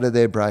a part of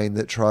their brain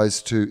that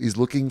is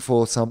looking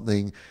for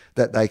something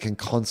that they can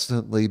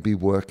constantly be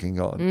working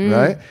on,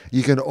 right?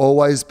 You can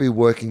always be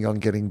working on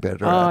getting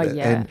better at it,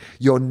 and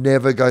you're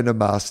never going to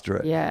master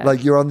it. Yeah.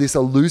 Like, you're on this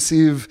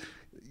elusive,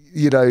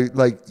 you know,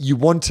 like, you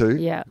want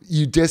to,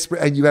 you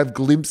desperate, and you have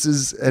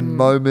glimpses and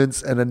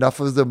moments and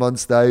enough of them on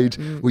stage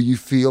where you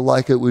feel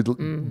like it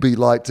would be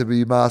like to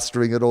be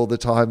mastering it all the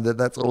time,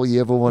 that's all you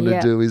ever want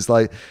to do is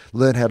like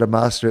learn how to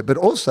master it. But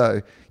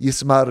also, you're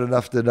smart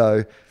enough to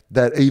know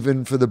that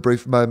even for the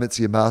brief moments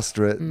you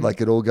master it, like,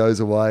 it all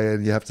goes away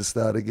and you have to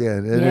start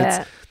again.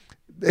 And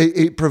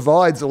it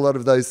provides a lot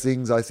of those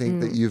things, I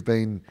think, that you've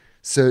been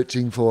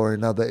searching for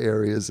in other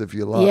areas of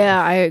your life.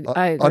 Yeah, I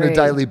agree. On a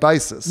daily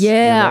basis.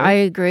 Yeah, you know? I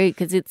agree,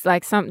 because it's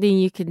like something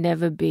you could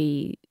never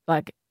be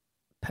like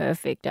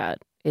perfect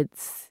at.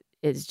 It's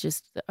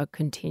just a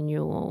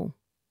continual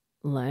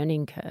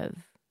learning curve.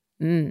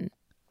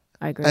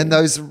 I agree. And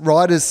those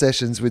writers'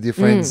 sessions with your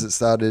friends that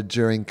started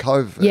during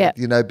COVID,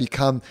 you know,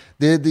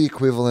 they're the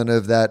equivalent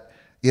of that,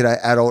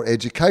 adult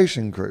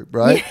education group,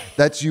 right? Yeah.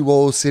 That's you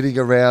all sitting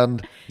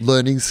around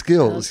learning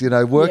skills,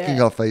 working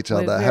Yeah. off each We're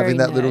other, very having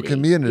that little nerdy.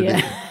 community.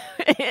 Yeah.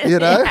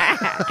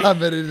 I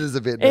mean, it is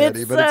a bit nerdy,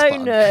 It's but so it's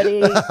fun.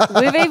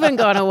 nerdy. We've even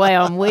gone away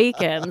on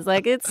weekends.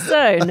 Like, it's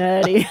so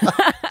nerdy.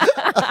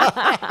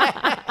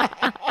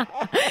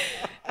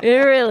 It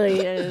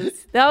really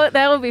is.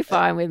 That would be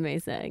fine with me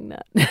saying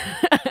that.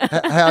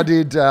 How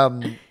did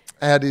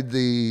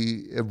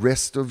the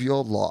rest of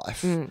your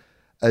life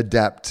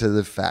adapt to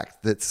the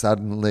fact that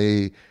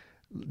suddenly,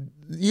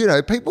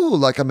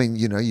 people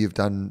you've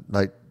done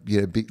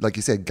big, like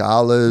you said,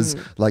 galas,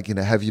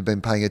 have you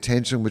been paying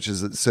attention, which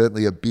is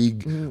certainly a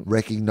big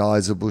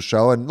recognizable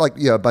show, and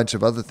a bunch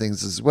of other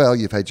things as well.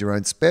 You've had your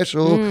own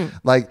special,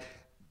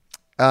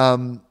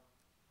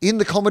 in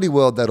the comedy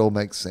world, that all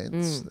makes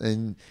sense.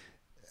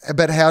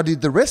 But how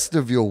did the rest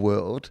of your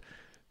world,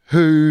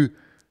 who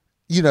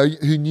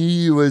knew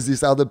you as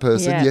this other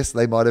person? Yeah. Yes,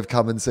 they might have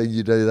come and seen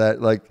you do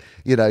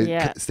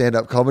that,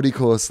 stand-up comedy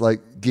course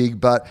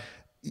gig, but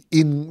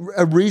in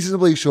a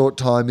reasonably short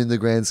time, in the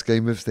grand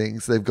scheme of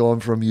things, they've gone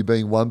from you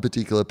being one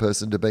particular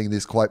person to being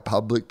this quite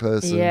public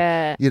person.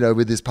 Yeah.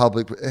 With this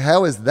public.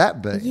 How has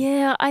that been?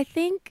 Yeah, I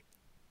think.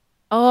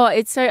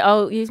 It's so.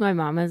 I'll use my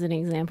mum as an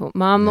example.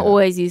 Mum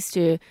always used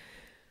to.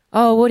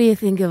 Oh, what do you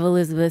think of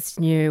Elizabeth's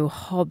new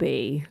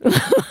hobby?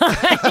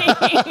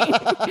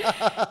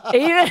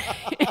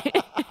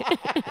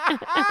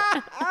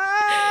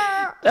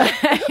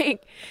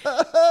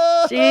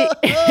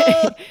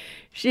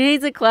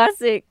 She's a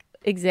classic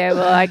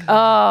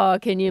example.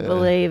 Can you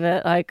believe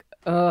it? And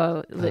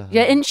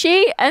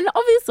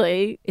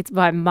obviously it's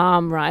my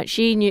mum, right?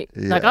 She knew,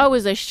 I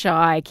was a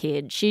shy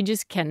kid. She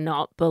just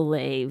cannot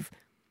believe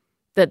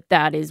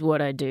that is what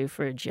I do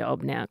for a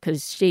job now,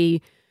 because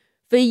she,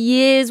 for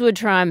years, would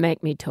try and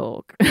make me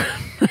talk.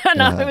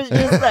 And I was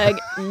just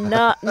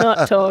not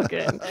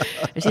talking.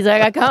 And she's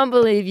like, I can't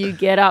believe you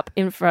get up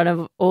in front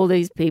of all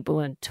these people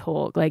and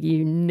talk.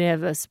 You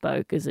never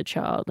spoke as a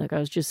child. I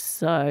was just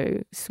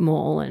so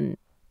small and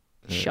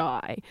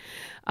shy.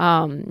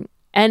 And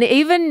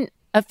even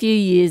a few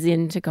years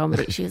into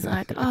comedy, she was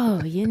like,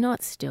 oh, you're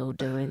not still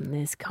doing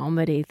this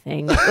comedy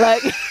thing.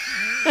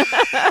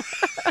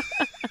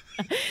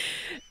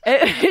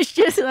 It's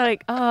just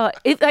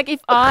if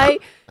I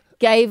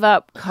gave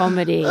up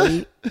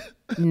comedy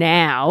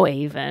now,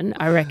 even,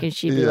 I reckon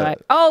she'd be like,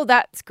 oh,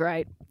 that's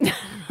great. That's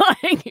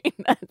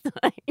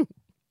fine.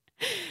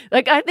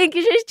 I think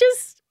she's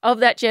just of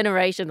that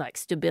generation,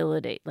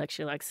 stability.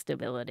 She likes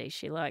stability.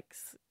 She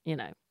likes,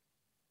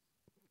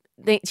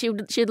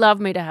 she'd love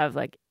me to have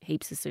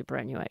heaps of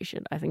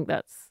superannuation. I think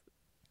that's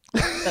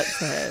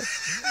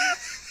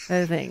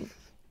her thing.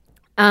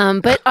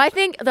 But I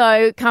think,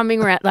 though,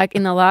 coming around,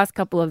 in the last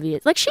couple of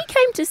years, she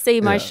came to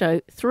see my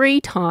show 3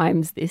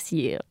 times this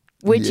year,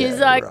 which is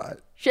right.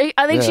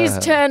 I think she's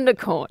turned a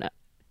corner.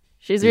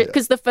 She's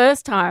because the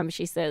first time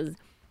she says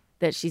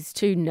that she's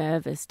too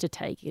nervous to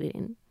take it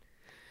in.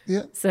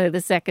 Yeah. So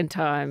the second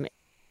time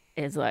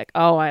is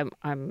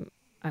I'm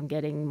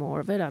getting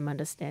more of it. I'm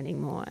understanding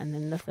more. And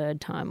then the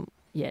third time,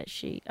 I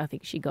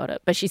think she got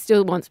it, but she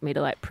still wants me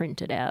to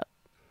print it out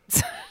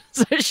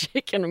so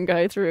she can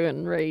go through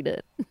and read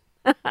it.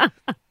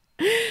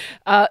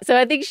 So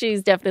I think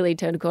she's definitely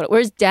turned a corner.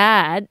 Whereas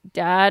Dad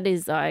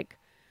is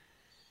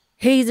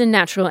he's a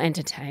natural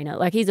entertainer.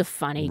 He's a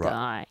funny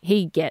guy.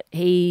 He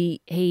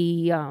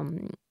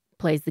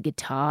plays the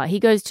guitar. He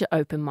goes to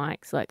open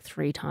mics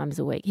 3 times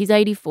a week. He's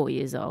 84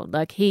 years old.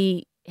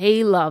 He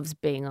loves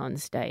being on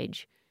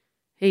stage.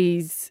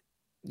 He's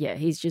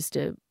just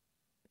an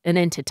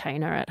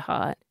entertainer at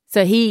heart.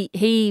 So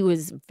he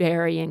was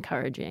very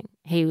encouraging.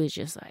 He was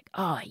just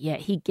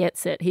he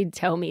gets it. He'd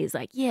tell me, he's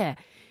you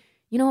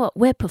know what?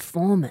 We're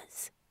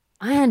performers.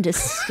 I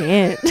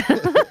understand.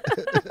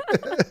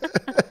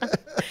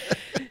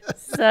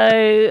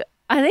 So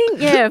I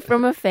think,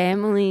 from a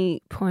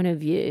family point of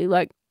view,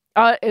 it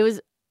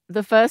was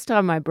the first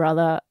time my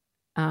brother,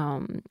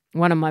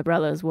 one of my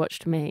brothers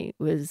watched me,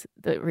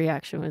 the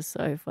reaction was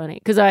so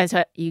funny. Because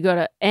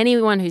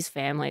anyone who's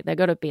family, they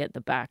got to be at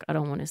the back. I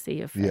don't want to see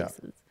your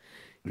faces.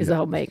 Because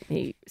they'll make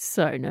me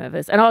so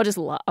nervous. And I'll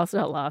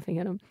start laughing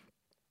at them.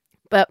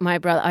 But my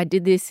brother, I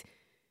did this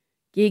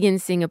gig in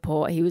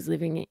Singapore. He was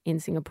living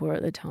in Singapore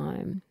at the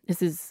time.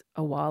 This is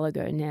a while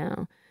ago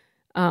now.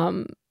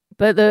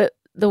 But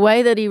the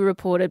way that he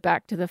reported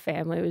back to the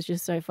family was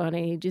just so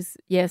funny. He just,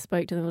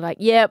 spoke to them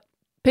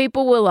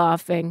people were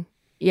laughing.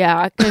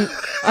 Yeah,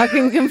 I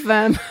can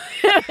confirm.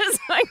 It was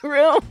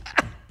real.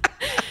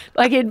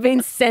 He'd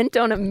been sent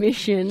on a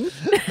mission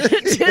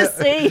to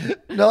see.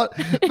 Not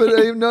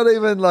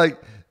even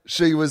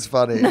she was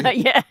funny. No,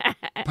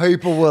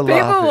 People were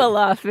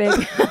laughing.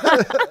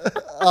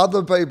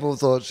 Other people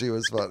thought she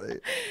was funny.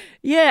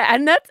 Yeah,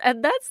 and that's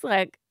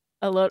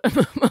a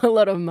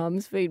lot of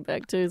mum's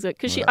feedback too.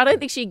 Because I don't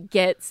think she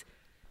gets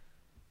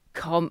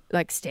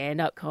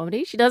stand-up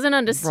comedy. She doesn't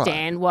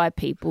understand why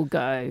people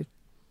go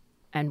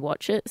and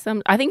watch it.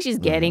 I think she's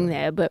getting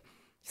there, but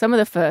some of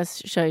the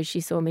first shows she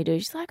saw me do,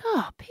 she's like,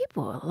 oh,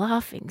 people are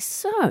laughing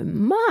so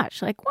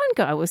much. Like one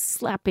guy was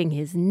slapping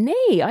his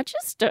knee. I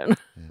just don't,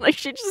 like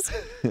she just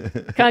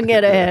can't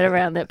get her head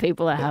around that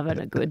people are having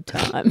a good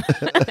time.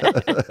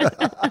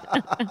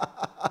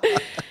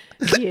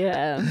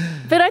 Yeah.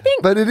 But I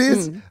think. But it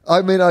is,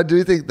 I mean, I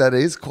do think that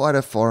is quite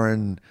a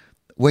foreign,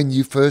 when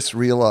you first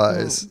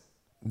realize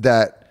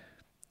that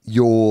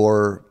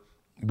your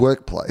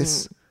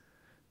workplace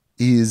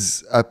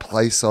is a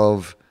place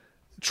of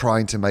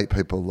trying to make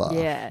people laugh.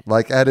 Yeah.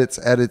 Like at its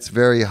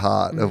very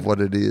heart of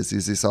what it is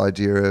this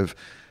idea of,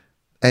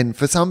 and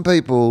for some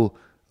people,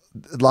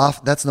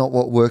 laugh, that's not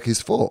what work is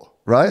for,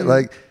 right?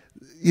 Like,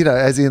 you know,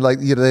 as in like,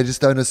 you know, they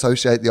just don't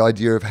associate the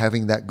idea of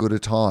having that good a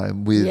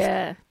time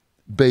with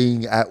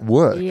being at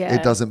work. Yeah.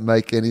 It doesn't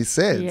make any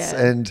sense.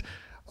 Yeah. And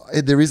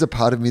there is a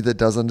part of me that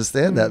does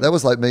understand that. That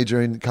was like me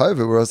during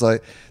COVID, where I was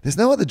like, there's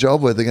no other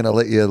job where they're going to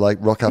let you like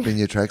rock up in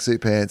your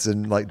tracksuit pants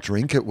and like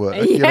drink at work.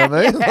 You know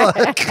what I mean?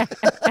 Like,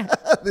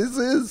 this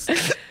is,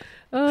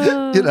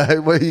 you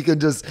know, where you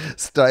can just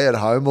stay at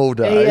home all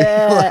day,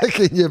 like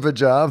in your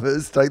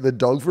pajamas, take the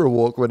dog for a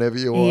walk whenever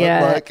you want.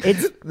 Like,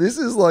 this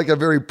is like a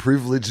very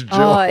privileged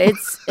job. Oh,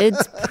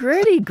 it's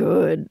pretty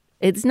good.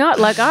 It's not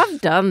like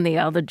I've done the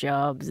other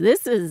jobs.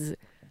 This is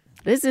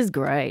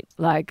great.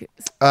 Like,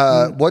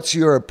 what's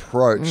your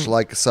approach?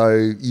 Like,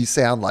 so you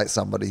sound like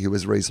somebody who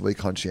was reasonably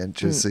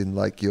conscientious in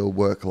like your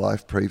work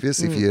life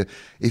previous.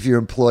 If your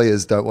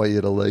employers don't want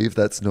you to leave,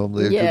 that's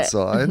normally a good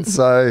sign.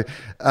 So,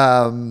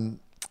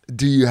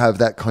 do you have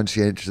that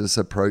conscientious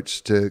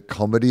approach to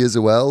comedy as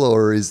well,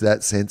 or is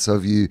that sense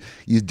of you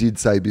did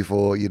say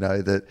before, you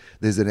know, that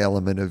there's an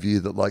element of you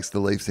that likes to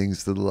leave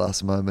things to the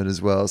last moment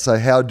as well? So,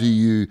 how do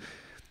you?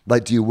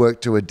 Like, do you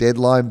work to a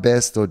deadline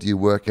best, or do you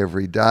work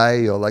every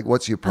day, or like,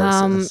 what's your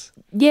process?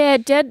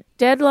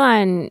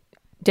 Deadlines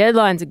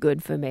are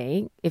good for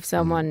me. If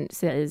someone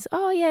says,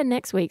 "Oh yeah,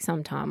 next week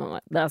sometime," I'm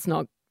like, "That's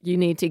not. You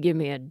need to give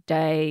me a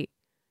day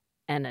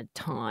and a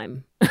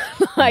time.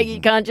 Like, you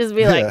can't just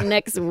be like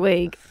next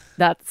week.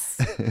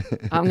 That's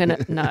I'm gonna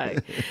no."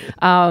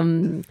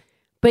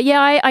 But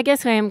yeah, I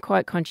guess I am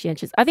quite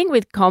conscientious. I think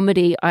with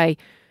comedy, I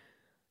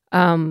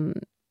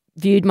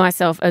viewed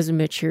myself as a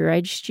mature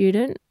age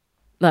student.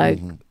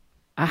 Like,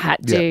 I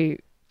had to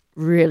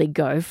really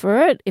go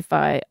for it. If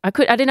I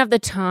didn't have the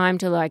time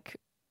to like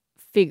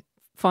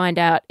find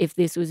out if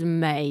this was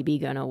maybe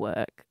gonna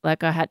work.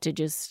 Like, I had to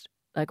just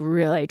like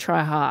really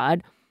try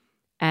hard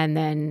and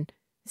then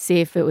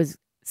see if it was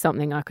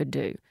something I could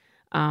do.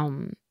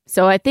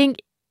 So I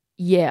think,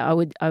 I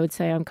would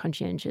say I'm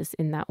conscientious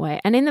in that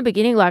way. And in the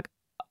beginning,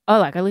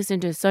 I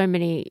listened to so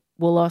many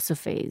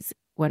WILOSOPHYs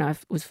when I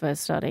was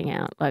first starting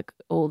out, like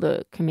all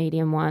the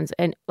comedian ones,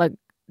 and like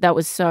that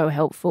was so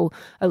helpful.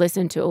 I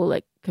listened to all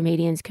like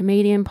comedian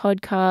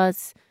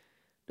podcasts.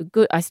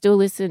 I still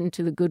listen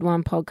to the Good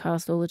One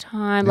podcast all the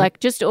time. Like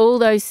just all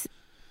those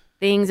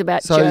things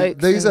about jokes. So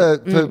these are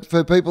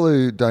for people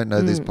who don't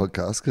know this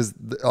podcast, because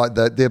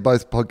they're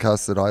both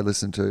podcasts that I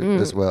listen to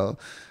as well.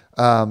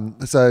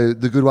 So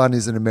the Good One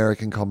is an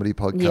American comedy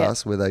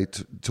podcast where they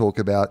talk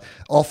about,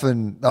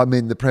 often, I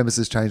mean, the premise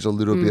has changed a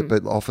little bit,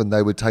 but often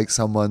they would take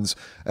an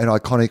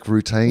iconic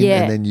routine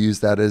and then use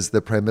that as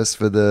the premise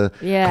for the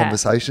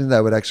conversation. They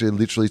would actually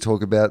literally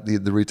talk about the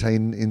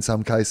routine in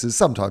some cases,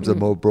 sometimes a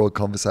more broad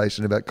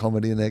conversation about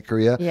comedy in their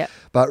career. Yeah.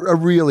 But a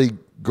really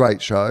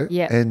great show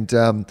and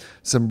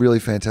some really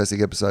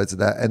fantastic episodes of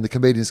that. And the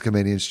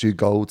comedian Stu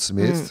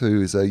Goldsmith,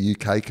 who is a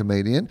UK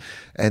comedian,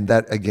 and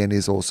that again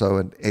is also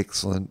an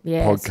excellent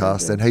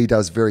podcast. And he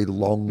does very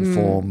long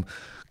form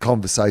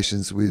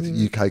conversations with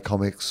UK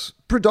comics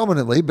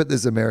predominantly, but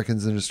there's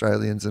Americans and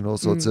Australians and all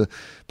sorts of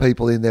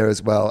people in there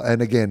as well.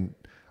 And again,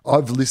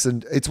 I've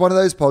listened, it's one of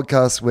those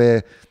podcasts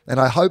where, and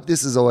I hope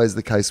this is always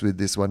the case with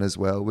this one as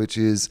well, which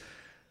is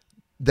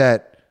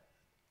that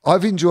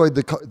I've enjoyed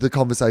the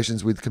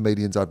conversations with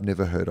comedians I've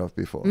never heard of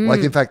before. Like,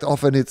 in fact,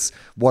 often it's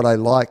what I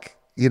like,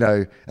 you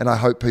know, and I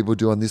hope people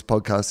do on this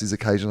podcast is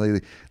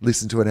occasionally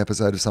listen to an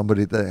episode of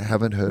somebody that they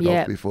haven't heard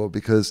of before,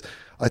 because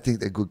I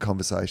think they're good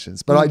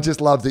conversations. But I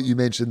just love that you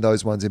mentioned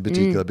those ones in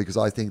particular, because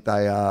I think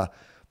they are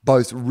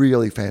both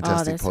really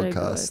fantastic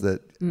podcasts that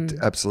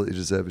absolutely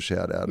deserve a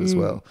shout out as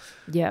well.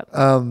 Yeah.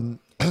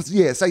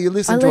 So you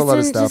listen to a lot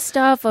of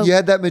stuff. You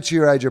had that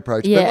mature age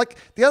approach. But like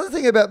the other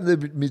thing about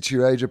the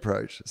mature age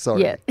approach,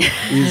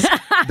 is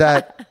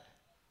that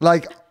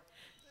like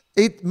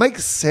it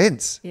makes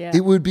sense. Yeah.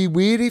 It would be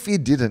weird if you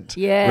didn't,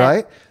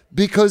 right?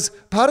 Because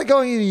part of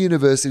going into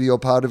university or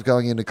part of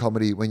going into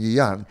comedy when you're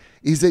young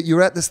is that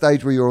you're at the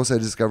stage where you're also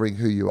discovering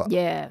who you are.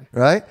 Yeah.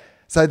 Right?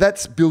 So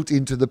that's built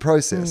into the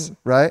process,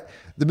 right?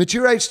 The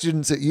mature age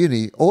students at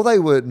uni, all they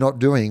were not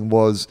doing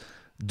was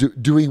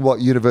doing what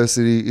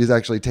university is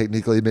actually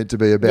technically meant to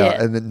be about,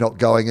 and then not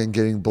going and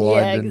getting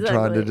blind and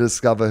trying to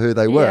discover who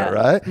they were,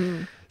 right?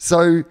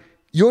 So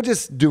you're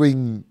just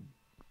doing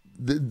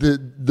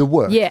the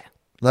work. Yeah.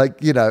 Like,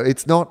 you know,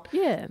 it's not,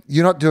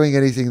 you're not doing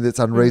anything that's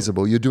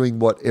unreasonable. You're doing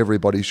what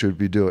everybody should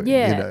be doing, you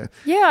know?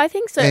 Yeah, I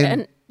think so.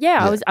 And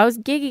I was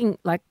gigging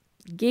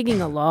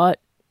a lot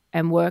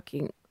am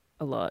working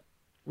a lot,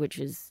 which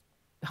is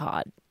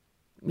hard.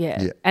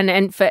 Yeah.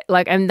 And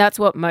that's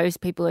what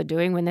most people are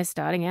doing when they're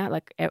starting out.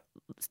 Like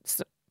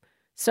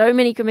so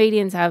many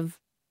comedians have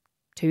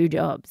 2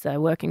 jobs.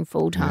 They're working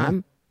full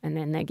time and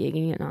then they're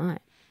gigging at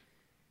night.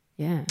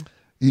 Yeah.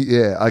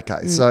 Yeah.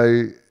 Okay.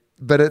 So,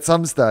 but at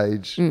some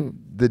stage,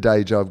 the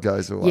day job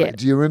goes away. Yeah.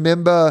 Do you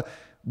remember,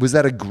 was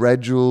that a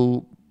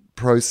gradual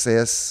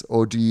process,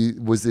 or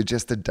was there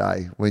just a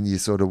day when you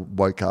sort of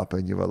woke up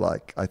and you were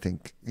like, I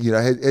think, you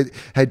know,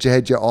 had you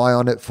had your eye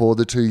on it for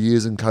the 2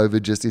 years and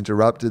COVID just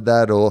interrupted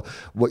that, or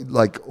what,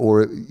 like,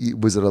 or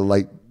was it a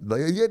late,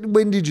 like,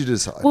 when did you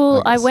decide?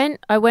 Well, I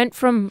went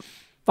from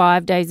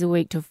 5 days a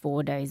week to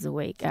 4 days a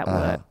week at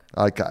work.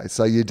 Okay,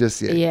 so you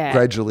just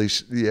gradually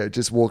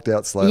just walked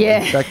out slowly,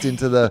 backed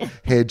into the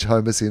hedge,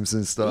 Homer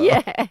Simpson style.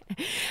 Yeah,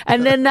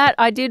 and then that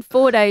I did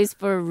 4 days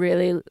for a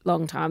really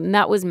long time, and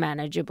that was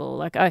manageable.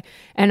 Like I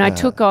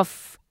took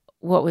off.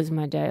 What was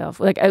my day off?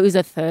 Like it was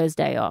a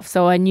Thursday off,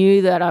 so I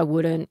knew that I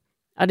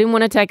didn't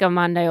want to take a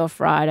Monday or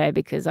Friday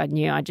because I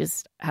knew I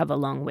just have a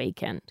long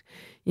weekend,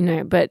 you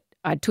know. But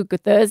I took a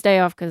Thursday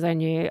off because I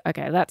knew,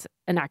 okay, that's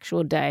an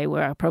actual day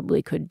where I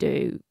probably could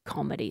do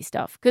comedy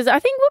stuff. Because I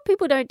think what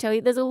people don't tell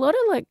you, there's a lot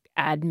of like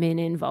admin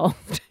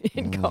involved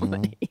in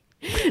comedy.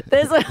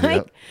 There's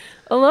like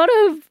a lot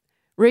of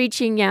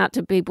reaching out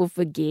to people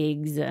for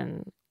gigs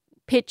and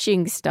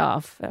pitching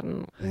stuff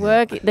and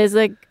work. There's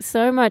like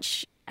so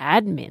much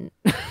admin.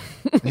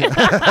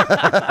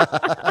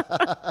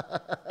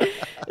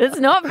 It's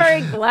not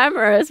very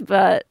glamorous,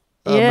 but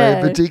I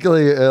mean,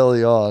 particularly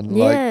early on,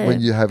 like when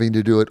you're having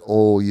to do it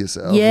all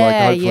yourself. Like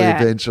hopefully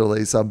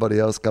eventually somebody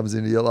else comes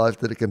into your life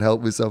that can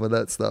help with some of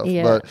that stuff.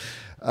 Yeah.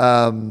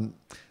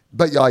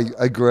 But I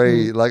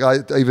agree. Like I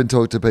even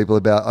talk to people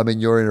about, I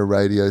mean, you're in a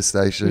radio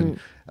station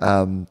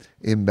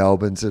in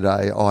Melbourne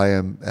today. I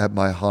am at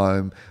my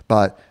home.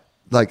 But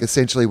like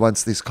essentially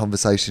once this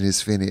conversation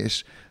is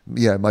finished,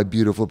 my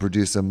beautiful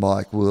producer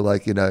Mike will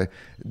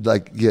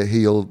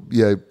he'll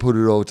put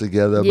it all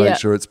together, make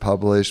sure it's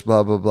published,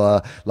 blah blah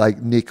blah.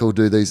 Like Nick will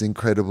do these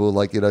incredible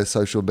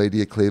social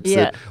media clips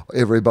that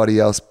everybody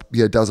else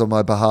does on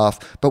my behalf.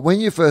 But when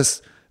you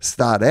first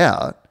start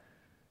out,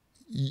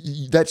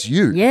 that's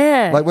you.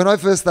 Yeah. Like when I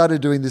first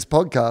started doing this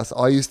podcast,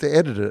 I used to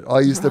edit it.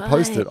 I used to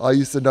post it. I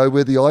used to know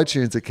where the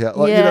iTunes account,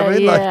 you know what I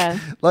mean? Yeah.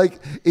 Like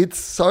it's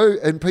so,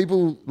 and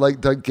people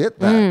don't get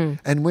that.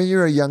 And when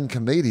you're a young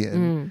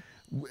comedian,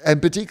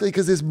 and particularly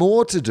because there's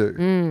more to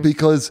do,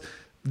 because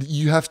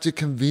you have to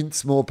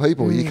convince more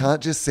people. You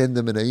can't just send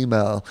them an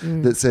email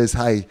that says,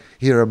 hey,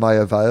 here are my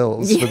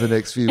avails for the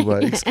next few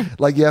weeks.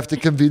 Like you have to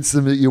convince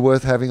them that you're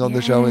worth having on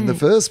the show in the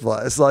first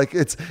place. Like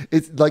it's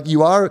like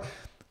you are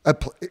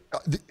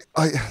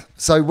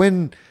so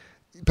when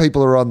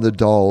people are on the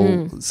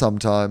dole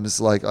sometimes,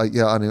 like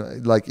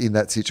in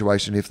that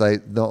situation, if they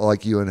not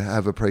like you and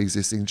have a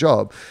pre-existing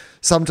job,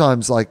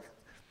 sometimes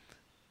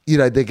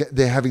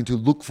they're having to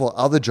look for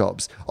other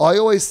jobs. I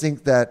always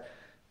think that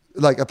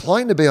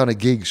applying to be on a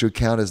gig should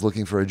count as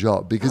looking for a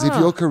job, because if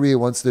your career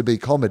wants to be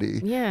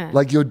comedy,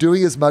 you're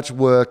doing as much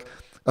work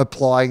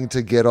applying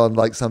to get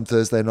on some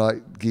Thursday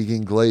night gig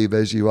in Glebe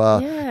as you are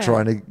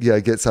trying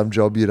to get some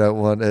job you don't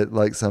want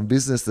at some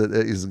business that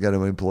isn't going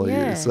to employ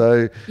you.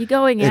 So you're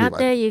going out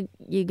there,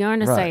 you're going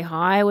to say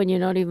hi when you're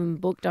not even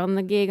booked on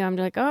the gig. I'm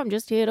like, I'm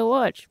just here to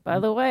watch. By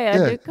the way,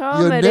 I do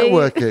comedy. You're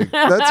networking.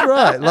 That's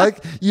right.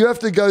 You have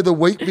to go the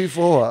week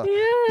before.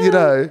 And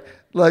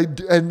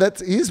that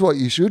is what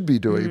you should be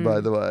doing, by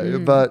the way.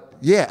 But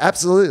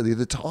absolutely,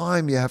 the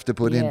time you have to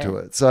put into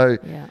it. So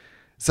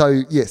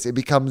yes, it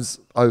becomes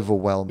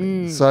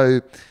overwhelming.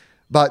 So,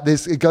 but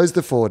it goes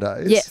to 4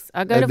 days. Yes,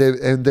 I go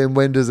and then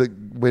when does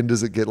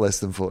it get less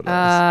than 4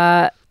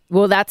 days?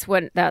 Well, that's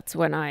when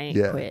I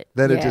quit.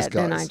 Then it just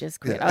goes. Then I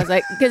just quit. I was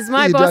like, because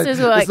my bosses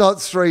were like, it's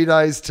not 3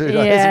 days, 2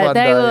 days, 1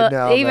 day. Were,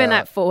 now even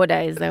at 4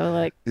 days, they were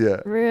like,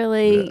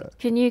 really? Yeah.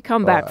 Can you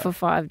come back for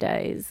 5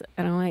 days?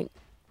 And I'm like,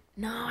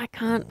 no, I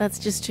can't. That's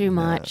just too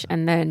much.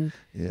 And then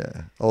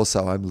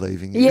also I'm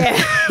leaving you.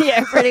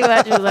 Yeah, pretty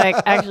much. It was like,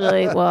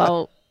 actually,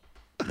 well,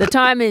 the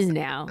time is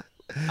now.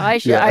 I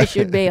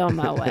should be on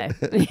my way.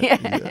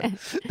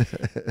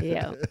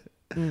 Yeah.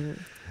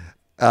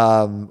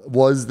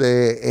 Was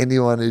there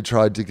anyone who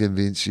tried to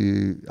convince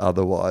you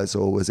otherwise,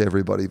 or was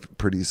everybody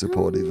pretty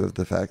supportive of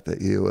the fact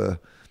that you were?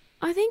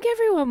 I think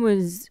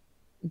everyone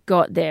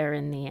got there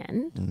in the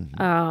end.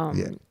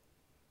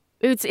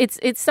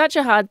 It's such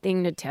a hard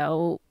thing to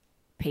tell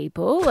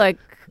people. Like,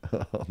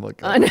 oh my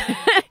God.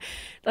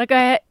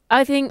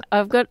 I think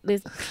I've got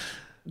this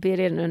bit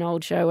in an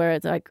old show where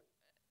it's like,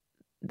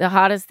 the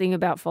hardest thing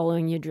about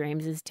following your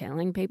dreams is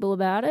telling people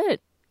about it.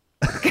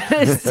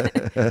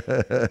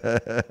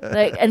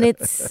 And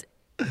it's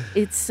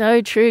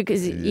so true,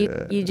 because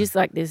you just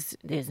like this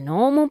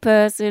normal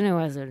person who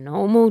has a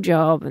normal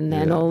job, and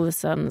then all of a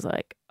sudden it's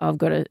like, I've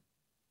got a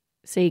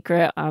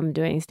secret, I'm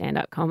doing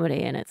stand-up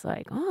comedy, and it's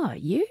like, oh,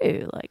 you,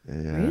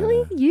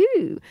 really,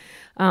 you,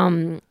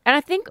 and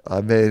I think,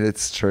 I mean,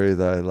 it's true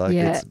though,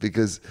 it's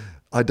because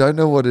I don't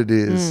know what it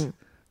is,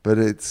 but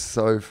it's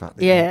so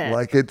funny. Yeah.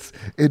 Like it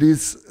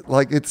is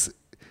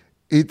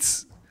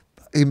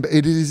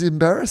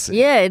embarrassing.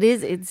 Yeah, it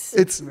is.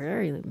 It's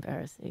very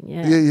embarrassing.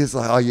 Yeah. Yeah, it's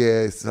like, oh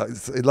yeah,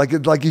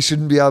 like you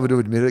shouldn't be able to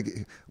admit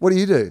it. What do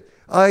you do?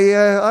 I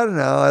don't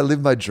know. I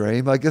live my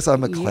dream. I guess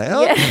I'm a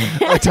clown. Yeah.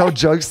 I tell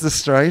jokes to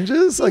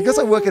strangers. I guess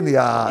I work in the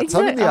arts.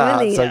 Exactly. I'm in the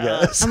arts, I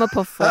guess. I'm a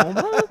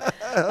performer.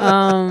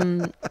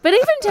 But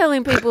even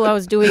telling people I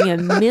was doing a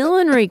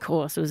millinery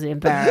course was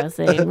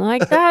embarrassing.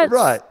 Like that.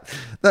 Right.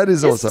 That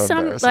is also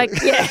embarrassing. Like,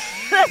 yeah,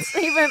 that's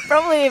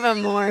probably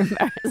even more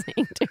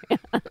embarrassing to be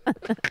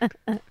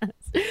honest.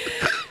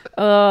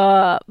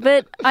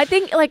 But I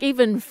think like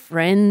even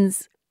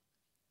friends,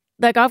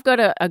 like I've got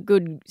a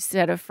good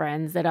set of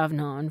friends that I've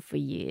known for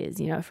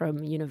years,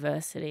 from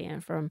university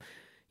and from,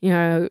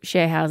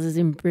 share houses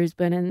in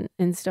Brisbane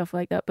and stuff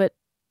like that.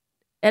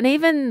 And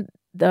even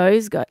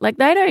those guys, like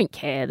they don't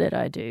care that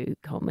I do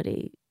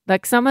comedy.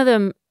 Like some of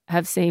them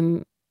have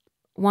seen,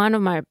 one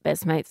of my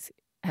best mates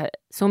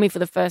saw me for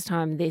the first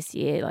time this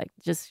year, like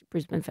just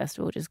Brisbane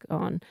Festival just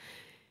gone.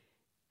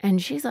 And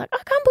she's like,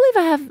 I can't believe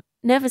I have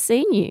never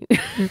seen you.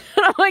 And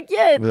I'm like,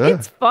 yeah,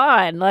 it's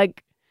fine.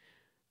 Like,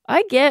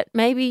 I get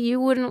maybe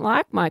you wouldn't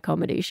like my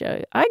comedy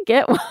show. I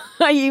get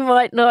why you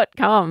might not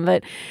come.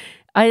 But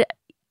I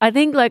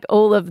think like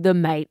all of the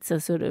mates are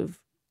sort of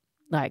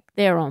like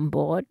they're on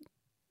board.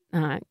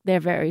 They're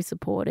very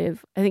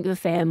supportive. I think the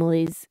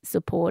family's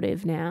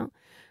supportive now.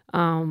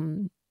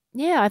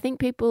 I think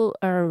people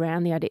are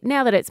around the idea.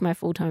 Now that it's my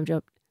full-time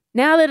job,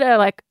 now that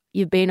like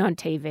you've been on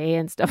TV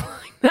and stuff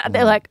like that,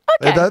 they're like,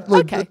 okay,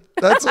 okay.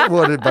 That's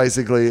what it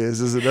basically is,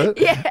 isn't it?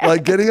 Yeah.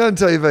 Like getting on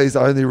TV is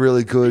only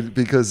really good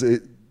because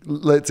it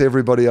lets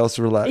everybody else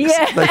relax.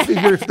 Yeah. They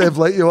figure if they've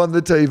let you on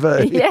the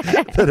TV,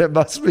 that it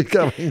must be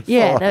coming fine.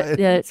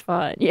 It's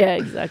fine. Yeah,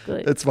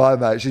 exactly. It's fine,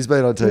 mate. She's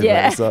been on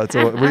TV, so it's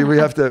all,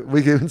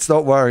 we can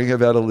stop worrying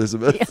about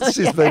Elizabeth.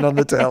 She's been on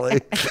the telly.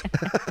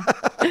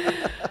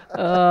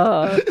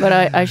 But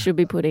I should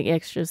be putting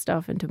extra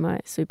stuff into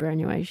my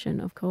superannuation,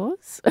 of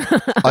course.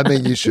 I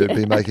mean, you should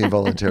be making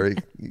voluntary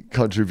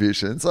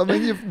contributions. I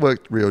mean, you've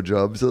worked real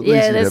jobs. At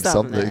least you have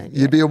something. There,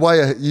 You'd be you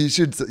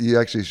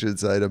actually should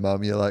say to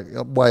mum, you're like,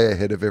 I'm way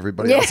ahead of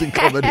everybody else in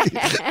comedy.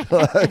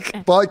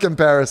 Like, by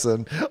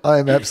comparison, I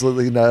am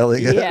absolutely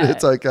nailing it.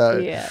 It's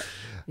okay. Yeah.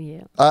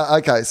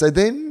 Okay, so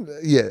then,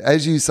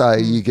 as you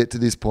say, you get to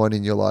this point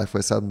in your life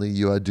where suddenly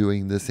you are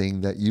doing the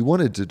thing that you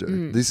wanted to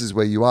do. This is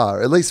where you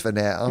are, at least for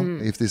now,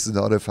 if this is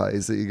not a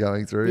phase that you're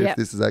going through, if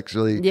this is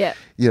actually,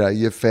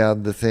 you've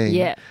found the thing.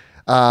 Yeah.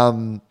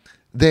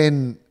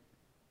 Then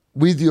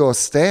with your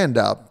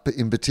stand-up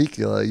in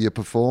particular, you're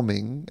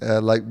performing,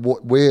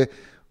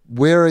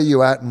 where are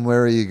you at and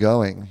where are you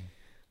going?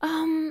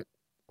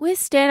 With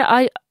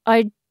stand-up,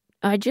 I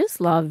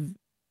just love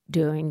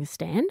doing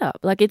stand-up.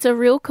 Like it's a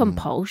real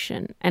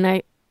compulsion. And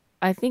I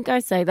think I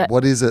say that.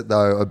 What is it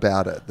though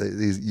about it?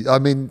 I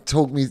mean,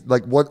 talk me,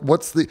 like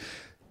what's the,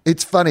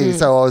 it's funny.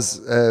 So I was,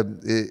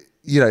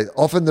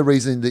 often the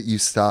reason that you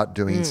start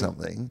doing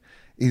something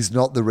is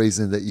not the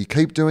reason that you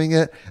keep doing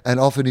it. And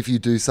often if you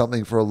do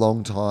something for a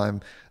long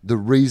time, the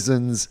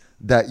reasons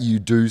that you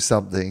do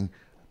something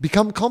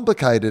become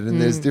complicated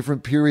and there's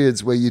different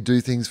periods where you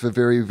do things for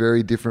very,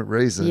 very different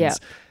reasons. Yeah.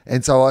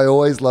 And so I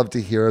always love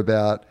to hear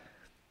about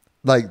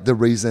like the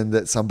reason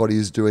that somebody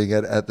is doing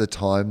it at the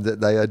time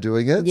that they are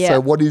doing it. Yeah. So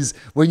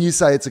when you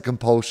say it's a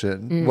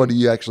compulsion, what do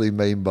you actually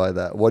mean by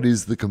that? What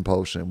is the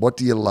compulsion? What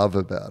do you love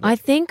about it? I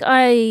think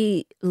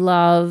I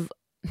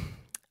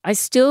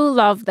still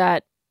love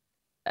that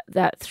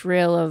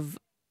thrill of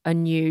a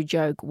new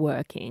joke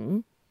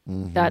working.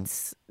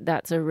 That's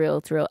a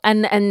real thrill.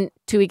 And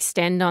to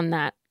extend on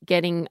that,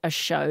 getting a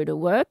show to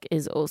work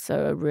is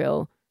also a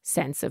real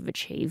sense of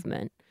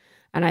achievement.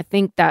 And I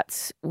think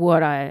that's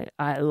what I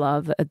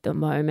love at the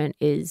moment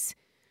is,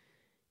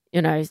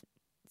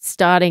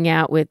 starting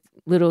out with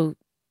little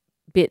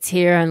bits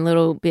here and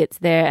little bits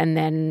there. And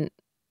then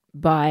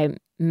by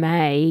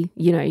May,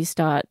 you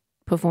start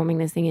performing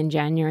this thing in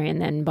January. And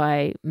then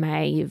by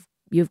May,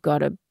 you've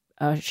got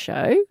a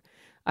show.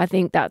 I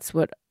think that's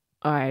what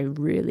I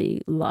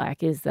really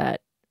like is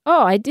that,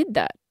 I did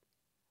that.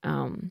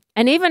 And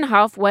even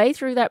halfway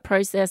through that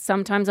process,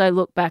 sometimes I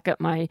look back at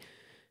my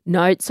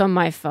notes on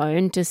my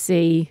phone to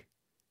see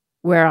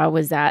where I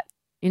was at,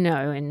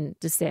 in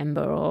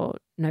December or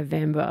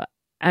November.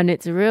 And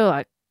it's a real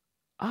like,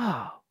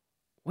 oh,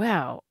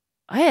 wow,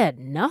 I had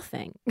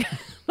nothing.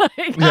 I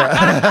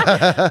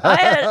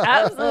had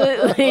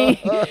absolutely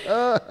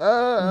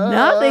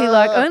nothing.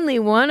 Like only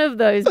one of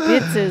those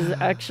bits has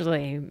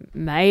actually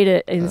made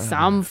it in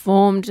some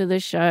form to the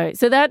show.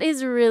 So that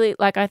is really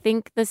like, I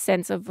think the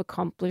sense of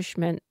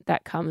accomplishment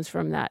that comes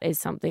from that is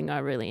something I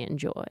really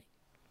enjoy.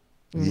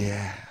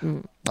 Yeah.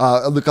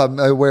 Look, I'm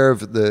aware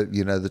of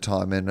the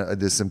time, and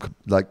there's some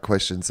like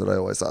questions that I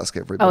always ask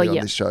everybody on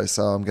this show,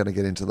 so I'm going to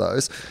get into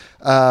those.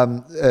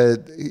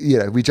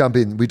 We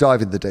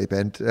dive in the deep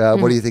end.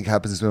 What do you think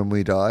happens when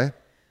we die?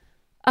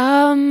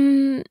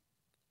 Well,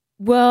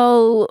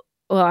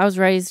 I was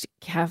raised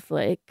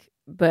Catholic,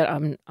 but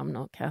I'm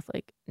not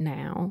Catholic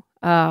now.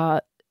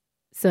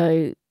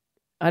 So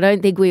I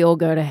don't think we all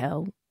go to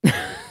hell.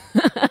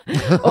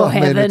 Or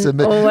heaven, it's or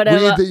whatever.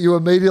 weird that you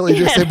immediately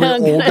just said we're all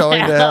going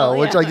to hell,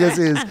 which I guess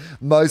is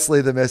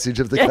mostly the message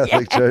of the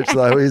Catholic Church,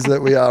 though, is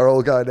that we are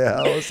all going to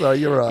hell. So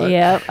you're right.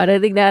 Yeah, I don't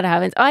think that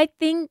happens. I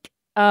think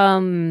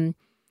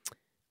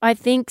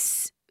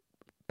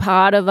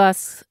part of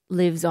us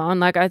lives on.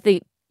 Like, I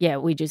think,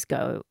 we just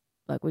go,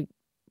 like, we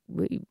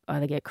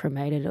either get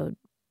cremated or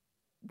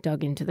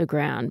dug into the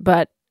ground.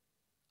 But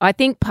I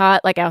think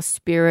like our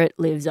spirit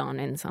lives on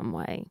in some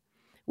way,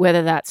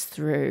 whether that's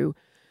through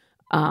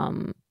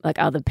like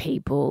other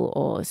people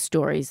or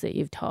stories that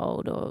you've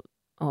told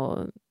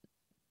or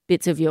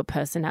bits of your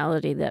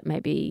personality that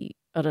maybe,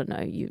 I don't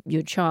know,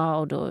 your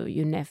child or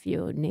your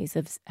nephew or niece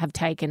have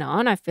taken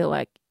on. I feel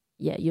like,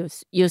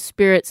 your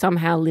spirit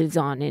somehow lives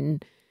on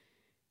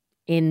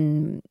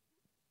in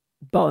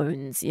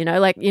bones,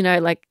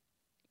 like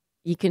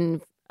you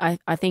can,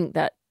 I think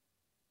that,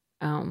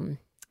 what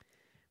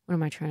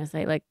am I trying to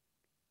say? Like,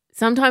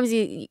 sometimes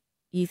you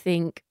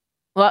think,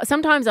 well,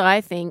 sometimes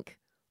I think,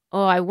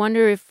 oh, I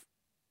wonder if,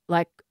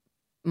 like,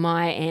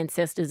 my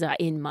ancestors are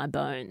in my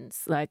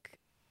bones. Like,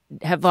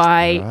 have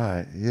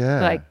I,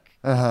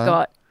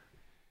 got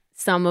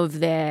some of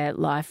their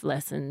life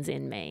lessons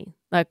in me?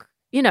 Like,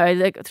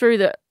 like through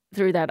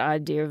that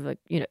idea of, like,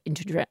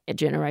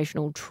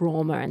 intergenerational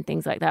trauma and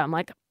things like that. I'm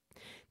like,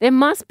 there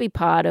must be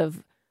part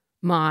of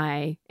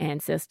my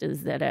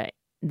ancestors that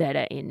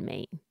are in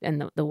me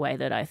and the way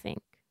that I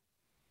think.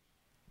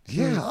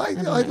 Yeah, I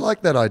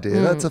like that idea.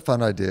 That's a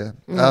fun idea.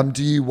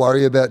 Do you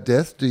worry about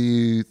death? Do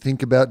you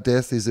think about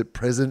death? Is it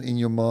present in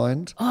your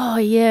mind? Oh,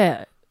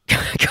 yeah,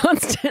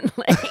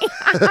 constantly.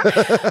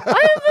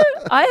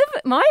 I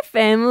have my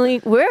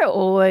family, we're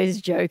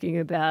always joking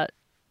about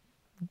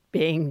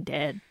being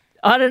dead.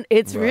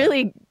 It's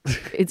really,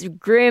 it's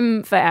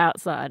grim for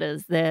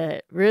outsiders.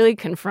 They're really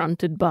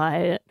confronted by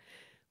it.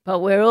 But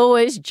we're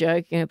always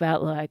joking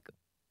about, like,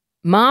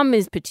 Mum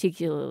is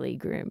particularly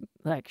grim.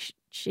 Like,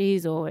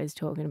 she's always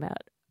talking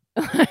about,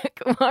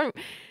 like, I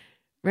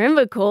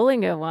remember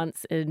calling her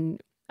once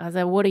and I was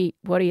like, what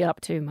are you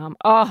up to, Mum?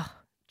 Oh,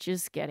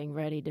 just getting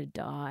ready to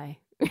die.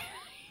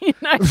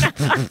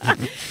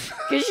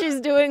 Because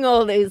she's doing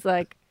all these,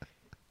 like,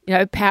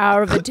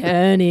 power of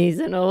attorneys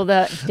and all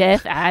that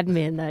death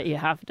admin that you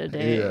have to do.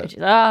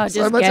 Yeah. She's,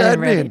 just so much getting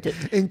admin ready to,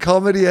 in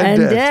comedy and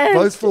death,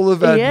 both full of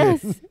admin.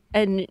 Yes,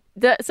 and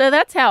so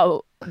that's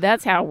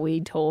how we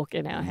talk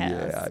in our house.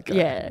 Yeah, okay.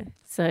 Yeah.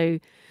 So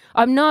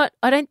I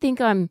don't think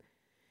I'm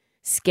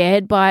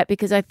scared by it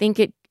because I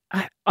think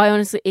I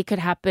honestly, it could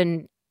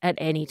happen at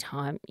any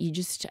time. You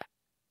just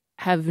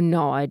have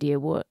no idea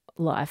what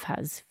life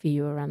has for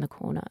you around the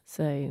corner.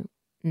 So,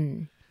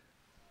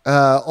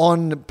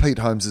 on Pete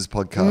Holmes's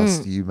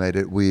podcast, You Made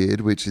It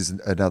Weird, which is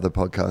another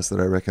podcast that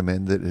I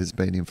recommend that has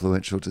been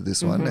influential to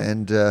this one.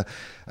 And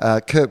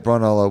Kurt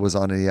Braunohler was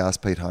on and he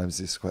asked Pete Holmes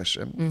this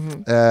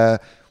question.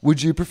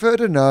 Would you prefer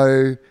to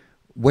know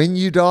when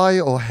you die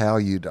or how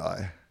you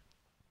die?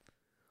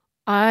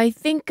 I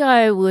think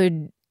I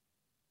would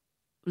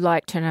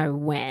like to know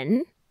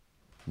when.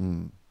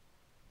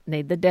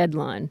 Need the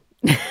deadline.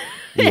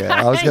 Yeah,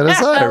 I was going to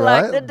say,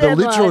 right? Like the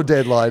literal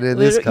deadline in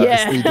this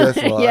case, the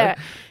deathline. Yeah.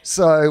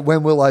 So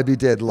when will I be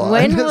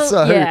deadline?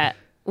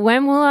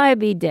 When will I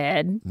be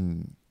dead?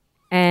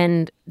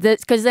 And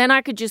because then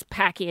I could just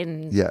pack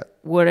in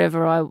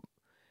whatever I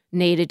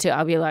needed to.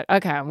 I'll be like,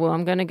 okay, well,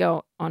 I'm going to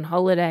go on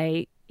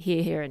holiday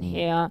here, and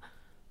here.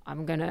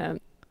 I'm going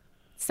to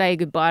say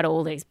goodbye to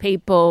all these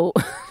people.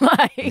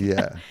 I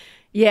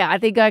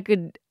think I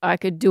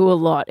could do a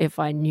lot if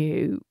I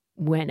knew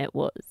when it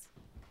was.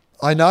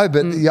 I know,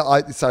 but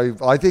so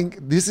I think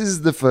this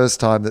is the first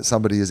time that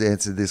somebody has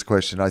answered this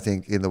question, I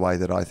think, in the way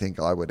that I think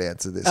I would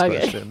answer this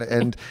question.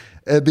 And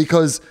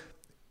because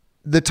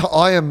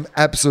I am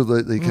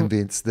absolutely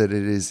convinced that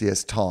it is,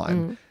 yes,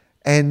 time.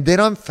 And then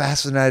I'm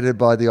fascinated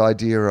by the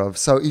idea of,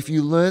 so if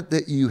you learnt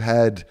that you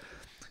had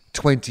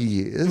 20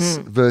 years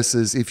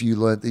versus if you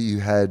learnt that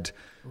you had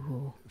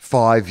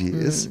 5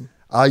 years,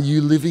 are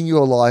you living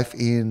your life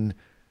in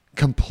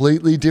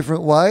completely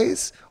different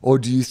ways, or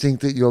do you think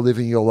that you're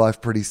living your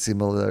life pretty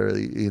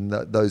similarly in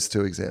those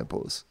two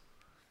examples?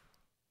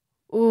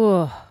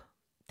 Oh,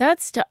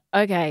 that's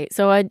okay.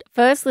 So I'd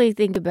firstly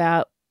think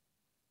about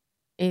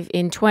if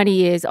in 20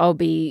 years I'll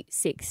be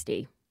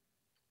 60.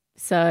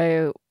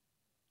 So,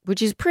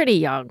 which is pretty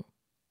young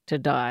to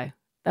die.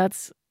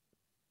 That's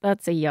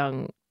a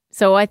young.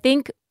 So I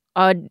think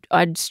I'd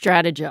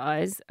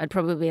strategize. I'd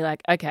probably be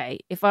like, okay,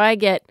 if I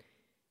get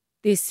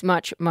this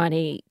much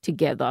money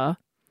together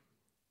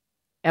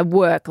and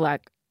work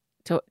like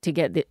to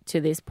get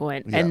to this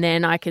point, and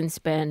then I can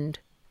spend.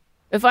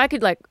 If I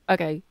could, like,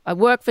 okay, I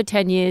work for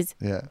 10 years.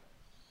 Yeah.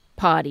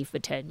 Party for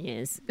 10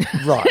 years.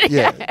 Right,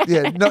 yeah.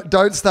 No,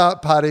 don't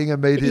start partying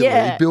immediately.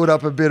 Yeah. Build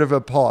up a bit of a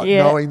pot,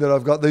 knowing that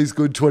I've got these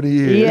good 20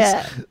 years.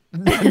 Yeah.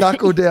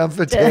 Knuckle down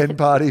for 10,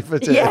 party for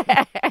 10.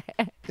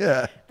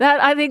 Yeah.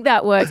 I think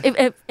that works.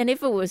 If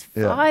it was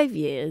 5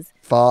 years.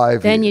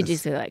 5 then years. you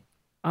just be like,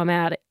 I'm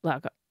out.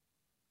 Like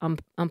I'm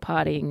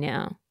partying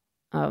now.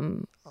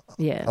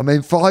 Yeah. I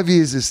mean, 5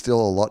 years is still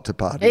a lot to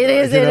party. It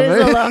is. It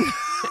is a long.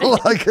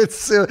 Like it's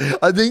still,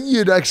 I think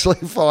you'd actually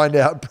find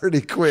out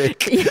pretty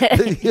quick.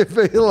 Yeah. You'd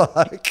be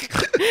like,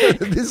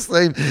 this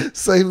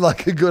seemed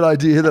like a good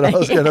idea that I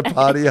was going to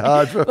party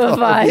hard for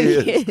 5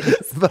 years.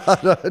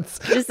 But it's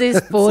just this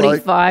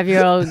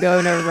 45-year-old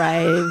going to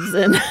raves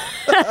and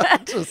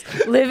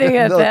just living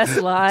her best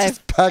life,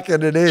 just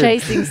packing it in,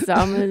 chasing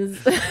summers.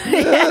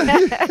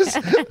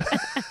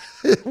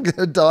 You're going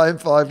to die in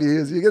 5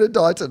 years. You're going to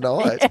die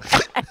tonight.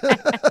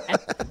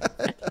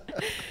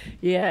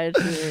 Yeah,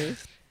 true.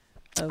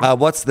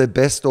 What's the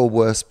best or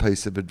worst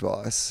piece of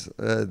advice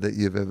that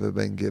you've ever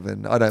been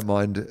given? I don't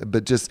mind,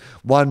 but just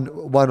one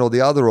or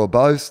the other or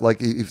both.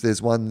 Like if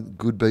there's one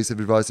good piece of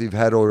advice you've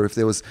had, or if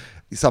there was,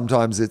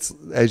 sometimes it's,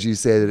 as you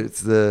said,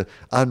 it's the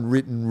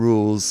unwritten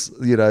rules,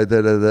 that are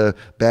the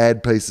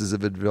bad pieces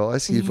of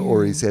advice. You've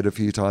already said a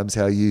few times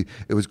how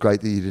it was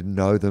great that you didn't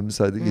know them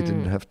so that you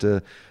didn't have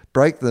to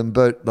break them.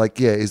 But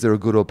is there a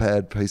good or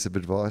bad piece of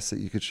advice that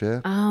you could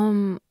share?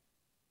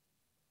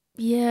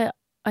 Yeah,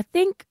 I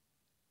think.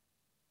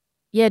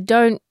 Yeah,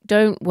 don't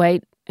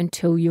wait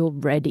until you're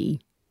ready,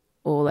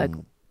 or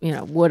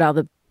what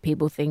other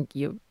people think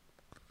you.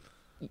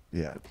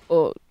 Yeah.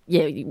 Or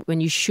when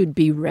you should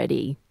be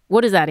ready.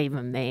 What does that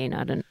even mean?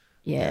 I don't.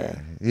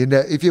 Yeah.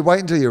 If you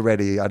wait until you're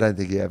ready, I don't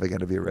think you're ever going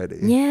to be ready.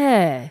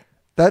 Yeah.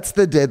 That's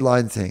the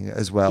deadline thing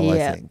as well. I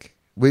think,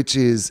 which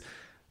is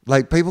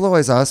like people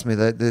always ask me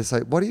that they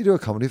say, "Why do you do a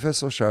comedy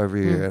festival show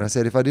every year?" And I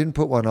said, if I didn't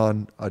put one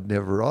on, I'd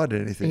never write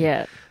anything.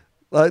 Yeah.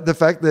 Like the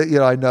fact that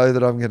I know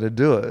that I'm going to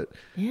do it,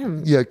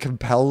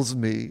 compels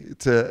me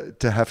to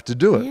have to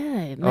do it.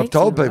 Yeah, I've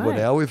told people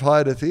now we've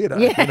hired a theatre.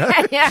 Yeah,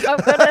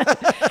 I've got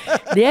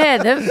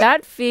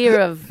that fear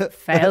of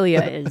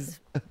failure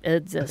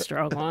it's a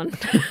strong one.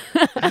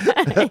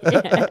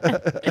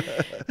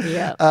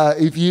 Yeah.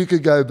 If you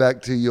could go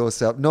back to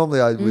yourself,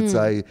 normally I would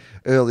say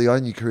early on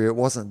in your career, it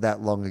wasn't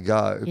that long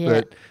ago,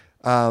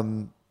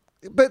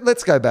 but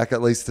let's go back at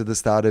least to the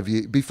start of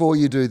you, before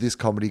you do this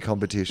comedy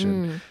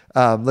competition.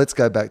 Let's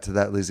go back to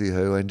that Lizzy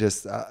Hoo and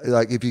just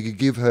if you could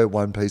give her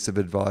one piece of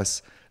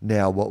advice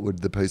now, what would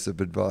the piece of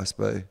advice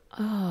be?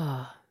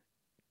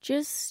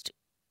 Just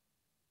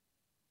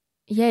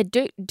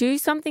do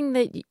something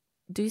that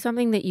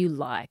you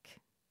like,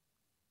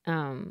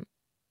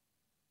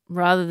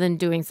 rather than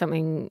doing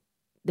something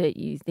that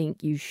you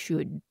think you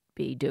should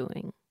be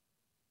doing.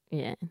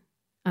 Yeah,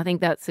 I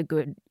think that's a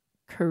good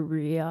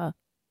career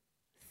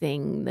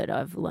thing that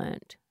I've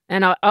learned.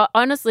 And I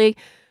honestly,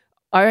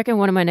 I reckon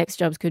one of my next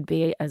jobs could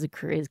be as a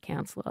careers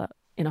counsellor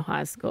in a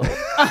high school.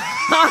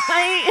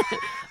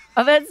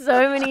 I've had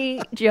so many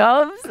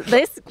jobs.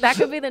 That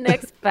could be the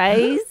next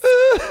phase.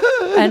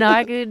 And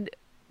I could,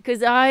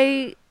 because if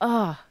I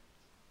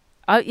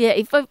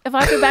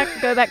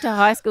could go back to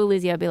high school,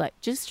 Lizzy, I'd be like,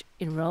 just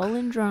enroll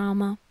in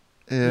drama.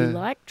 Yeah. You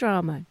like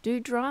drama, do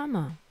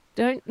drama.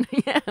 Don't,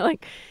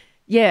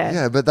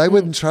 Yeah, but they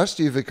wouldn't trust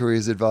you for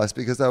careers advice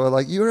because they were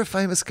like, you're a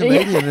famous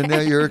comedian and now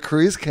you're a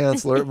careers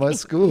counsellor at my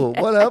school.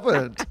 What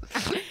happened?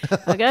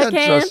 I got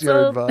can't trust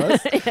your cancelled.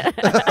 advice.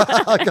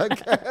 I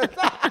got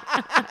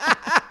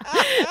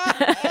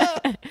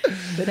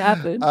It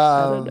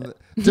happened.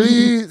 Do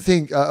you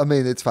think?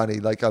 It's funny.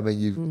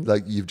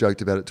 You've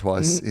joked about it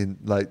twice in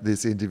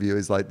this interview.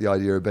 Is the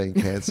idea of being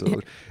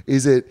cancelled.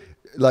 Is it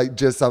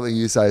just something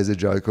you say as a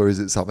joke, or is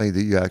it something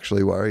that you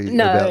actually worry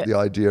about the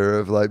idea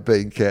of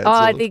being cancelled? Oh,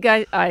 I think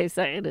I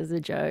say it as a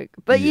joke,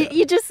 but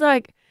you just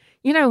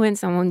when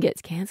someone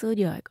gets cancelled,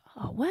 you're like,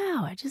 oh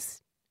wow,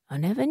 I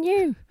never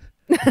knew.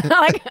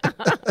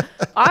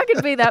 I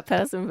could be that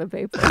person for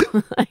people.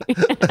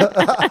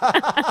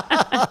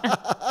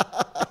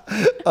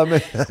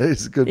 That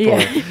is a good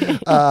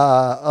point.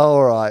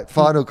 All right.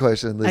 Final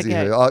question, Lizzy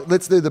Hoo.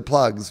 Let's do the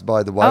plugs,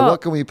 by the way.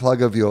 What can we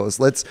plug of yours?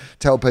 Let's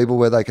tell people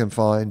where they can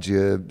find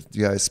your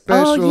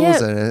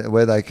specials and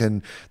where they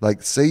can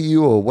see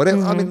you or whatever.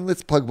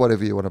 Let's plug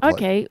whatever you want to plug.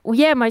 Okay.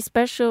 Well, my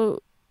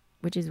special,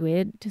 which is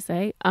weird to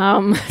say,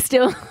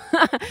 still,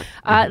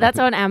 that's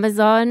on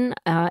Amazon.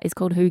 It's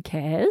called Who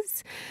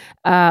Cares?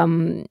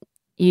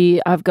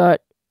 I've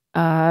got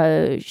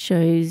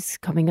shows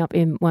coming up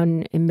in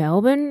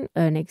Melbourne,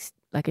 an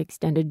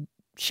extended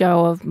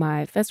show of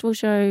my festival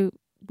show,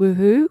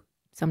 Woohoo.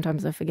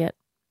 Sometimes I forget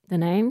the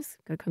names.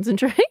 Got to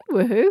concentrate.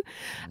 Woohoo.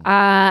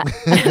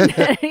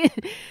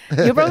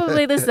 You're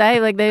probably the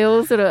same. They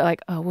all sort of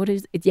what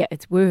is it? Yeah,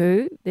 it's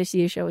Woohoo. This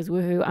year's show is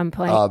Woohoo. I'm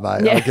playing. Oh,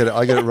 mate, I get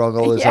it wrong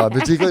all the time,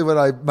 particularly when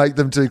I make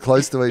them too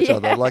close to each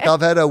other. I've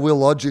had a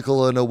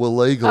Willogical and a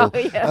Willegal,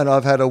 and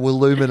I've had a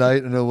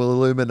Willuminate and a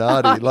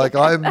Willuminati.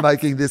 I'm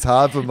making this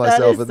hard for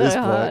myself at this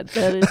point.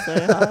 That is so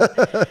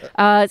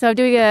hard. So I'm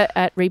doing it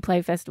at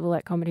Replay Festival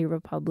at Comedy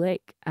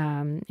Republic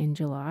in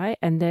July,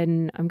 and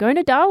then I'm going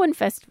to Darwin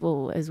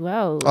Festival as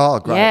well. Oh,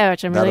 great. Yeah,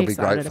 which I'm That'll really be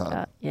excited great fun.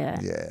 about. Yeah.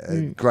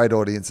 Great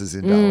audiences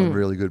in Darwin.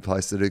 Really good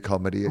place to do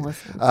comedy.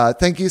 Awesome.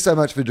 Thank you so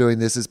much for doing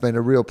this. It's been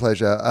a real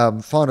pleasure.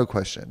 Final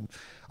question.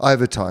 I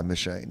have a time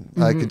machine.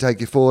 I can take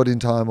you forward in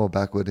time or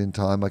backward in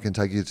time. I can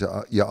take you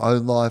to your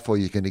own life, or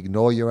you can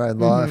ignore your own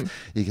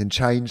life. You can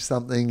change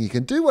something. You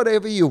can do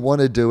whatever you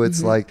want to do.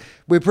 It's like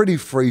we're pretty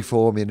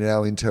freeform in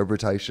our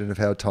interpretation of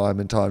how time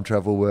and time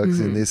travel works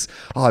in this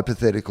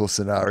hypothetical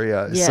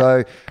scenario. Yeah.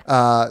 So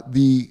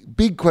the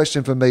big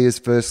question for me is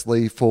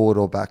firstly, forward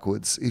or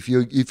backwards? If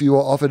you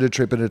are offered a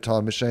trip in a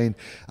time machine,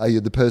 are you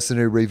the person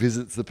who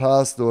revisits the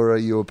past, or are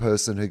you a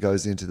person who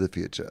goes into the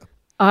future?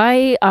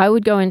 I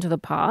would go into the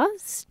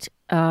past.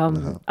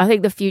 I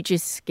think the future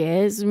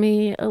scares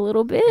me a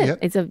little bit. Yep.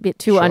 It's a bit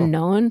too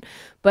unknown.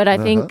 But I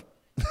think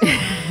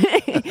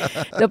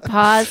the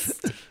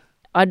past,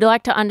 I'd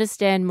like to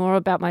understand more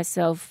about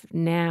myself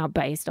now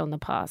based on the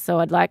past. So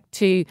I'd like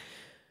to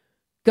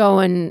go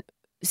and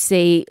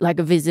see, like,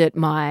 visit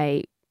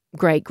my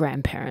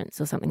great-grandparents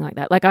or something like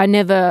that. Like, I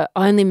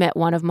only met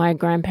one of my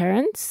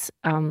grandparents.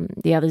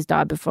 The others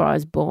died before I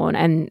was born.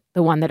 And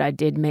the one that I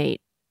did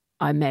meet,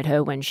 I met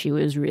her when she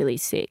was really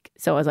sick.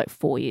 So I was like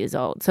 4 years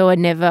old. So I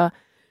never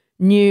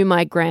knew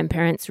my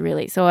grandparents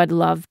really. So I'd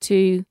love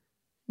to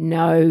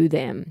know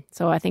them.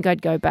 So I think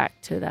I'd go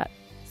back to that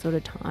sort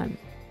of time.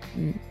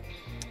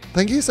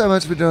 Thank you so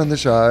much for doing the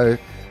show.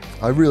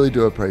 I really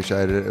do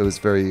appreciate it. It was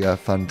very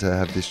fun to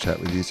have this chat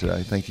with you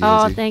today. Thank you,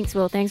 Lizzy. Thanks,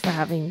 Will. Thanks for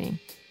having me.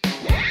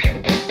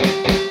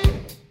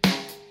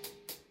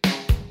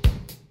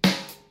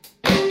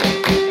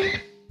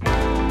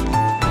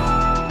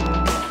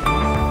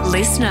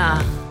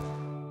 Listener.